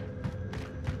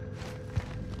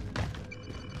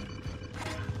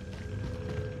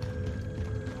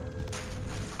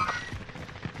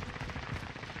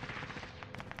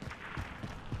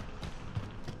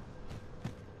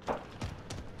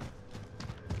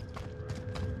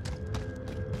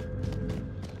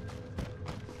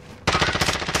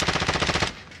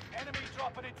 Enemy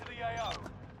dropping into the AO.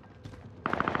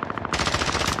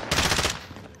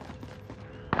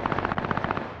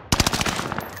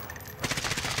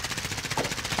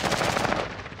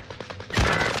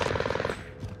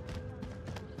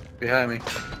 Behind me.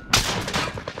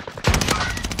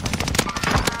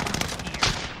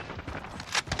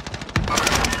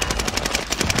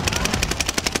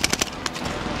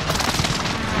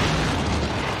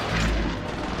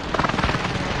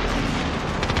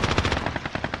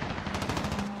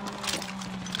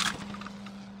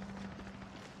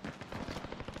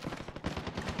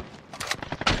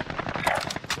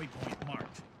 Waypoint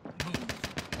marked. Move.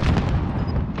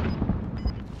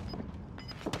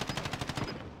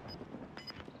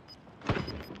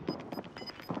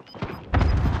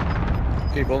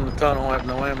 People in the tunnel have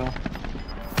no ammo.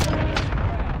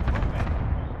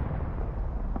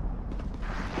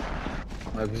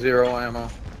 I have 0 ammo.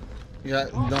 You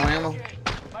got no ammo?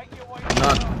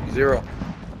 None. 0.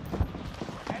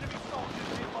 Enemy soldiers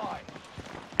nearby.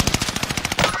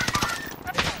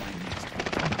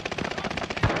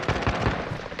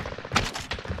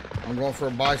 I'm going for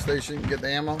a buy station. Get the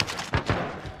ammo.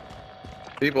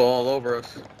 People all over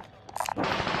us.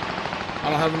 I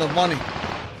don't have enough money.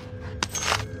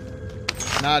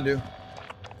 Nah, I do.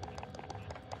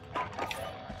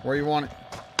 Where you want it?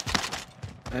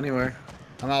 Anywhere.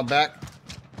 I'm out back.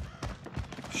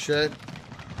 Shed.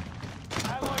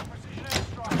 Allied precision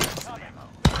airstrike coming.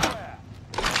 Where?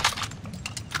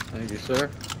 Thank you, sir.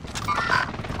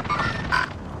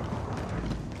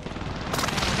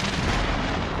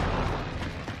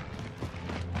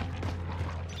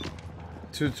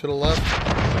 Two to the left.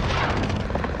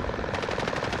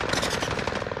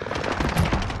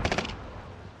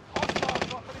 Hostiles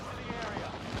dropping into the area.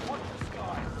 Watch the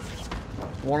skies.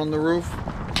 One on the roof.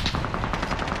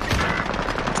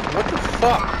 What the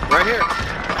fuck? Right here.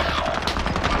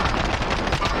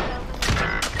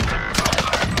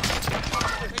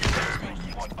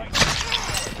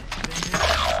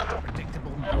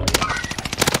 Predictable.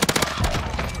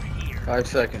 5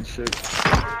 seconds, shoot. The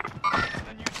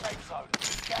new safe zone.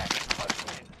 Gas is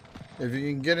closing in. If you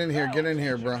can get in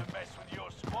here, bro. Mess with your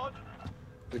squad.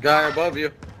 The guy above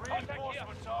you.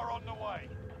 Reinforcements are on the way.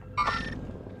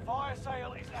 Fire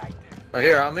sale is active. Right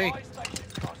here, on me. Buy station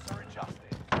costs are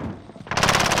adjusted.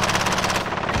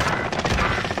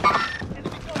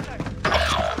 Enemy contact.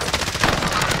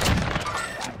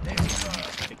 There's your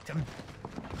next victim.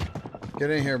 Get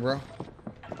in here, bro.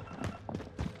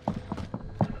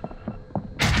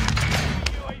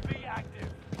 UAV active.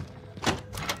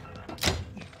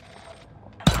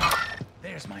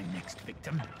 There's my next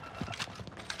victim.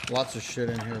 Lots of shit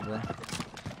in here, bro.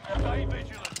 Stay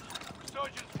vigilant.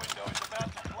 Resurgence window is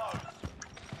about to close.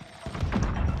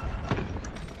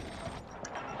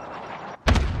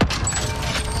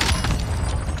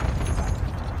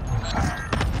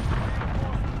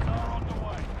 Reinforcements are on the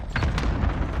way.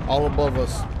 All above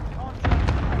us.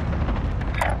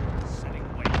 Setting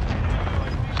UAV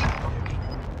active.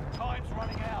 Time's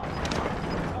running out.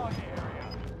 Target area.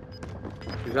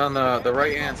 He's on the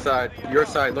right hand side. Your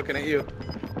side, looking at you.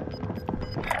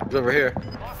 He's over here.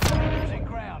 Losing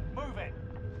ground. Move it.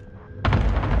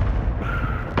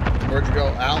 Where'd you go?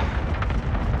 Out?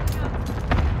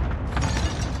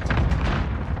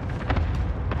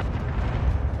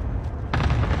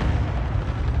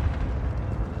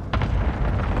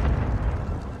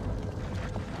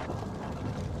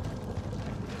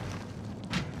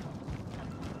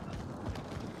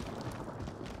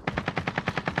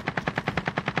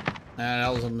 Nah,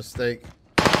 that was a mistake.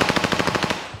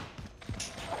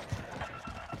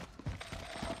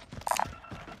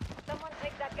 Someone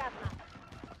take that gas mask.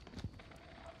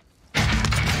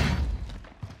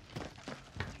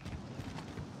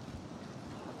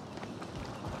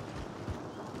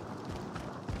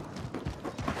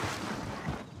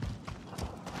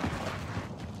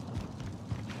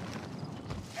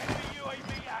 Enemy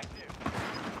UAV active.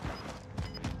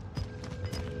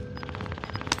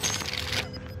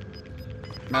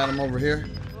 Madam over here.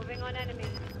 Moving on enemy.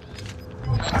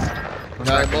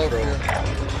 Guy above here. The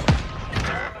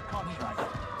contract.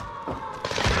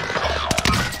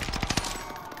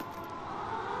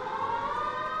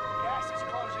 Gas is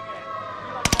closing in.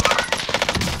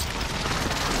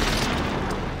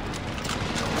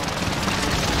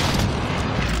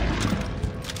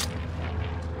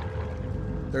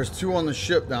 There's 2 on the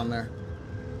ship down there.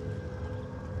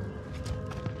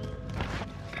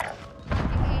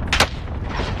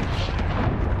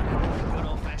 Good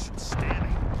old-fashioned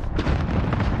stabbing.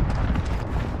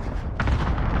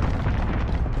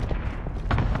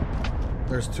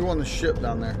 There's 2 on the ship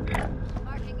down there.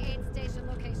 Marking aid station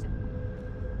location.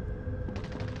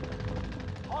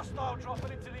 Hostile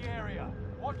dropping into the area.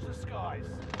 Watch the skies.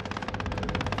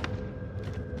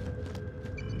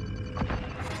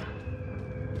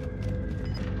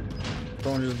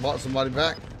 Someone just bought somebody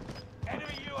back. Enemy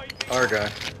UAV. Our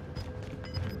guy.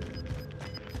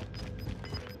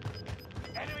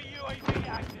 Enemy UAV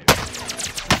active.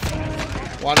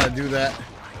 Why did I do that?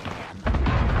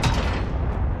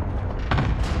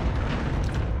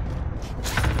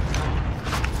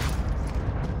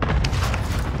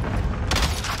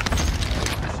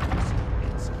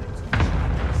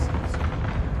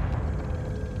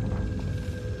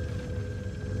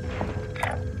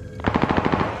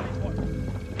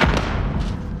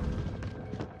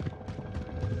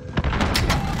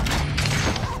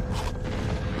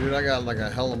 Dude, I got like a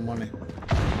hell of money.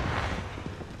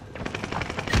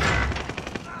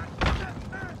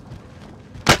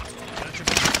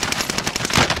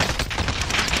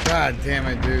 God damn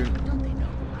it, dude.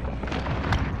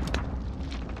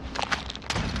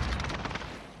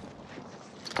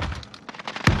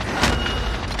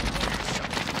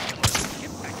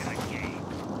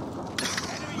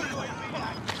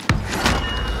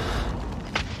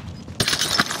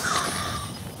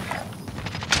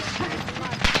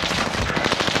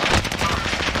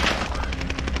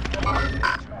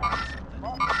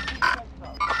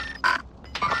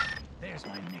 There's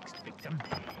my next victim.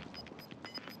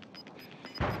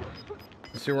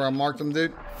 See where I marked them,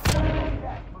 dude?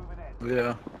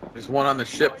 Yeah. There's one on the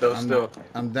ship though. Still.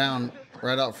 I'm down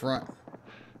right out front.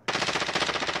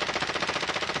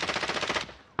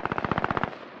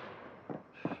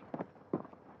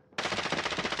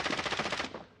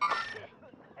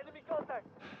 Enemy contact.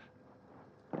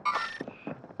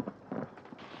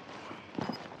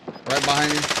 Right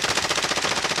behind you.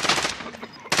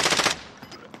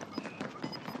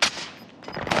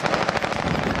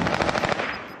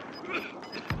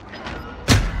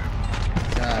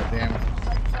 God damn it.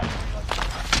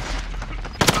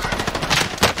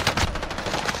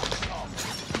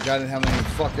 Guy didn't have any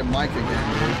fucking mic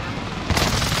again, dude.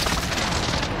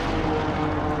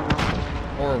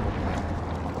 Horrible.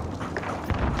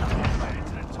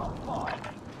 Into the top 5.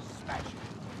 Smash it.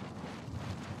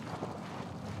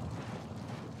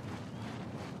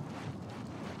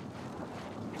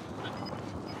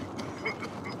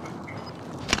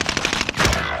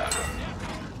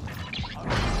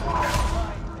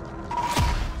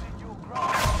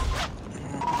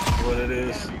 What it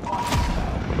is.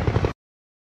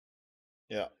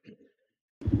 Yeah.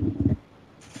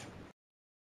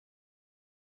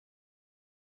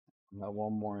 Got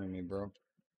one more in me, bro.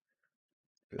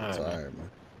 Feel tired, man.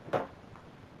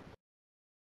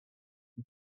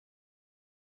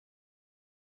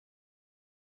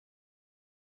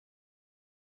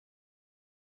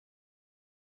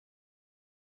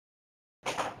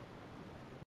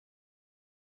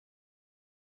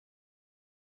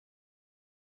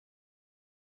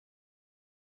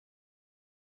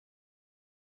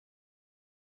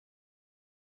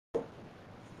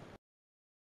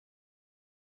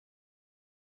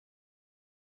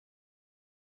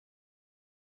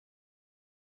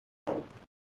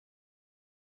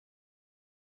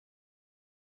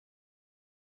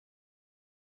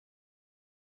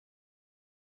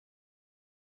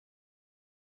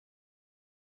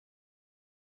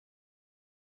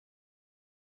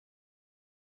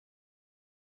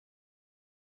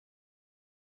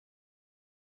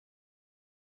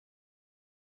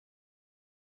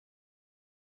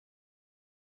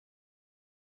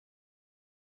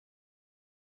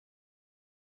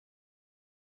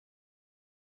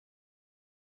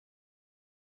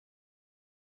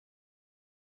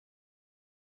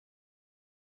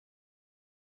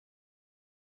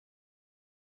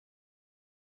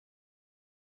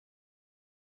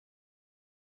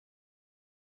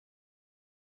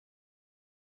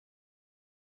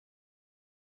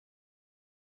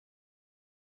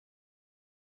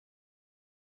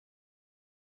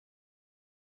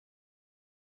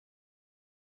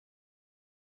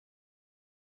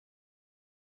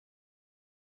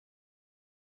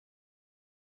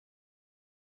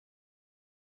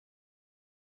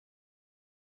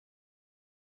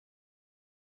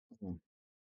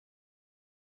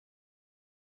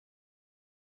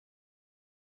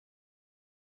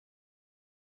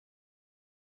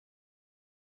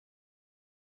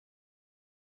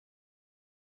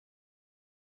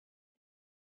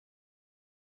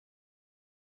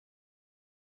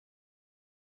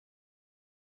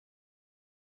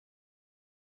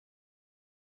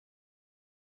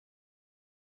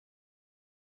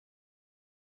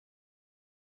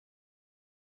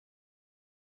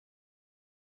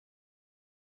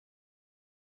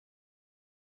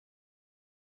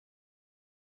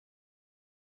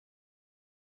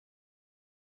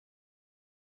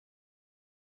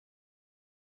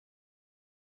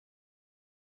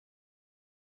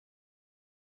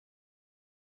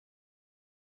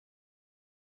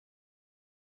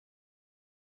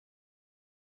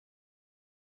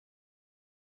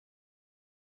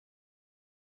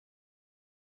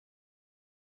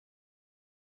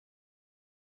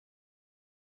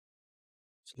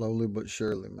 Slowly but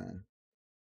surely, man.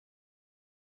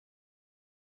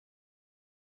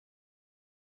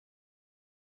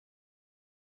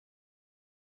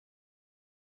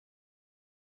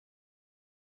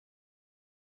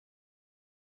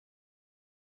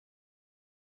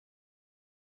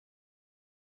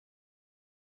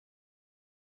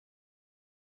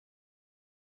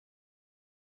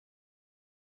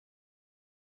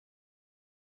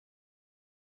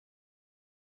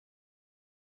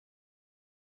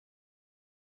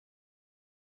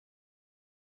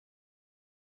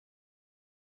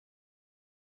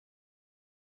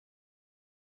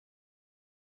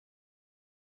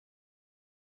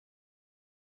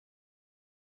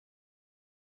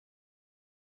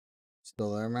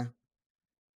 Still there, man?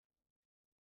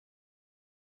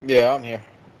 Yeah, I'm here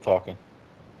talking.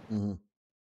 Mm-hmm.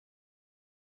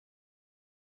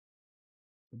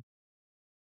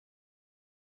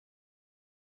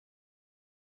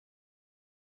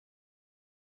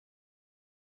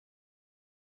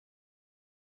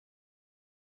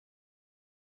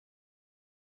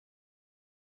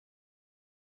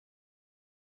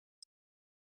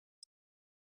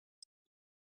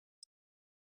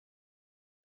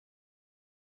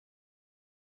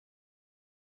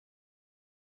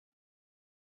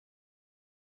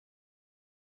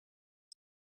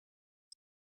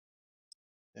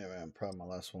 Yeah, man. Probably my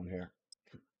last one here.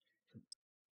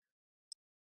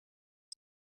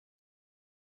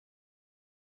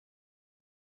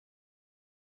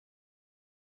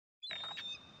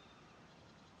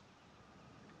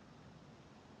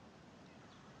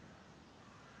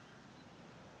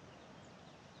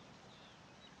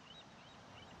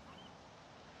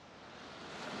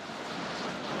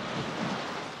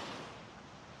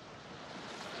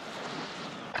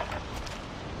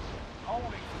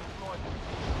 Holding for deployment.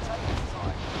 Take your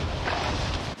time.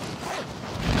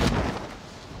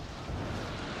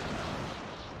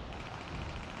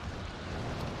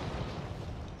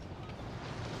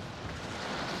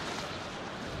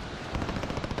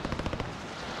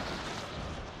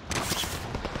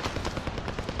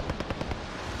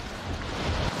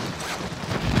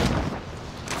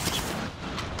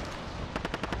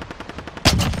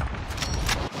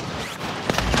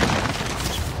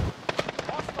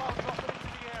 Hostile dropping into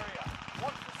the area.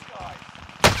 Watch the skies.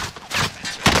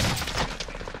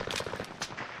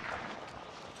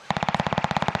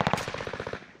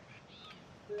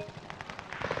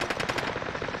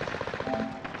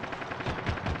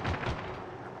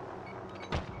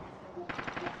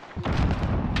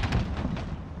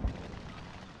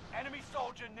 Enemy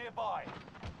soldier nearby.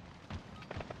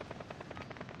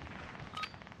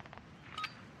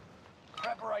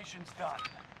 Preparations done.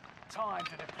 Time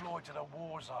to deploy to the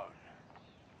war zone.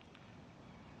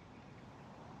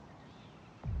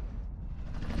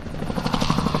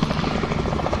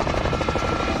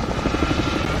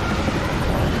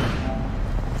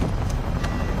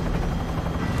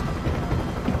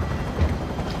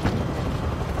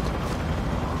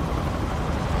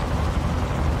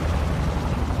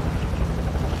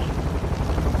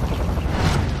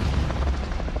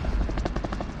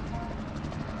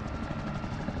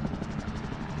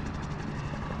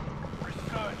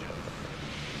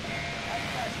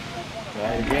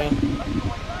 Right again.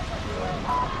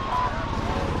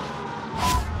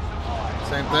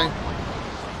 Same thing?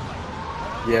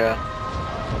 Yeah.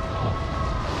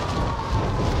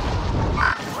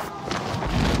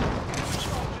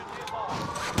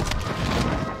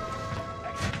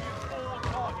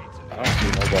 I don't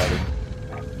see nobody.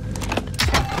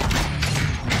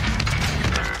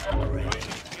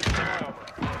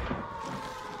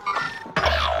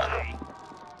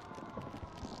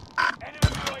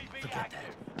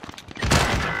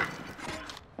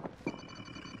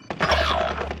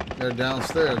 They're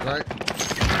downstairs, right?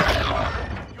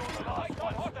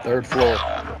 Third floor.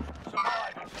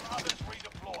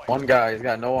 One guy, he's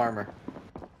got no armor.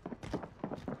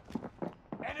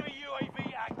 Enemy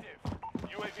UAV active.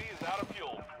 UAV is out of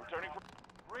fuel. Returning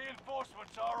for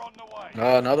reinforcements are on the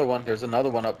way. Another one. There's another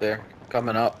one up there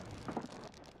coming up.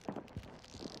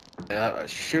 Yeah,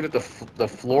 shoot at the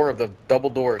floor of the double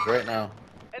doors right now.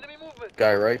 Enemy movement.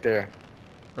 Guy right there.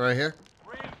 Right here?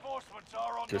 Reinforcements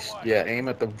are on Just the way. yeah, aim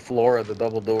at the floor of the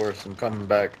double doors. I'm coming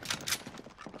back.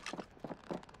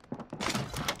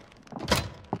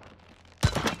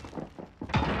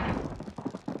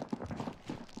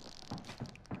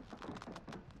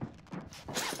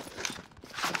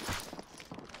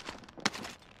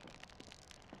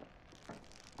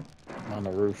 I'm on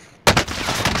the roof.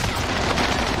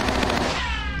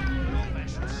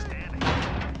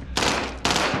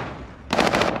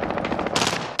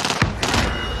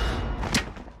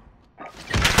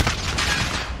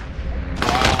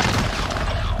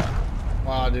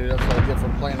 dude, that's what I get for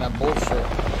playing that bullshit.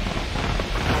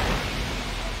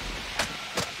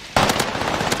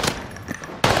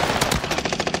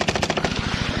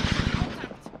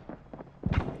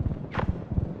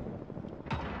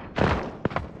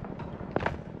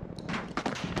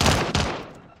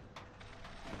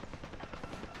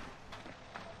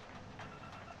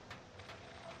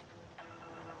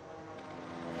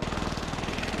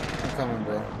 I'm coming,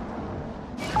 bro.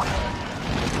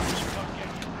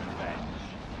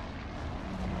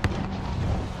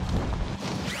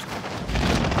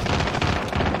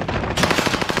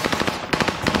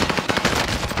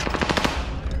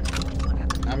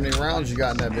 How many rounds you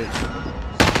got in that bitch?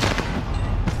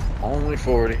 Only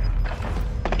 40.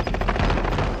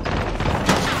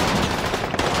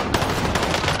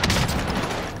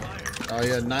 Oh,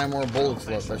 you had 9 more bullets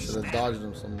left. I should have dodged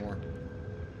them some more.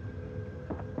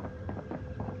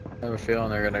 I have a feeling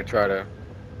they're gonna try to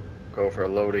go for a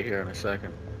loadie here in a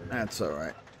second. That's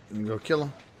alright. You can go kill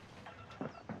him.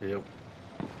 Yep.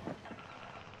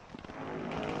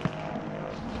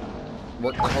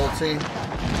 Work the whole team.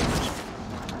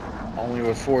 Only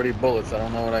with 40 bullets, I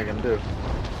don't know what I can do.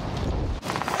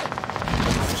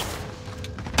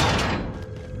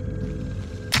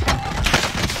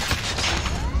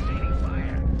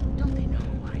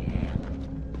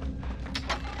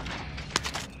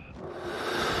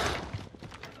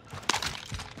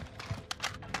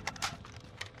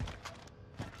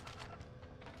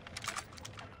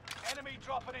 Enemy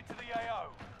dropping into the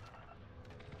AO.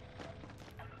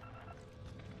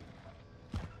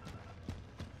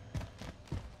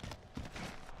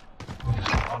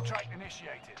 Contract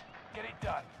initiated. Get it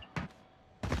done.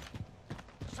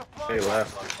 Supply They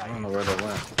left. box I don't located. know where they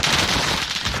went.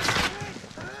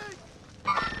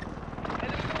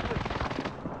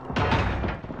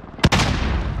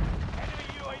 Enemy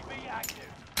UAV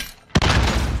active.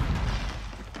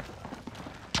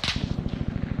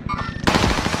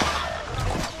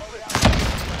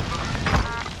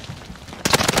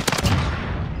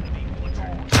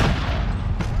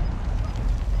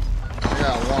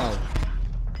 Yeah, one.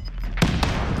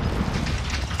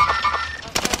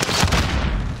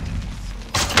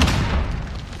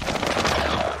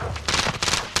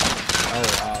 Oh,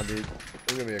 wow, dude. This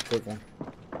is gonna be a quick one.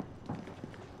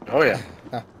 Oh yeah.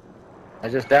 I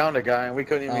just downed a guy and we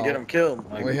couldn't even get him killed.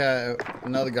 Like, We had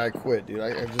another guy quit, dude.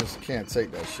 I just can't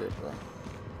take that shit, bro.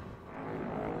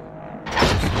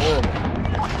 It's horrible.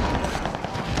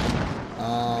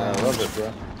 I love it,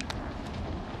 bro.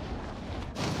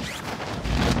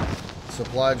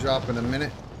 Supply drop in a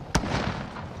minute.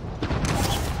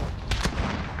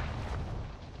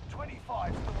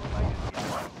 25 still remain in the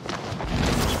AO.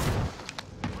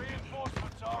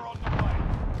 Reinforcements are on the way.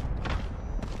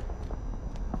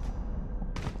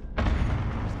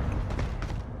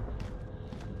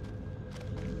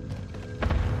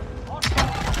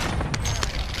 Hostiles in the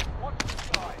area. Watch the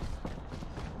skies.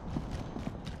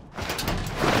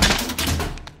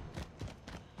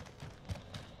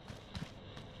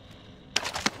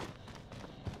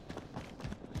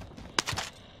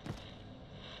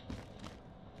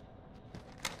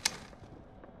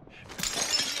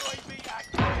 UAV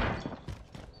active.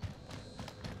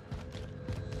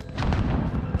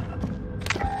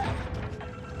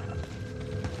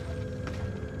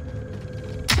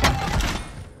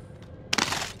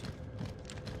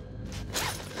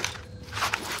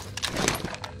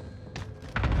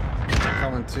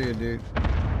 Coming to you, dude.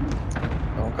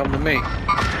 Don't come to me.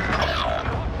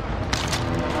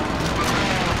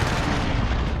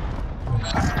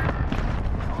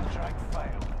 Contract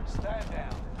failed. Stand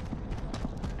down.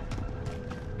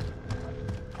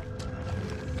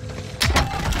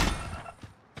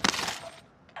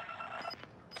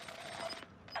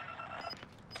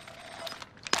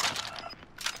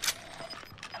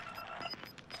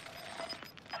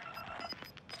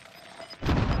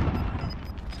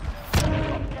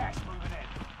 Got gas moving in.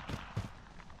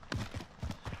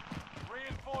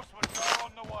 Reinforcements are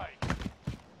on the way.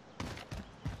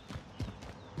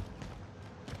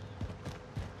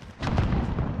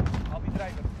 I'll be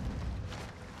driving.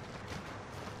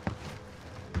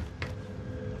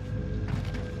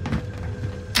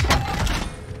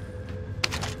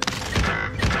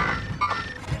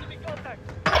 Enemy contact.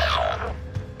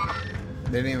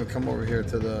 They didn't even come over here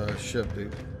to the ship,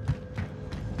 dude.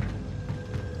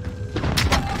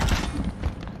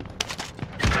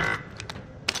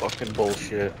 Fucking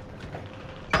bullshit.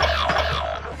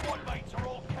 Squad mates are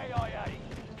all KIA.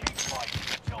 Keep fighting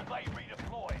until they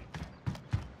redeploy.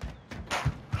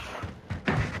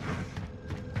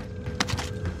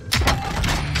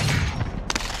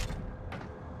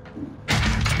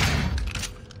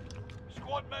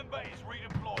 Squad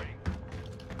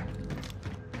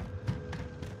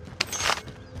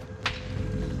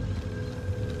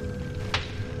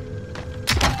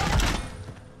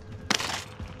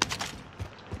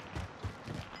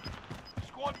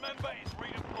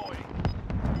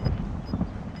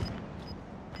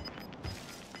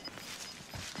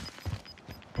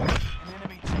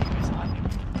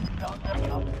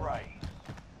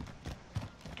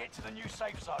Get to the new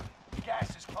safe zone.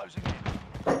 Gas is closing in.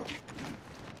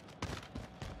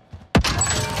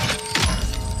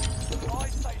 Buy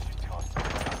station costs.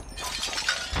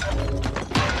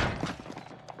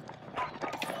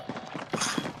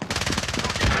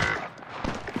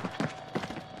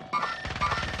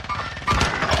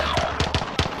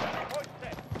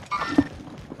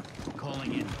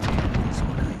 Calling in.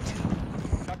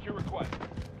 Got your request.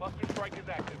 Cluster strike is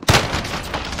active.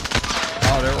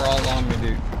 Oh, they were all on me,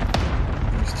 dude.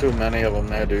 There's too many of them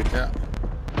there, dude. Yeah.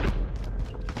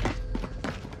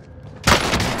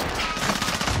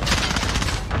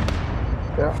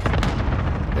 Yeah.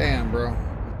 Damn, bro.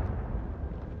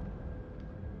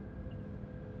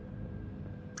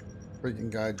 Freaking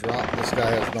guy dropped. This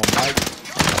guy has no mic.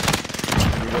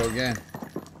 Here we go again.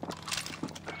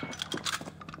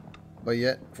 But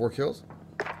yet, 4 kills.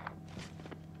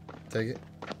 Take it.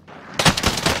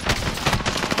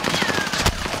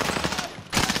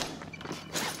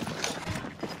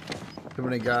 Too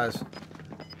many guys.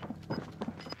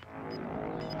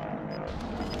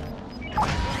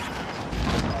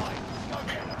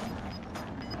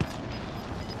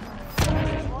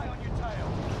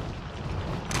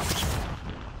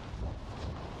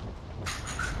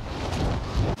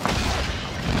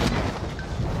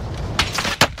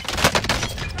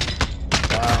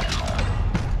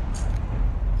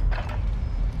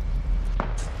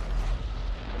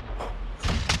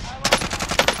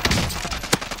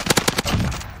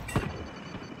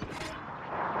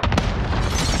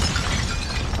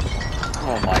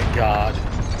 Oh my god.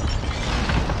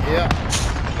 Yeah.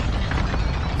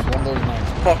 It's one of those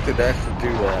nights. Fuck did that actually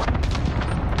do that?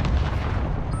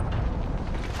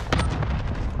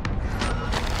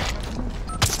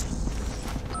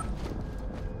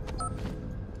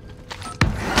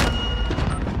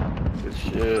 Good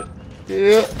shit.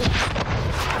 Yeah.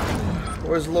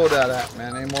 Where's the loadout at,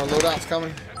 man? Any more loadouts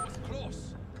coming?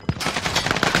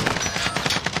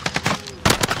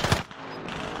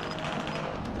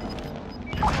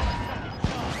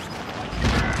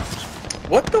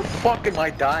 What the fuck am I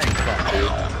dying from,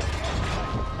 dude?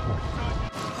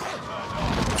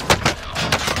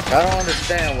 I don't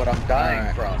understand what I'm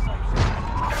dying from.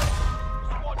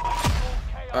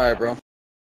 Alright, bro.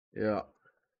 Yeah.